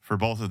running for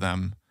both of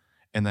them.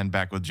 And then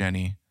back with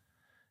Jenny.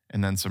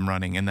 And then some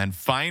running. And then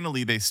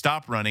finally they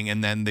stop running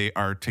and then they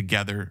are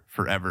together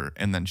forever.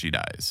 And then she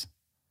dies.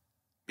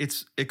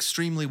 It's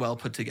extremely well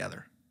put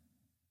together.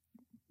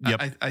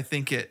 Yep. I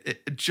think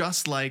it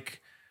just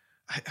like,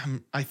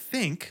 I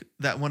think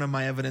that one of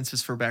my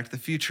evidences for Back to the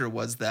Future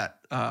was that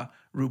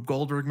Rube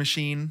Goldberg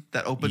machine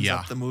that opens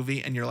up the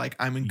movie, and you're like,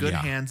 I'm in good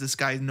hands. This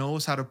guy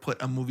knows how to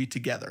put a movie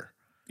together.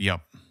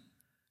 Yep.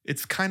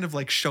 It's kind of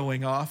like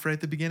showing off right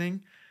at the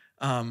beginning.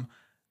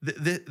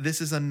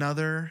 This is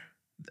another.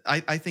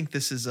 I think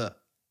this is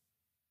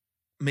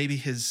maybe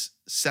his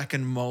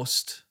second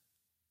most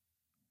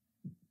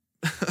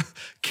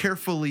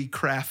carefully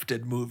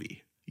crafted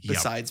movie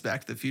besides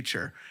Back to the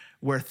Future,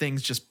 where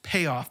things just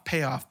pay off.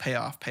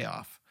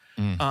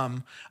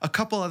 A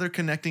couple other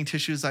connecting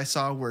tissues I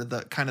saw were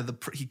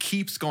he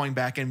keeps going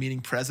back and meeting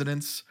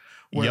presidents,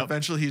 where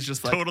eventually he's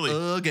just like,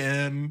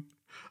 again.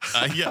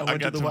 I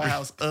went to the White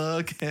House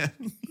again.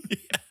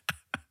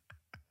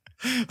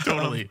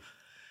 Totally.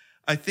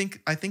 I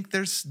think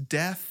there's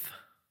death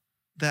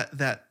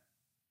that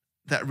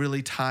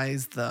really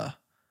ties the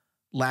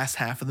last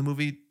half of the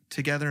movie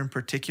together, in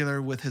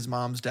particular with his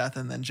mom's death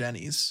and then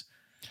Jenny's.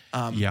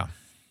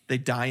 They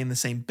die in the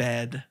same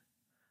bed.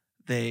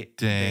 They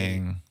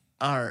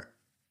are.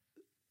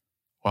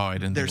 Wow, I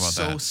didn't think about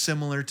that. They're so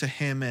similar to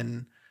him,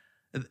 and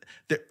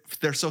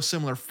they're so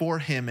similar for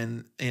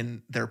him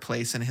in their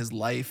place in his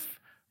life,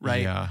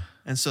 right? Yeah.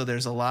 And so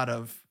there's a lot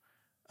of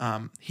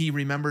he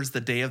remembers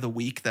the day of the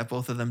week that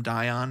both of them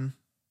die on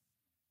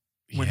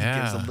when he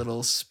gives a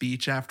little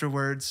speech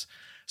afterwards.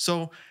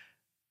 So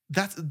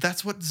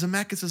that's what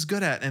Zemeckis is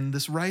good at, and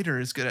this writer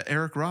is good at.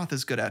 Eric Roth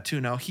is good at too.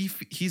 Now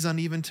he's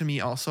uneven to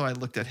me. Also, I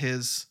looked at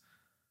his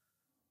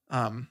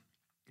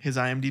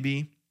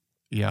IMDb.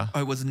 Yeah,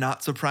 I was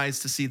not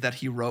surprised to see that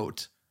he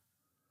wrote.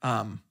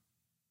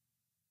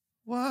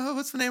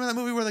 What's the name of that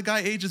movie where the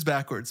guy ages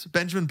backwards?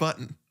 Benjamin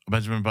Button.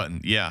 Benjamin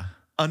Button. Yeah,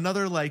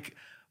 another like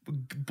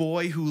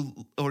boy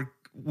or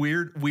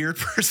weird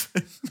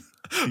person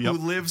who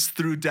lives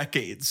through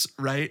decades,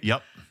 right?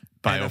 Yep.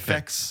 And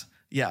affects.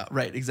 Yeah,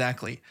 right,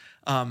 exactly.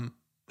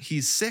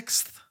 He's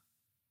sixth.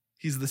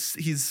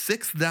 He's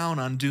sixth down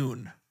on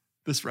Dune,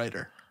 this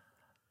writer.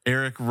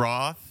 Eric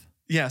Roth.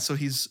 Yeah, so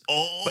he's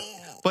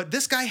but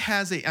this guy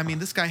has I'm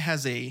just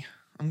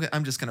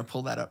going to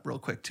pull that up real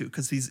quick too,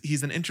 cuz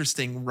he's an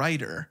interesting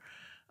writer.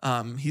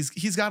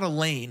 He's got a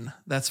lane,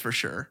 that's for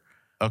sure.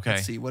 Okay.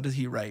 Let's see, what did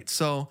he write?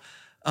 So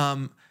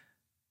and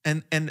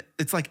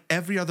it's like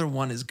every other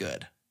one is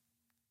good.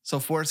 So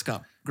Forrest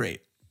Gump,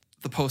 great.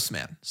 The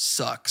Postman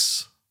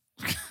sucks.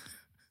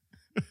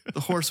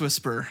 The Horse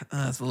Whisperer,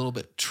 it's a little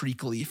bit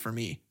treacly for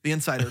me. The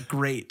Insider,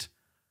 great.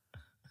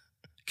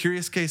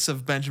 Curious Case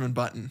of Benjamin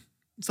Button,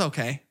 it's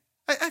okay.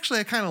 I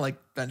kind of like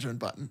Benjamin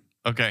Button.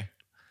 Okay.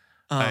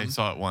 I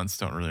saw it once.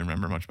 Don't really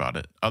remember much about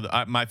it.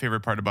 My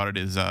favorite part about it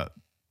is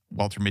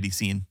Walter Mitty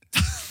scene.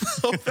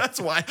 Oh, that's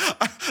why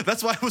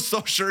I was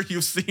so sure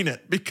you've seen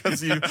it,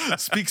 because you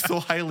speak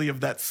so highly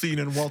of that scene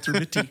in Walter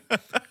Mitty.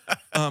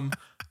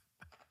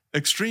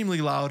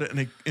 Extremely loud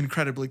and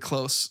incredibly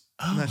close.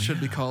 That should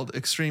be called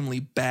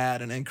Extremely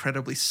Bad and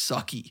Incredibly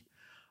Sucky.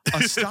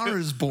 A Star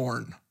is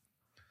Born.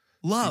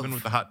 Love. Even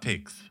with the hot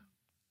takes.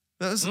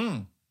 That's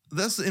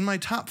in my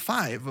top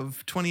 5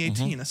 of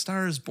 2018. A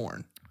Star is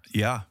Born.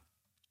 Yeah.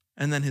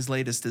 And then his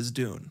latest is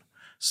Dune.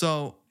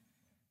 So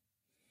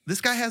this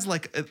guy has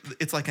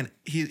it's like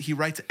he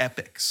writes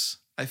epics,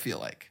 I feel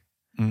like.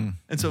 And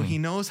so he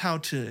knows how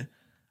to,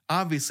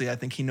 obviously I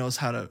think he knows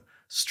how to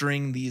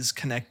string these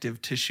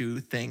connective tissue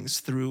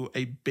things through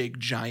a big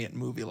giant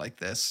movie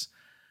like this.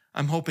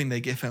 I'm hoping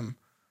they give him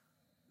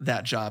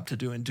that job to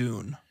do in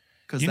Dune,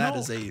 because that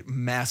is a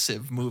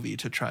massive movie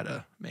to try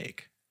to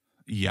make.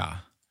 Yeah.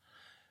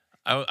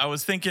 I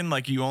was thinking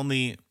like you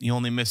only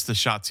miss the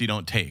shots you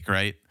don't take,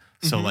 right?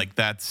 So like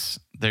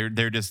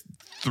they're just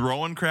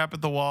throwing crap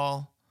at the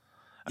wall.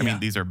 I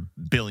mean, these are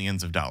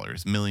billions of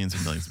dollars, millions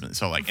and millions.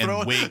 So like,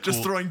 throwing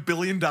 $1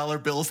 billion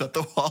bills at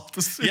the wall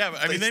to see. Yeah,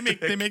 I mean,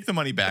 they make the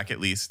money back at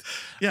least.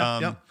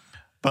 Yeah.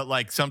 But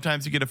like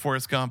sometimes you get a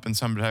Forrest Gump and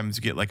sometimes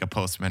you get like a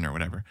Postman or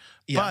whatever.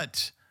 Yeah.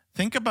 But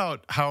think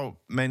about how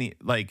many,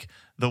 like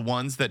the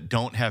ones that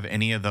don't have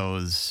any of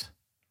those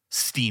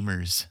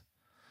steamers,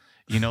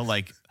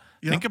 like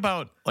think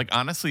about like,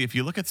 honestly, if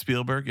you look at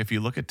Spielberg, if you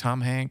look at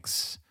Tom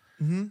Hanks,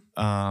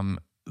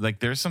 like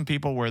there's some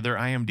people where their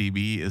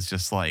IMDb is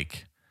just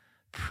like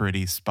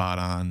pretty spot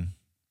on.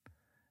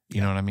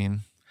 You know what I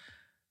mean?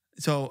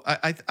 So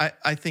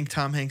I think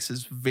Tom Hanks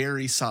is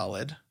very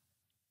solid.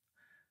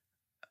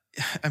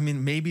 I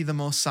mean, maybe the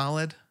most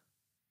solid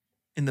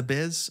in the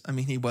biz. I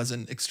mean, he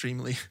wasn't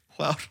extremely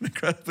loud and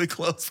incredibly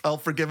close. I'll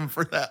forgive him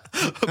for that.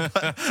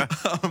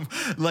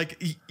 But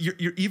like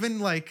you're even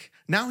like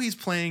now he's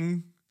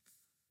playing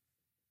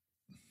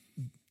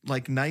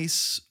like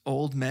nice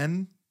old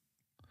men.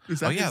 Is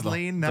that his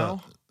lane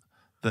now?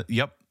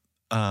 Yep,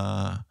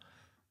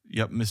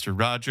 Mr.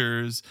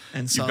 Rogers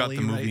and You've Sully.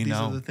 got the movie right?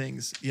 now. These are the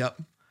things.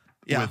 Yep.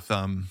 Yeah. With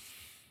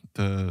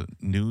the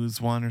news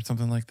one or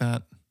something like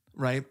that.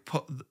 Right.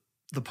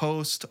 The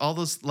Post. All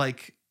those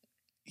like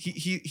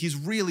he's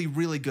really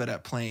really good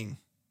at playing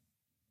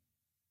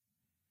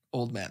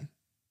old men,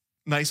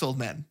 nice old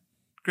men.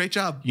 Great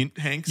job,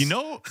 Hanks. You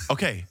know,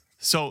 okay.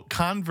 So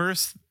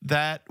converse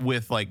that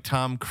with like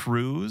Tom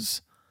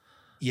Cruise,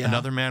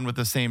 another man with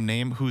the same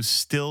name who's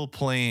still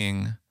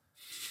playing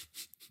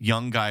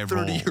young guy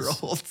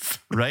 30-year-olds.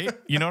 Right?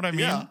 You know what I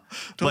mean? Yeah,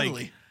 totally.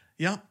 Like,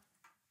 yeah.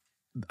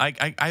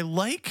 I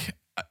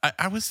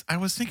was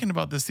thinking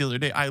about this the other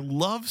day. I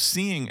love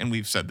seeing, and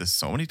we've said this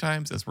so many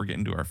times as we're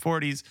getting to our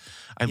 40s,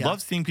 I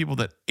love seeing people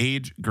that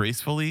age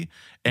gracefully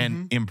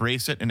and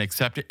embrace it and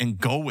accept it and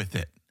go with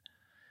it.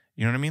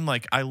 You know what I mean?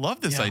 Like, I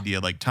love this idea.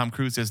 Like, Tom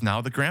Cruise is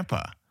now the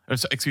grandpa.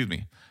 Excuse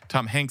me.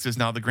 Tom Hanks is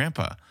now the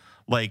grandpa.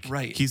 Like,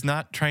 he's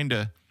not trying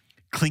to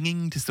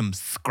clinging to some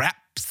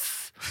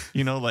scraps,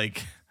 you know,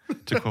 like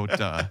to quote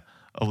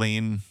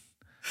Elaine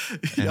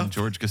and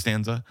George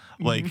Costanza.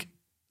 Like,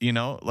 you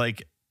know,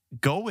 like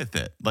go with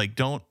it. Like,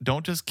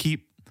 don't just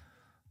keep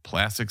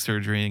plastic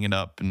surgerying it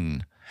up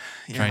and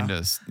trying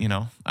to, you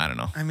know, I don't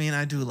know. I mean,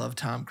 I do love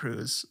Tom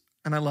Cruise,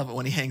 and I love it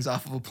when he hangs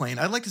off of a plane.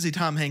 I'd like to see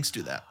Tom Hanks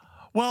do that.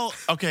 Well,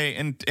 okay,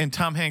 and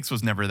Tom Hanks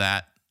was never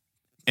that,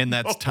 and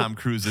that's Tom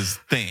Cruise's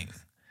thing.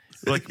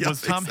 Like,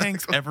 was Tom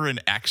Hanks ever an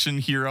action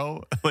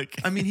hero? Like,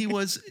 I mean, he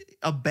was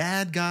a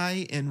bad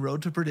guy in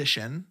Road to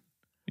Perdition.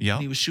 Yeah,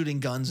 he was shooting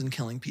guns and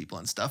killing people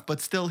and stuff,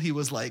 but still, he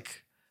was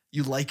like,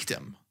 you liked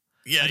him.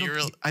 Yeah,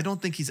 I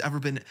don't think he's ever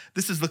been.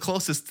 This is the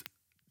closest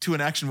to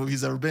an action movie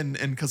he's ever been,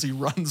 and because he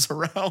runs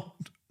around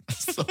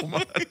so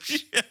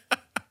much.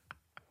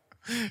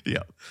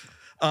 Yeah.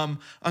 I'm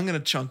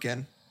gonna chunk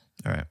in.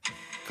 All right.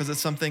 Because it's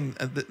something.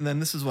 Then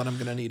this is what I'm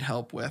gonna need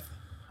help with.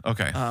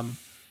 Okay.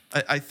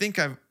 I think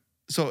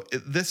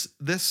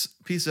this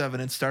piece of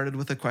evidence started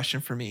with a question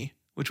for me,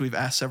 which we've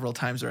asked several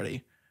times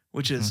already,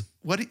 which is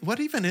what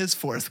even is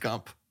Forrest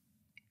Gump?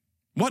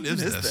 What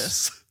is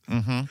this?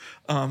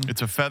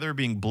 It's a feather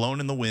being blown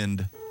in the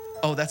wind.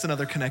 Oh, that's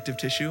another connective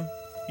tissue.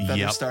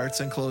 Feather starts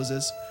and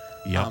closes.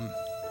 Yep.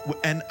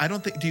 And I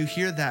don't think. Do you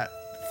hear that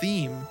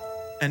theme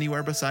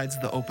anywhere besides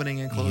the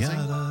opening and closing?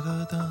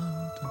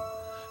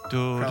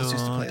 Krause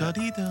used to play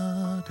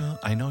that.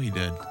 I know he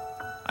did.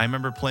 I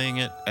remember playing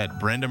it at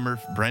Brenda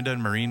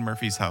and Maureen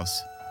Murphy's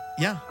house.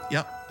 Yeah.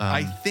 Yep.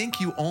 I think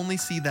you only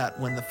see that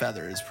when the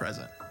feather is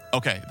present.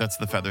 Okay, that's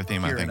the feather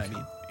theme. Hear I think. It, I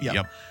mean.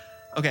 Yep.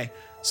 Okay,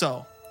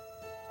 so.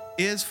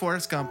 Is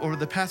Forrest Gump, over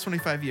the past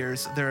 25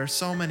 years, there are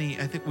so many,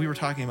 I think we were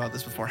talking about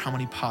this before, how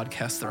many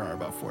podcasts there are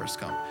about Forrest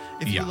Gump.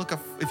 If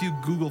you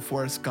Google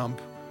Forrest Gump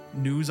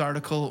news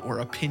article or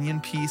opinion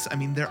piece, I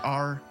mean, there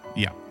are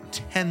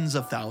tens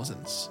of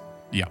thousands.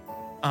 Yeah.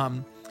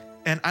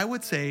 And I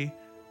would say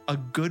a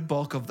good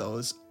bulk of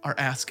those are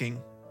asking,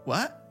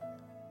 what?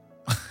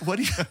 What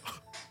do you,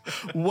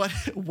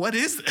 what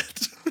is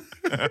it?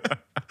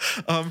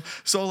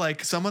 So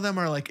like some of them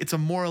are like, it's a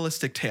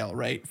moralistic tale,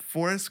 right?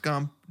 Forrest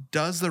Gump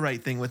does the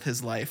right thing with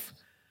his life.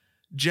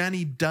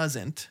 Jenny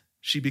doesn't.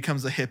 She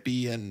becomes a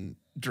hippie and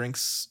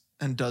drinks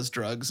and does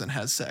drugs and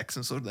has sex.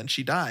 And so then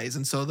she dies.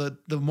 And so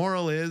the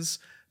moral is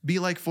be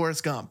like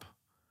Forrest Gump.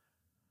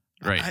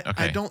 Right.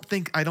 Okay. I don't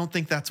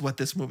think that's what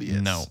this movie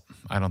is. No,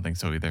 I don't think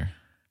so either.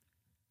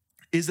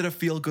 Is it a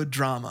feel-good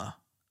drama?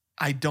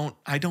 I don't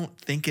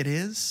think it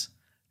is,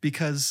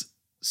 because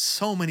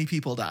so many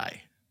people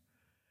die.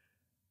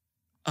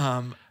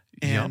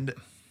 And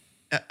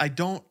I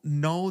don't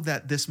know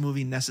that this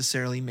movie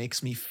necessarily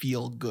makes me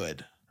feel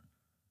good.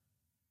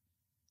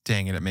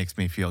 Dang it makes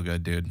me feel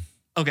good, dude.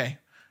 Okay.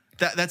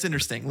 That's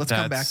interesting. Let's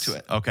come back to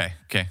it. Okay.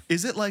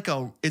 Is it like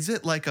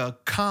a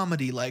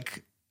comedy,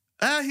 like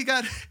he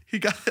got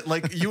hit,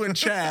 like you and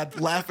Chad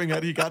laughing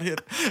at he got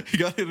hit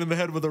in the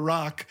head with a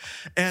rock,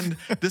 and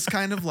this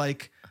kind of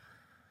like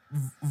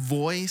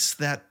voice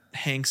that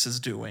Hanks is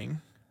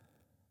doing?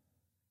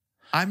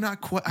 I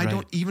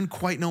don't even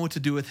quite know what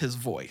to do with his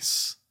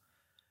voice.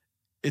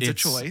 It's a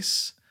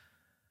choice.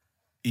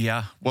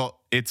 Yeah. Well,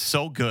 it's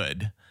so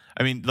good.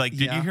 I mean, like,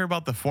 did you hear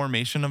about the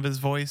formation of his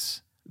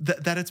voice?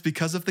 That it's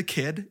because of the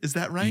kid? Is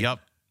that right? Yep.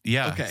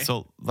 Yeah. Okay.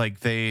 So like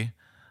they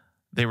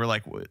were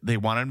like, they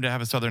wanted him to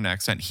have a Southern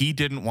accent. He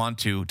didn't want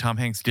to. Tom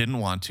Hanks didn't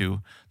want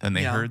to. Then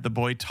they heard the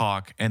boy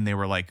talk and they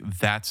were like,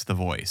 that's the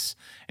voice.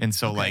 And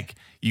so like,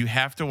 you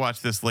have to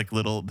watch this like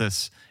it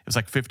was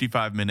like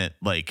 55-minute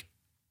like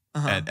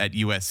at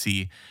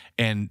USC,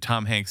 and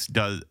Tom Hanks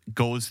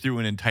goes through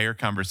an entire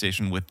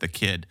conversation with the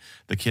kid.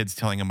 The kid's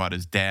telling him about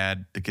his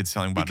dad. The kid's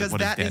telling him about because what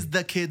his that dad is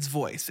the kid's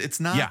voice. It's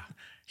not. Yeah.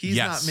 He's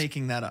Yes. not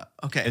making that up.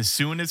 Okay. As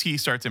soon as he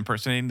starts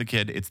impersonating the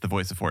kid, it's the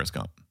voice of Forrest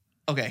Gump.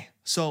 Okay.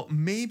 So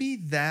maybe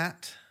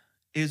that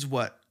is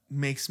what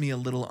makes me a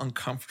little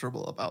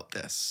uncomfortable about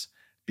this,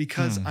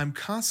 because I'm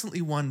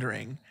constantly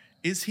wondering,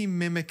 is he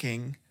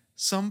mimicking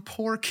some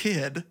poor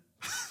kid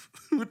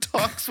who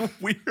talks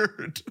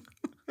weird?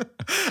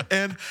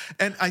 and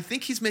I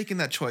think he's making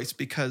that choice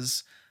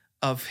because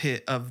of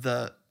he's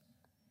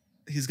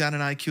got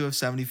an IQ of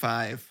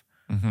 75,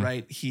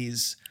 right?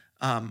 He's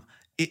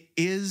it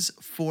is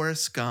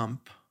Forrest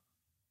Gump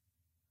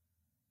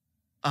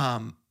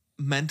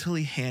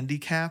mentally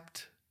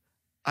handicapped.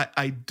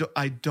 I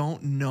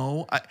don't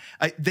know.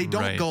 They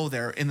don't go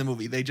there in the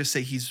movie. They just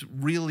say he's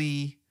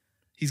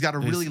got a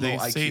really low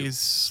IQ. They say he's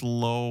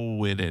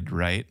slow-witted,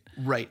 right?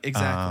 Right,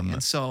 exactly.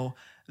 And so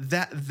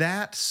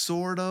that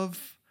sort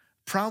of,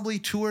 probably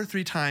 2 or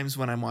 3 times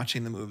when I'm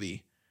watching the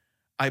movie,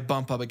 I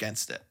bump up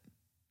against it.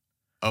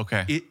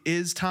 Okay. It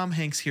is Tom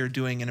Hanks here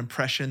doing an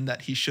impression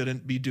that he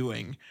shouldn't be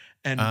doing.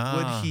 And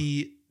would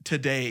he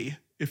today,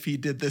 if he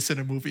did this in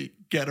a movie,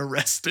 get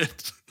arrested?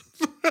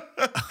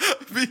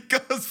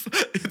 Because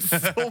it's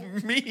so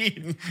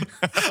mean.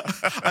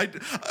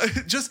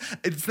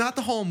 It's not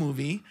the whole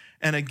movie.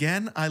 And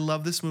again, I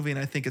love this movie and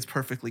I think it's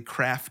perfectly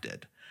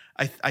crafted.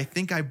 I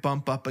think I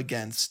bump up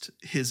against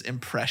his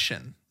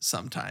impression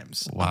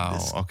sometimes. Wow. Of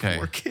this Okay.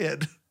 poor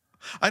kid.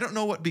 I don't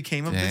know what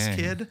became of this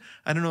kid.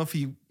 I don't know if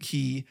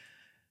he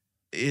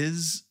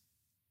is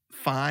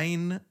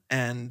fine,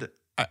 and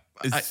I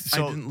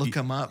didn't look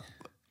him up.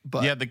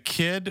 But yeah, the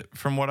kid,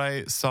 from what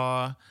I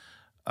saw,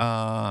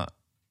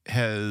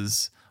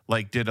 has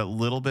did a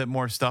little bit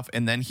more stuff,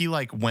 and then he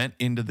went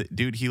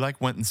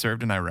and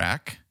served in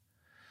Iraq.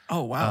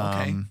 Oh wow,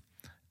 okay.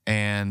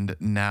 And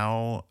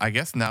now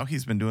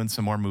he's been doing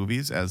some more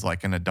movies as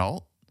an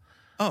adult.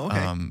 Oh,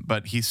 okay.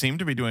 But he seemed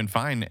to be doing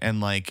fine,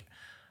 and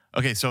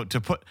okay, so let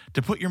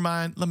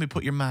me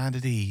put your mind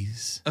at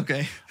ease.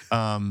 Okay.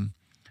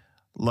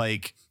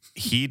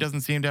 He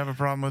doesn't seem to have a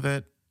problem with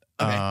it.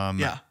 Okay.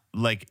 Yeah.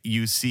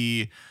 You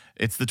see,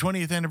 it's the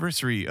 20th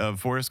anniversary of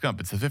Forrest Gump.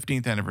 It's the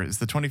 15th anniversary. It's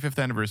the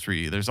 25th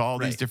anniversary. There's all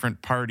these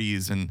different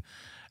parties, and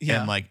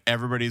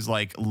everybody's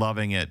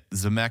loving it.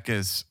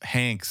 Zemeckis,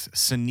 Hanks,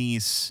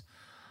 Sinise.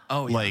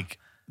 Oh, yeah.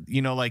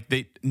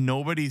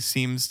 Nobody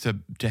seems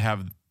to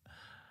have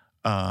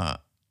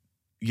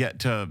yet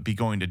to be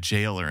going to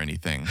jail or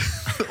anything.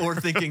 Or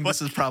thinking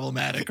this is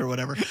problematic or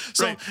whatever.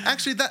 So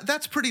actually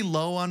that's pretty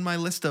low on my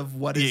list of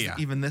what is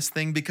even this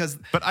thing, because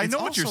but I know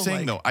what you're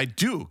saying though. I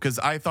do, because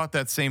I thought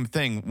that same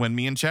thing when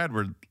me and Chad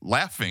were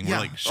laughing.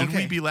 We're should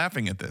we be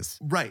laughing at this?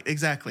 Right,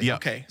 exactly. Yeah.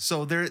 Okay.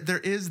 So there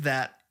is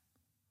that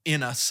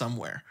in us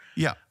somewhere.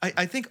 Yeah.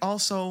 I think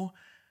also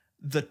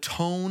the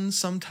tone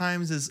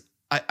sometimes is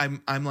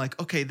I'm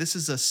like, okay, this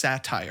is a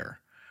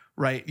satire,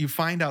 right? You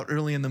find out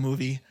early in the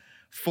movie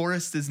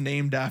Forrest is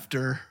named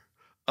after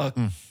a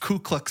Ku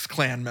Klux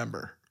Klan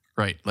member.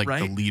 Right.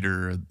 The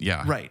leader.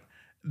 Yeah. Right.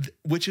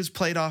 Which is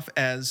played off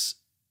as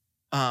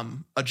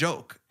a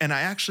joke. And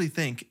I actually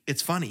think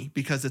it's funny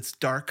because it's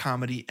dark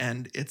comedy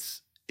and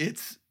it's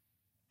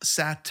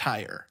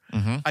satire.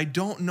 I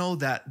don't know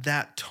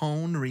that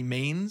tone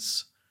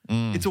remains.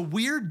 It's a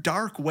weird,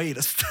 dark way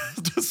to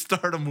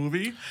start a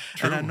movie.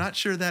 True. And I'm not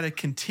sure that it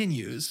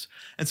continues.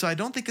 And so I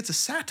don't think it's a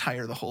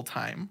satire the whole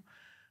time.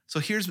 So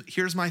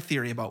here's my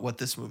theory about what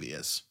this movie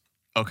is.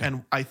 Okay.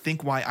 And I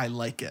think why I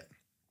like it.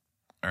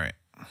 All right.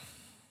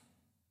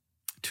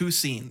 2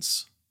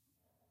 scenes.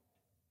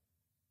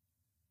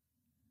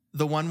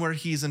 The one where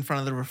he's in front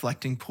of the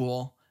reflecting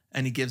pool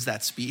and he gives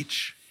that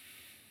speech.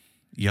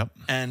 Yep.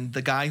 And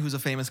the guy who's a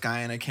famous guy,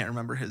 and I can't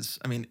remember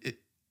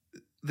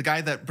the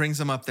guy that brings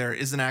him up there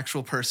is an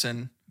actual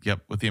person.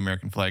 Yep, with the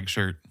American flag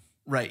shirt.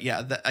 Right,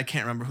 yeah. I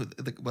can't remember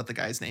what the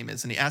guy's name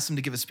is. And he asked him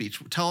to give a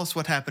speech. Tell us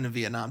what happened in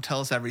Vietnam.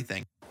 Tell us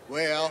everything.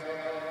 Well,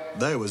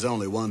 there was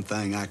only one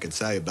thing I could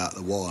say about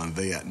the war in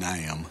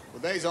Vietnam.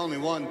 Well, there's only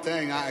one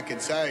thing I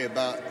could say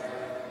about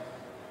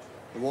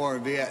the war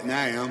in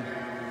Vietnam.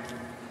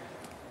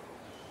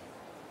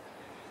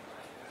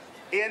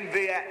 In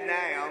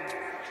Vietnam.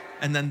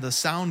 And then the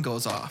sound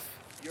goes off.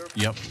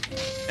 Yep.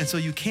 And so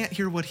you can't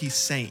hear what he's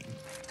saying.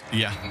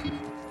 Yeah.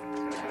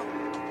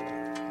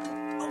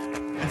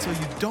 And so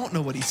you don't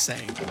know what he's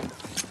saying.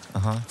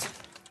 Uh-huh.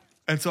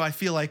 And so I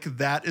feel like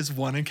that is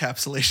one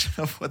encapsulation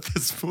of what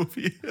this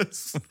movie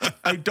is.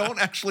 I don't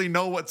actually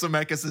know what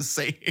Zemeckis is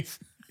saying.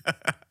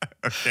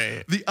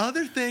 Okay. The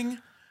other thing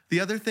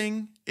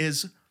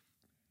is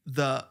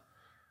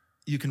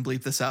you can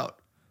bleep this out.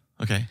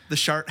 Okay. The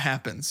Shart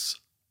Happens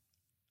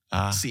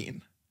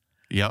scene.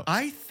 Yep.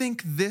 I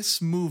think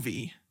this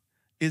movie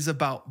is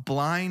about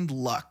blind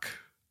luck.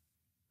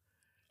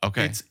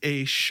 Okay. It's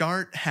a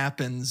Shart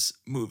Happens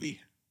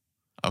movie.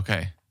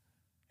 Okay.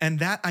 And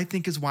that, I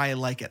think, is why I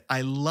like it.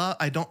 I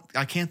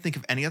can't think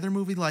of any other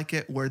movie like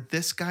it where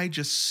this guy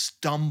just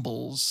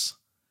stumbles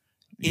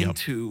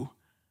into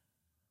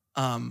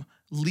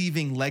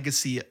leaving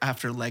legacy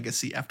after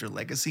legacy after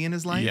legacy in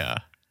his life.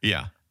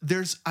 Yeah.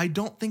 I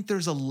don't think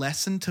there's a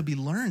lesson to be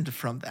learned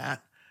from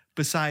that.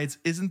 Besides,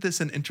 isn't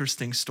this an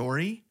interesting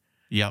story?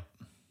 Yep.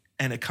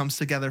 And it comes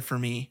together for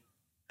me,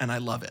 and I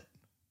love it.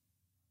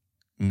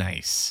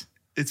 Nice.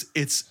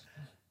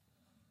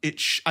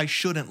 I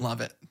shouldn't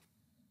love it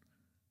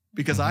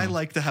because I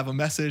like to have a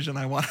message and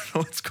I want to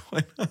know what's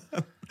going on.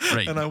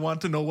 Right. And I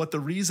want to know what the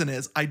reason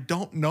is. I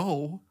don't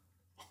know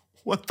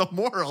what the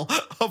moral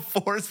of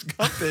Forrest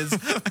Gump is.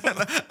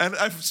 and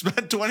I've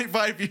spent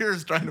 25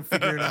 years trying to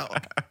figure it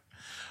out.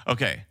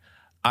 Okay.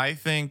 I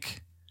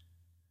think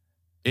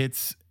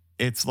it's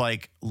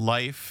like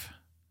life.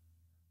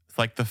 It's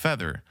like the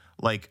feather.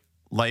 Like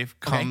life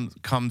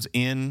comes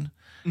in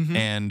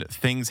and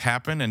things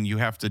happen and you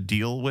have to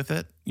deal with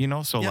it, you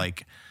know? So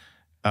like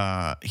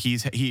he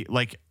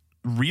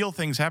real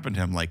things happen to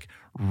him, like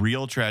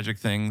real tragic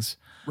things.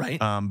 Right.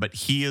 But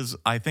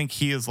I think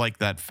he is like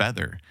that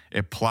feather.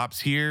 It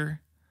plops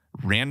here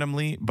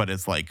randomly, but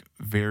it's like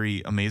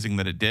very amazing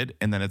that it did.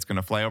 And then it's going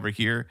to fly over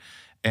here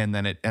and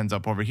then it ends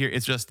up over here.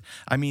 It's just,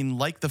 I mean,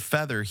 like the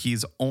feather,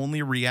 he's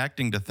only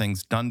reacting to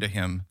things done to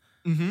him.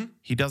 Mm-hmm.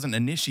 He doesn't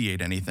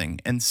initiate anything.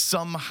 And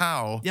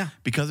somehow,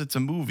 because it's a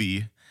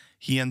movie,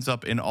 he ends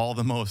up in all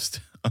the most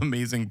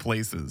amazing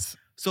places.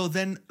 So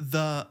then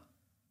the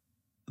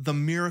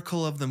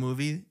miracle of the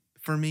movie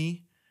for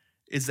me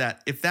is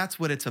that if that's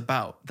what it's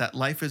about, that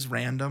life is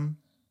random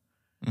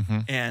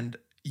and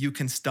you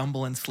can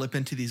stumble and slip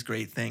into these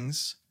great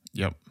things.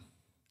 Yep.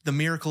 The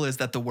miracle is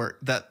that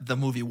the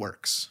movie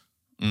works.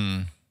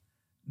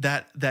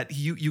 That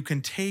you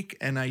can take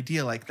an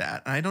idea like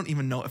that. And I don't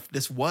even know if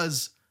this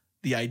was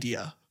the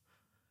idea.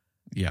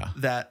 Yeah.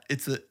 That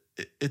it's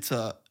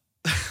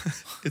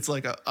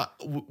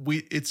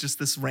just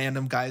this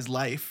random guy's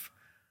life.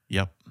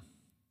 Yep.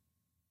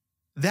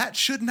 That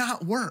should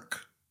not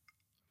work.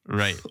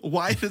 Right.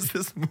 Why does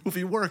this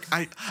movie work?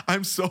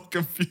 I'm so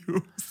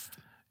confused.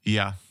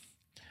 Yeah.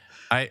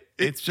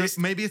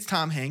 Maybe it's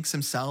Tom Hanks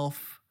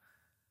himself.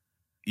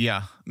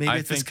 Yeah. Maybe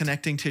it's this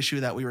connecting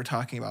tissue that we were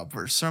talking about.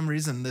 For some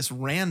reason, this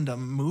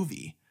random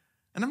movie.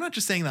 And I'm not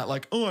just saying that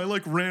like, oh, I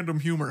like random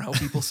humor, how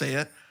people say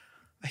it.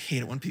 I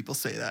hate it when people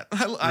say that.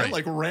 I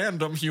like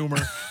random humor.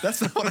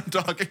 That's not what I'm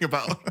talking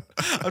about.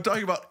 I'm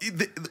talking about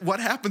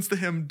what happens to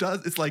him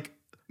it's like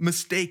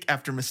mistake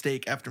after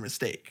mistake after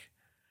mistake.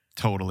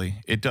 Totally.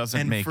 It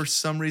doesn't and for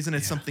some reason,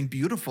 it's something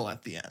beautiful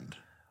at the end.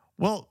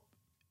 Well,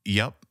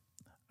 yep.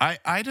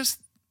 I just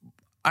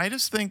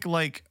think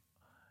like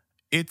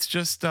it's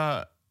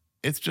I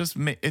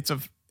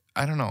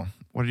don't know.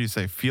 What did you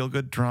say? Feel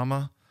good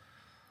drama?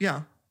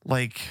 Yeah.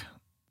 Like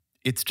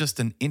it's just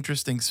an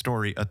interesting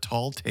story, a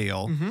tall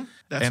tale.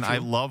 That's and true. I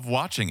love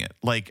watching it.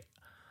 Like,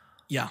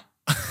 yeah.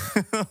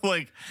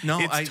 Like, no,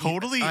 it's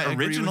totally I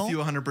original. agree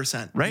with you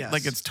 100%. Right? Yes.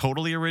 Like it's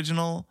totally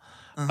original.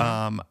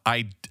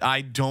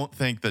 I don't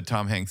think that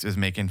Tom Hanks is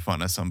making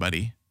fun of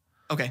somebody.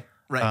 Okay.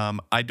 Right.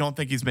 I don't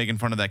think he's making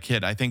fun of that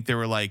kid. I think they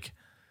were like,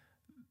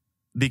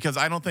 because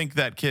I don't think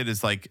that kid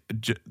is like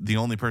the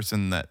only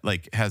person that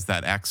like has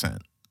that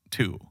accent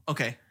too.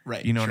 Okay.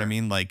 Right. You know what I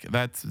mean? Like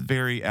that's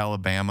very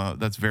Alabama.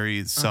 That's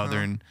very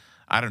Southern.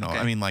 I don't know. Okay.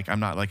 I mean, like I'm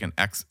not like an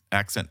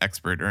accent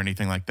expert or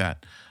anything like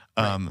that.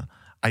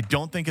 I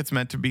don't think it's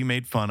meant to be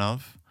made fun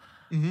of.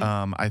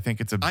 I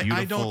think it's a beautiful.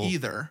 I don't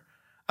either.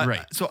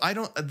 Right. So I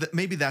don't.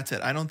 Maybe that's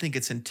it. I don't think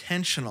it's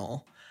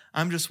intentional.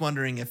 I'm just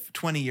wondering if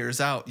 20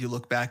 years out you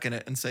look back at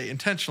it and say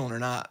intentional or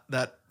not.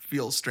 That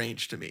feels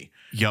strange to me.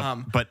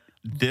 Yep. But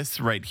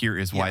this right here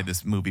is why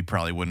this movie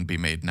probably wouldn't be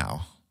made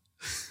now.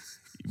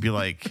 You'd be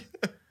like,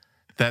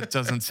 that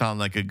doesn't sound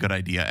like a good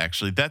idea.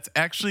 Actually, that's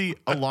actually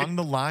along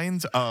the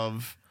lines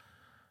of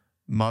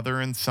mother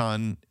and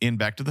son in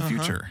Back to the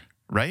Future,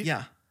 right?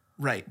 Yeah.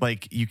 Right.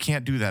 Like you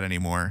can't do that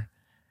anymore.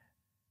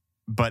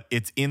 But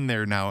it's in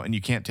there now and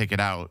you can't take it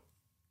out,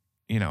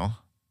 you know?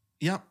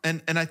 Yeah.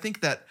 And I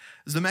think that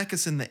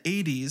Zemeckis in the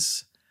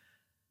 80s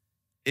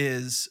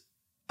is,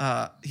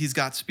 he's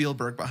got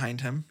Spielberg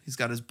behind him. He's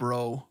got his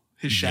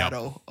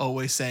shadow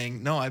always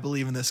saying, no, I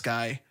believe in this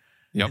guy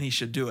and he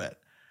should do it.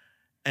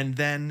 And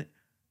then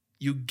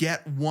you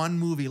get one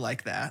movie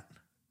like that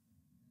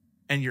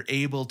and you're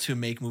able to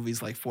make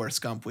movies like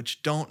Forrest Gump,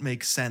 which don't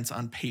make sense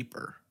on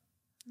paper.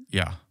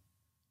 Yeah.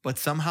 But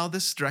somehow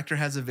this director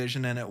has a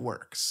vision and it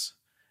works.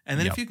 And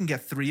then if you can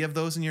get 3 of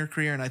those in your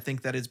career, and I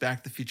think that is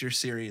Back to the Future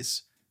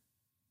series,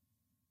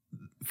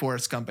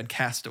 Forrest Gump and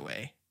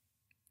Castaway.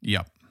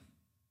 Yep.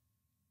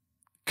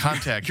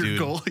 Contact, dude.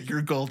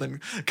 You're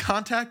golden.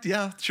 Contact,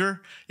 yeah,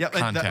 sure. Yeah,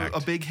 Contact. A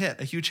big hit,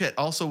 a huge hit.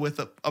 Also with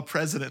a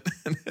president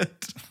in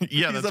it.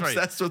 Yeah, that's right. He's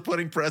obsessed with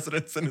putting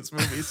presidents in his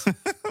movies.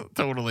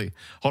 Totally.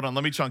 Hold on,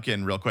 let me chunk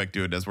in real quick,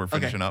 dude, as we're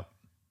finishing up.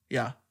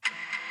 Yeah.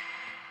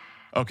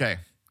 Okay.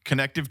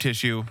 Connective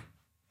tissue.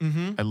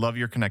 I love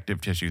your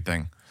connective tissue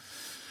thing.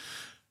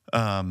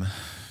 My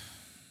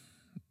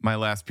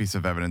last piece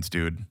of evidence,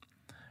 dude,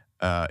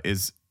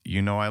 is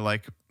I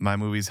like my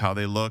movies, how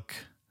they look,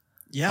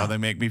 how they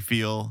make me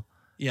feel,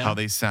 how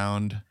they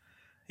sound.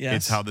 Yes.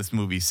 It's how this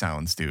movie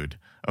sounds, dude.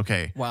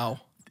 Okay.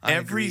 Wow. I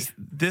agree.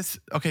 This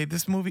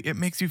movie, it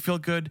makes you feel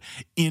good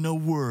in a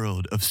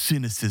world of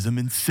cynicism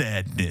and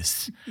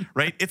sadness,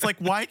 right? It's like,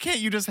 why can't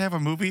you just have a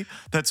movie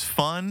that's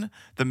fun,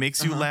 that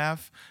makes you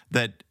laugh,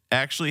 that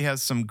actually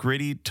has some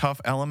gritty, tough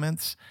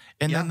elements,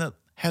 and then that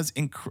has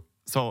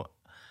incredible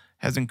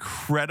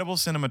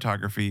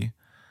cinematography.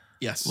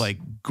 Yes. Like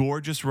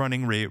gorgeous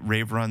running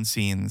rave run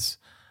scenes.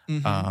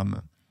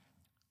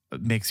 It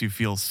makes you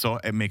feel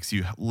it makes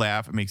you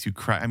laugh. It makes you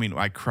cry. I mean,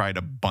 I cried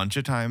a bunch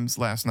of times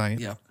last night.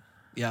 Yep.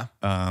 Yeah.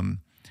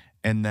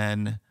 And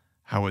then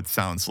how it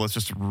sounds. So let's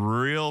just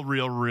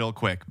real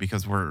quick,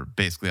 because we're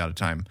basically out of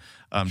time.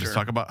 Just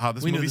talk about how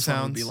this movie this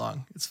sounds. One would be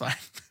long. It's fine.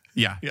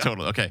 Yeah,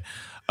 totally. Okay.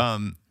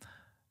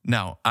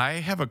 Now I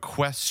have a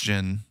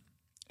question,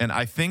 and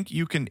I think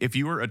you can, if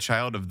you were a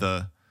child of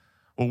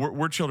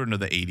we're children of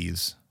the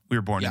 80s. We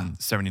were born in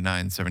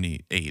 79,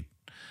 78.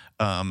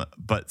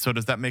 But so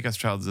does that make us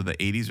childs of the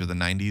 80s or the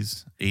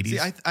 90s? 80s? See,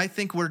 I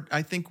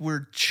think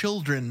we're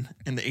children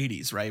in the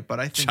 80s, right? But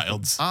I think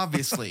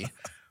obviously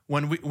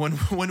when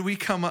we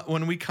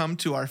come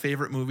to our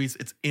favorite movies,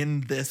 it's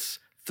in this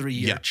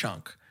 3-year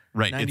chunk.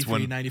 Right.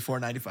 93, 94,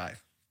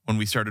 95. When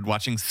we started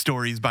watching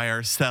stories by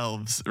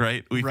ourselves,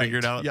 right? We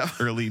figured out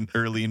early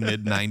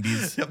mid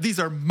 90s. Yep, these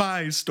are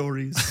my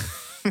stories.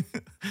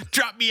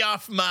 Drop me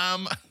off,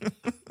 Mom.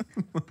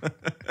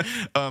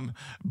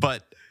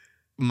 But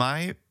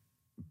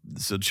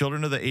so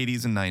children of the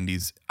 80s and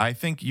 90s, I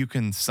think you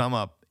can sum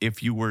up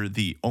if you were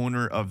the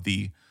owner of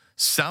the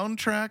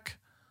soundtrack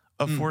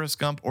of Forrest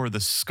Gump or the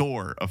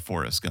score of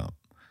Forrest Gump.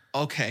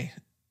 Okay.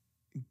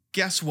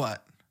 Guess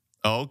what?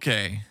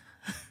 Okay.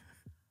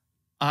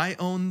 I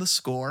own the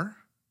score.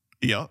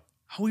 Yep.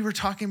 We were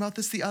talking about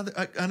this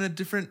in a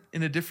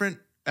different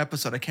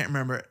episode. I can't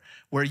remember it,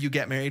 where you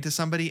get married to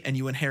somebody and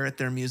you inherit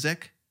their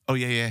music. Oh,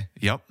 yeah.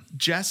 Yep.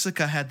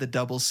 Jessica had the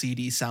double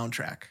CD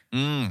soundtrack.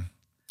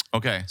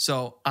 Okay.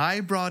 So I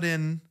brought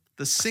in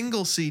the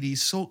single CD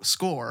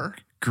score.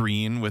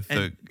 Green with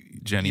the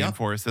Jenny and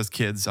Forrest as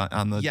kids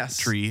on the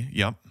tree.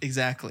 Yep.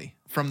 Exactly.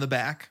 From the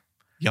back.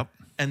 Yep.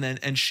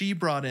 And she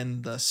brought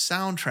in the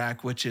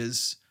soundtrack, which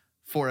is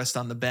Forrest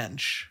on the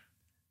Bench.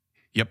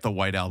 Yep, the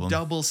white album.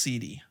 Double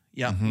CD.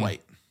 Yep,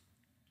 white.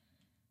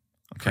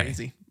 Okay.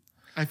 Crazy.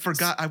 I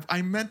forgot.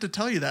 I meant to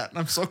tell you that, and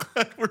I'm so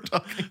glad we're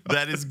talking about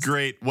That is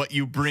great. What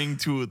you bring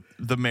to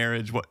the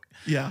marriage.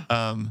 Yeah.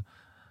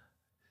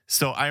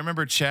 So I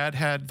remember Chad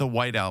had the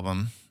white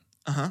album.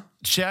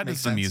 Chad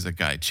is the music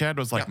guy. Chad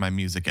was like my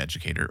music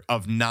educator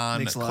of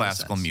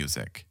non-classical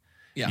music.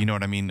 Yeah. You know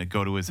what I mean? To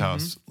go to his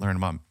house, learn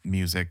about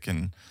music,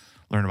 and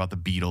learn about the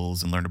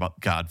Beatles, and learn about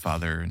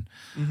Godfather,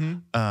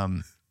 and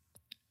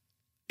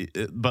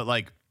but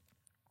like,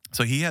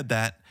 so he had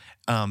that.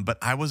 But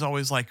I was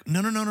always like,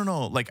 no.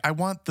 Like, I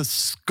want the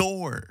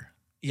score.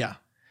 Yeah.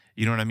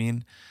 You know what I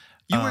mean?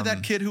 You were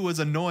that kid who was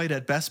annoyed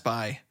at Best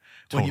Buy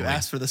when you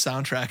asked for the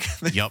soundtrack.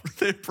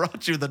 They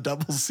brought you the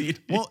double CD.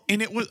 Well,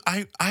 and it was,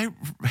 I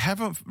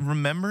have a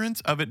remembrance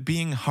of it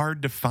being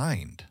hard to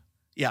find.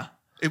 Yeah.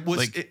 It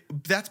was,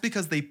 that's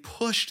because they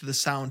pushed the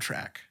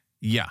soundtrack.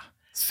 Yeah.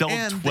 Sold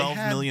 12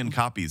 million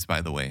copies,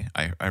 by the way,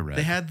 I read.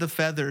 They had the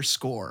Feather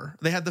score.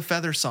 They had the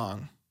Feather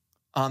song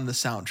on the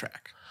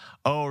soundtrack.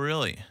 Oh,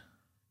 really?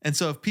 And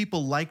so if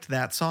people liked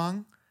that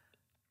song,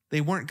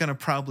 they weren't going to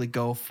probably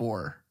go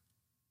for...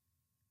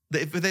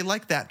 If they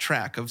liked that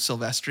track of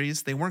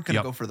Silvestri's, they weren't going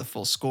to go for the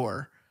full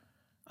score.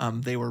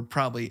 They were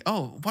probably,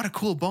 oh, what a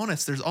cool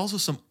bonus. There's also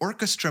some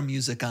orchestra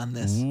music on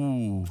this.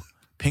 Ooh,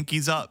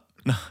 pinkies up.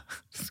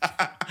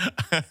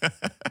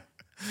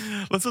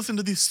 Let's listen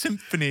to the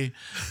symphony.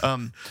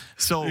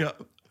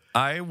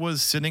 I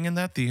was sitting in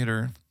that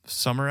theater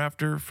summer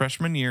after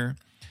freshman year,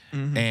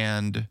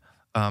 and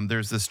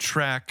there's this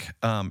track.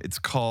 It's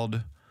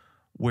called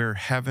 "Where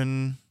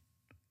Heaven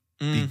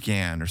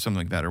Began" or something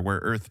like that, or "Where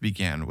Earth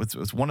Began."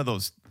 It's one of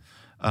those.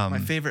 My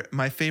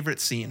favorite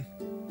scene.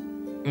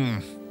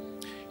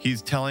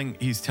 He's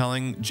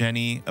telling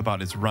Jenny about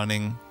his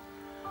running.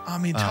 I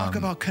mean, talk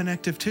about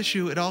connective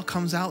tissue. It all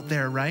comes out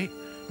there, right?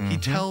 He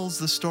tells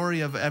the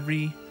story of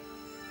every.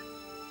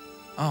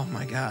 Oh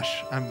my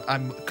gosh,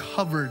 I'm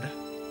covered,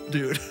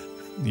 dude.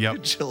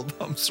 Yep. Chill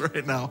bumps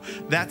right now.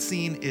 That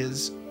scene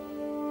is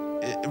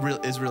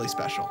really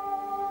special.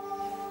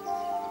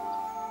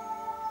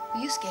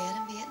 Were you scared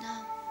in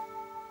Vietnam?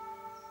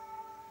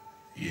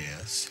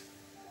 Yes.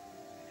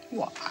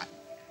 Why?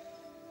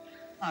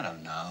 I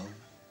don't know.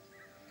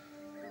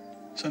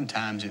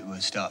 Sometimes it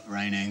would stop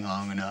raining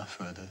long enough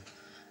for the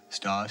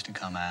stars to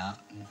come out.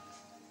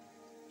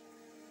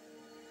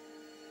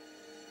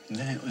 And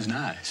then it was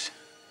nice.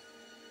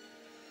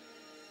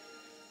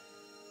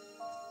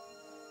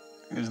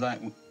 It was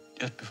like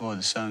just before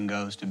the sun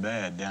goes to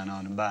bed down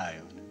on the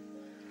bayou.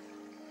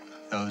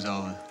 Those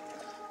over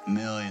a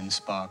million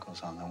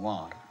sparkles on the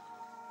water.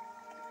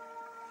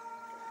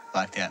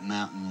 Like that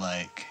mountain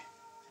lake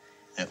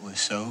that was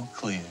so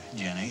clear,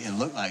 Jenny. It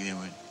looked like there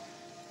were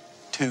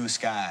two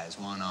skies,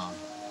 one on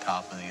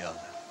top of the other.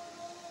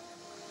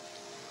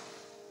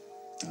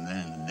 And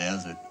then in the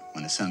desert,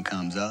 when the sun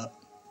comes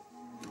up,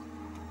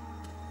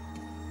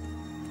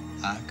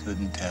 I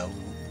couldn't tell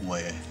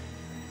where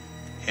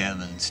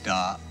heaven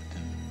stopped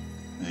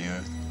and the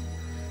earth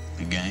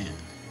began. It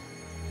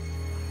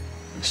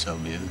was so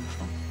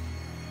beautiful.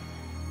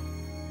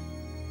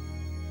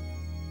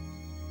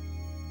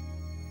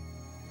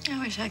 I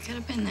wish I could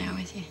have been there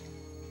with you.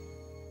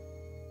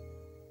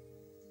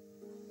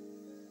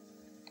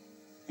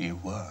 You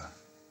were.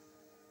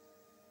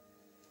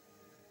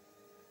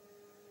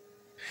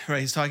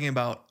 Right, he's talking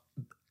about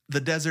the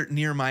desert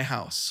near my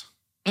house.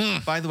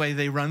 By the way,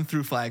 they run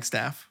through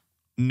Flagstaff.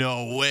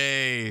 No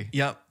way.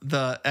 Yep,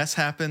 the S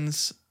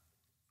Happens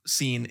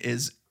scene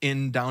is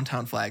in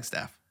downtown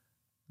Flagstaff.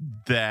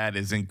 That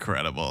is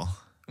incredible.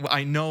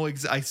 I know,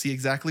 I see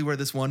exactly where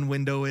this one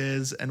window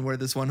is and where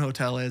this one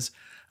hotel is.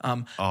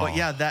 But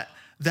yeah,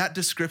 that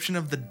description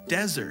of the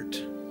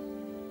desert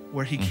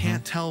where he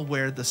can't tell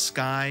where the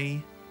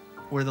sky,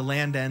 where the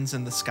land ends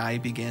and the sky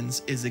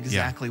begins is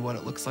exactly what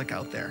it looks like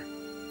out there.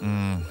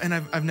 And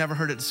I've never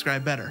heard it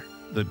described better.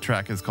 The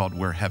track is called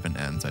Where Heaven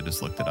Ends. I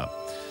just looked it up.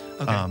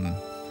 Okay.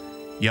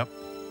 Yep.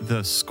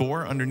 The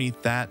score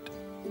underneath that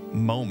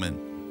moment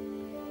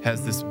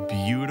has this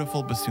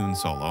beautiful bassoon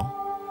solo.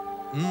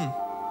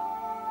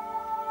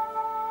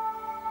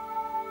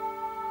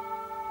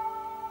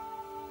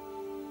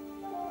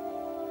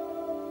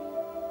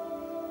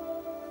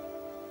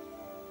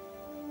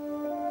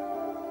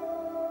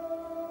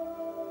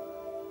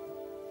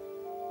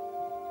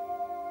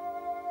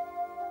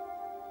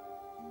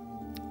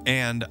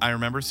 And I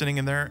remember sitting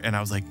in there and I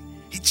was like,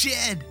 hey,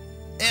 Chad,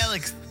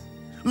 Alex,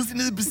 listen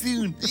to the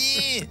bassoon.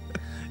 Yeah.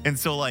 And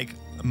so like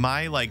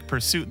my like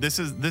pursuit, there's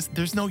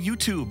no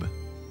YouTube.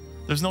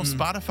 There's no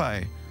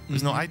Spotify.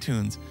 There's no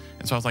iTunes.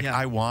 And so I was like,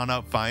 I want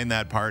to find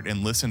that part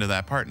and listen to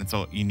that part. And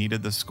so you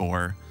needed the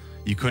score.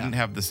 You couldn't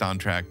have the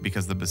soundtrack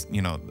because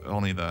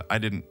I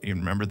didn't even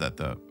remember that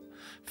the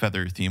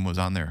Feather theme was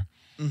on there.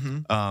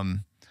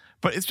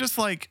 But it's just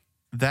like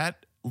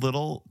that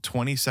little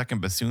 20-second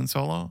bassoon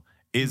solo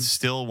is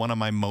still one of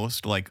my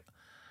most like,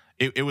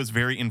 it was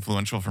very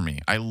influential for me.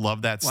 I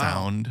love that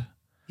sound.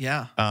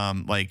 Yeah.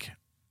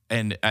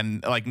 And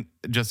like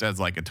just as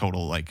like a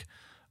total like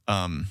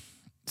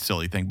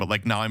silly thing, but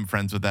like now I'm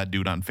friends with that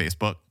dude on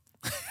Facebook.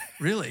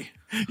 Really?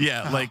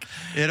 Yeah, like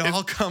it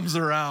all comes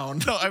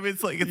around. No, I mean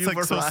it's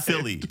like so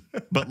silly.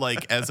 But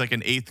like as like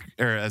an 8th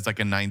or as like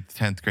a 9th,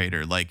 10th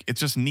grader, like it's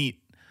just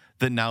neat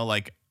that now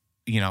like,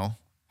 you know,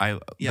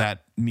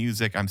 that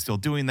music, I'm still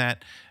doing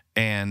that.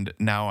 And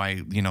now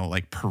I, you know,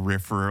 like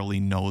peripherally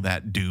know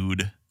that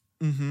dude.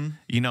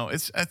 You know,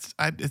 it's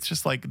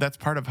just like that's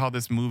part of how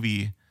this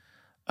movie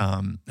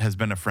has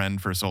been a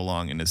friend for so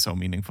long and is so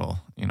meaningful.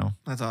 You know,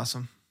 that's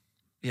awesome.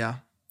 Yeah,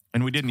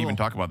 and we didn't even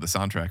talk about the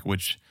soundtrack,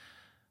 which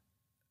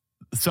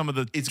some of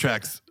the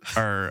tracks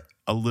are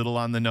a little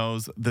on the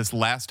nose. This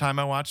last time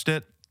I watched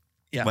it.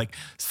 Yeah. Like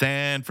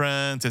San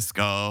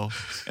Francisco.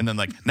 And then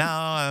like,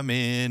 now I'm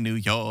in New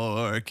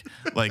York.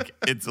 Like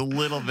it's a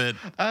little bit.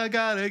 I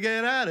gotta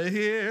get out of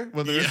here.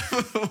 When they're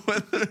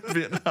in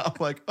Vietnam,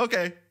 like,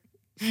 okay.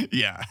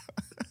 Yeah.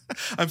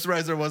 I'm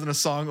surprised there wasn't a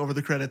song over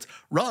the credits.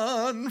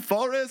 Run,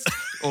 Forrest.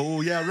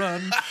 Oh yeah,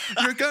 run.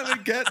 You're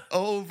gonna get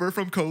over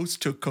from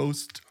coast to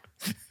coast.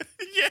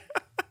 Yeah.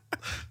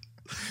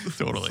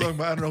 Totally.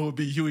 Song, I don't know, it would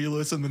be Huey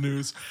Lewis in the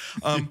News.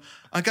 I'm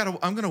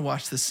gonna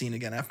watch this scene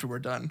again after we're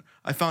done.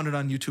 I found it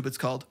on YouTube. It's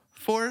called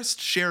Forrest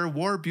Share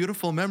War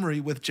Beautiful Memory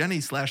with Jenny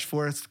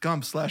 /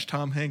 Gump /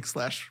 Tom Hanks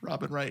 /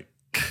 Robin Wright.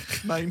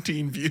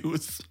 19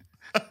 views.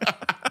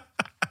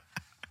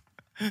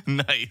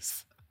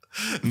 Nice.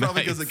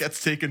 Probably because it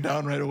gets taken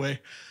down right away.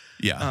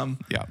 Yeah.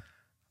 Yeah.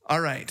 All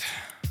right.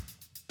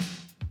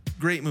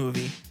 Great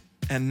movie.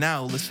 And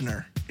now,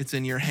 listener, it's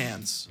in your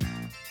hands.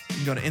 You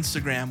can go to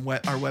Instagram,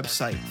 our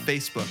website,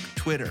 Facebook,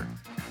 Twitter,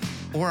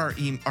 or our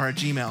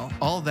Gmail.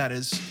 All of that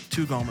is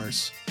Two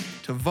Gomers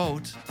to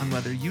vote on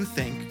whether you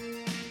think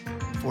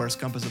Forrest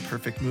Gump is a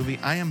perfect movie.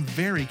 I am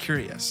very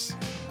curious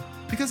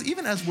because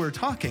even as we're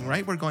talking,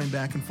 right, we're going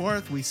back and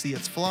forth. We see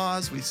its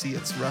flaws. We see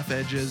its rough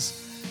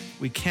edges.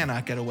 We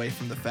cannot get away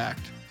from the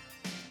fact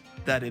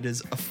that it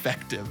is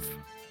effective,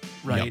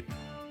 right?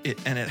 Yep.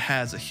 And it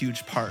has a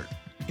huge part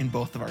in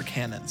both of our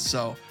canons.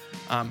 So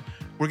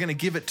we're going to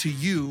give it to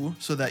you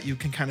so that you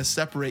can kind of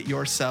separate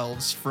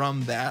yourselves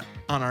from that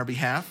on our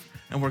behalf.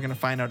 And we're going to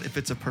find out if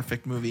it's a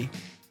perfect movie.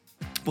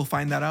 We'll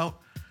find that out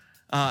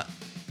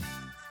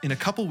in a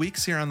couple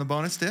weeks here on the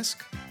bonus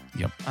disc.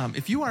 Yep.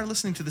 If you are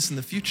listening to this in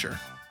the future,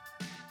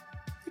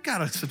 you got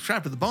to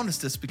subscribe to the bonus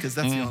disc because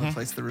that's the only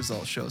place the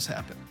result shows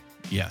happen.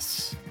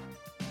 Yes.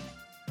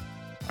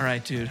 All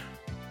right, dude.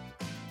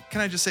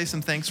 Can I just say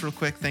some thanks real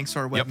quick? Thanks to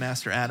our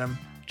webmaster, Adam,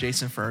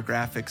 Jason for our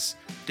graphics,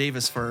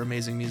 Davis for our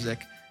amazing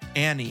music,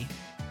 Annie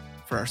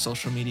for our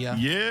social media.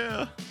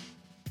 Yeah.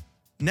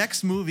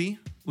 Next movie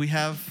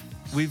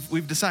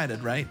we've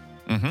decided, right?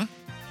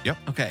 Yep.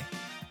 Okay.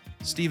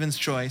 Steven's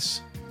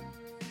choice.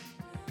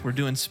 We're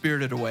doing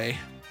Spirited Away.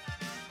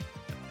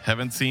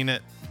 Haven't seen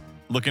it.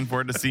 Looking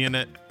forward to seeing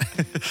it.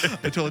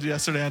 I told you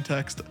yesterday on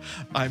text,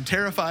 I'm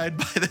terrified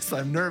by this.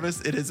 I'm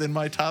nervous. It is in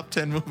my top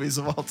 10 movies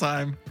of all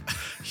time.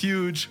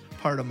 Huge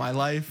part of my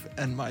life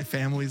and my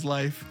family's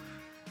life.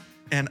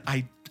 And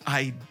I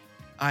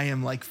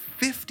am like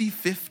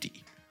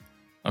 50-50.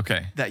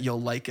 Okay. That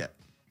you'll like it.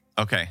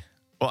 Okay.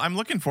 Well, I'm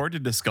looking forward to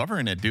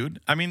discovering it, dude.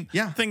 I mean,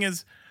 the thing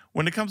is,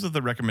 when it comes with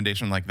a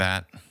recommendation like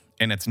that,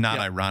 and it's not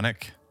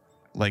ironic,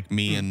 like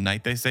me and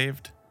Night They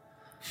Saved,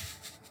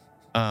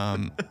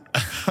 I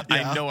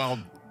know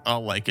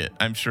I'll like it.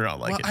 I'm sure I'll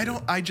like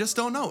it. I just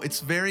don't know.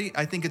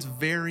 I think it's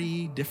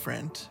very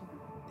different.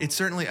 It's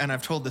certainly, and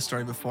I've told this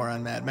story before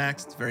on Mad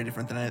Max, it's very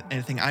different than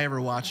anything I ever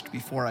watched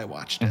before I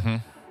watched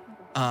it.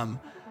 And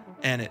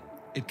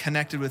it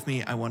connected with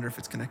me. I wonder if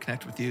it's going to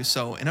connect with you.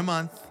 So in a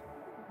month,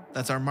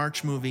 that's our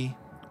March movie.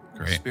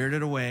 Great.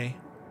 Spirited Away.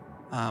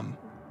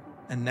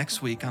 And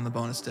next week on the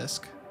bonus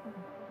disc.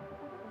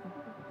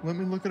 Let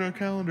me look at our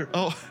calendar.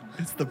 Oh,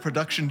 it's the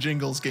Production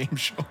Jingles game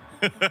show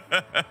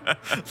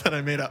that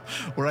I made up,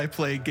 where I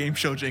play game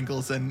show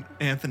jingles and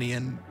Anthony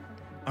and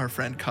our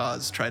friend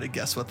Kaz try to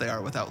guess what they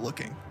are without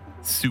looking.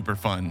 Super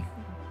fun.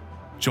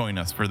 Join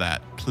us for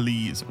that,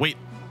 please. Wait,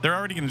 they're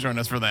already going to join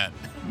us for that.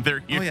 They're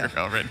here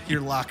already.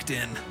 You're locked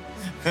in.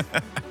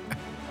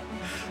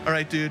 All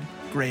right, dude.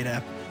 Great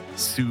app.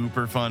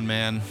 Super fun,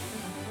 man.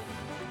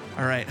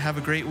 All right. Have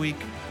a great week.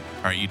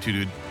 All right, you too,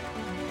 dude.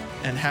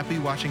 And happy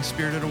watching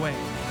Spirited Away.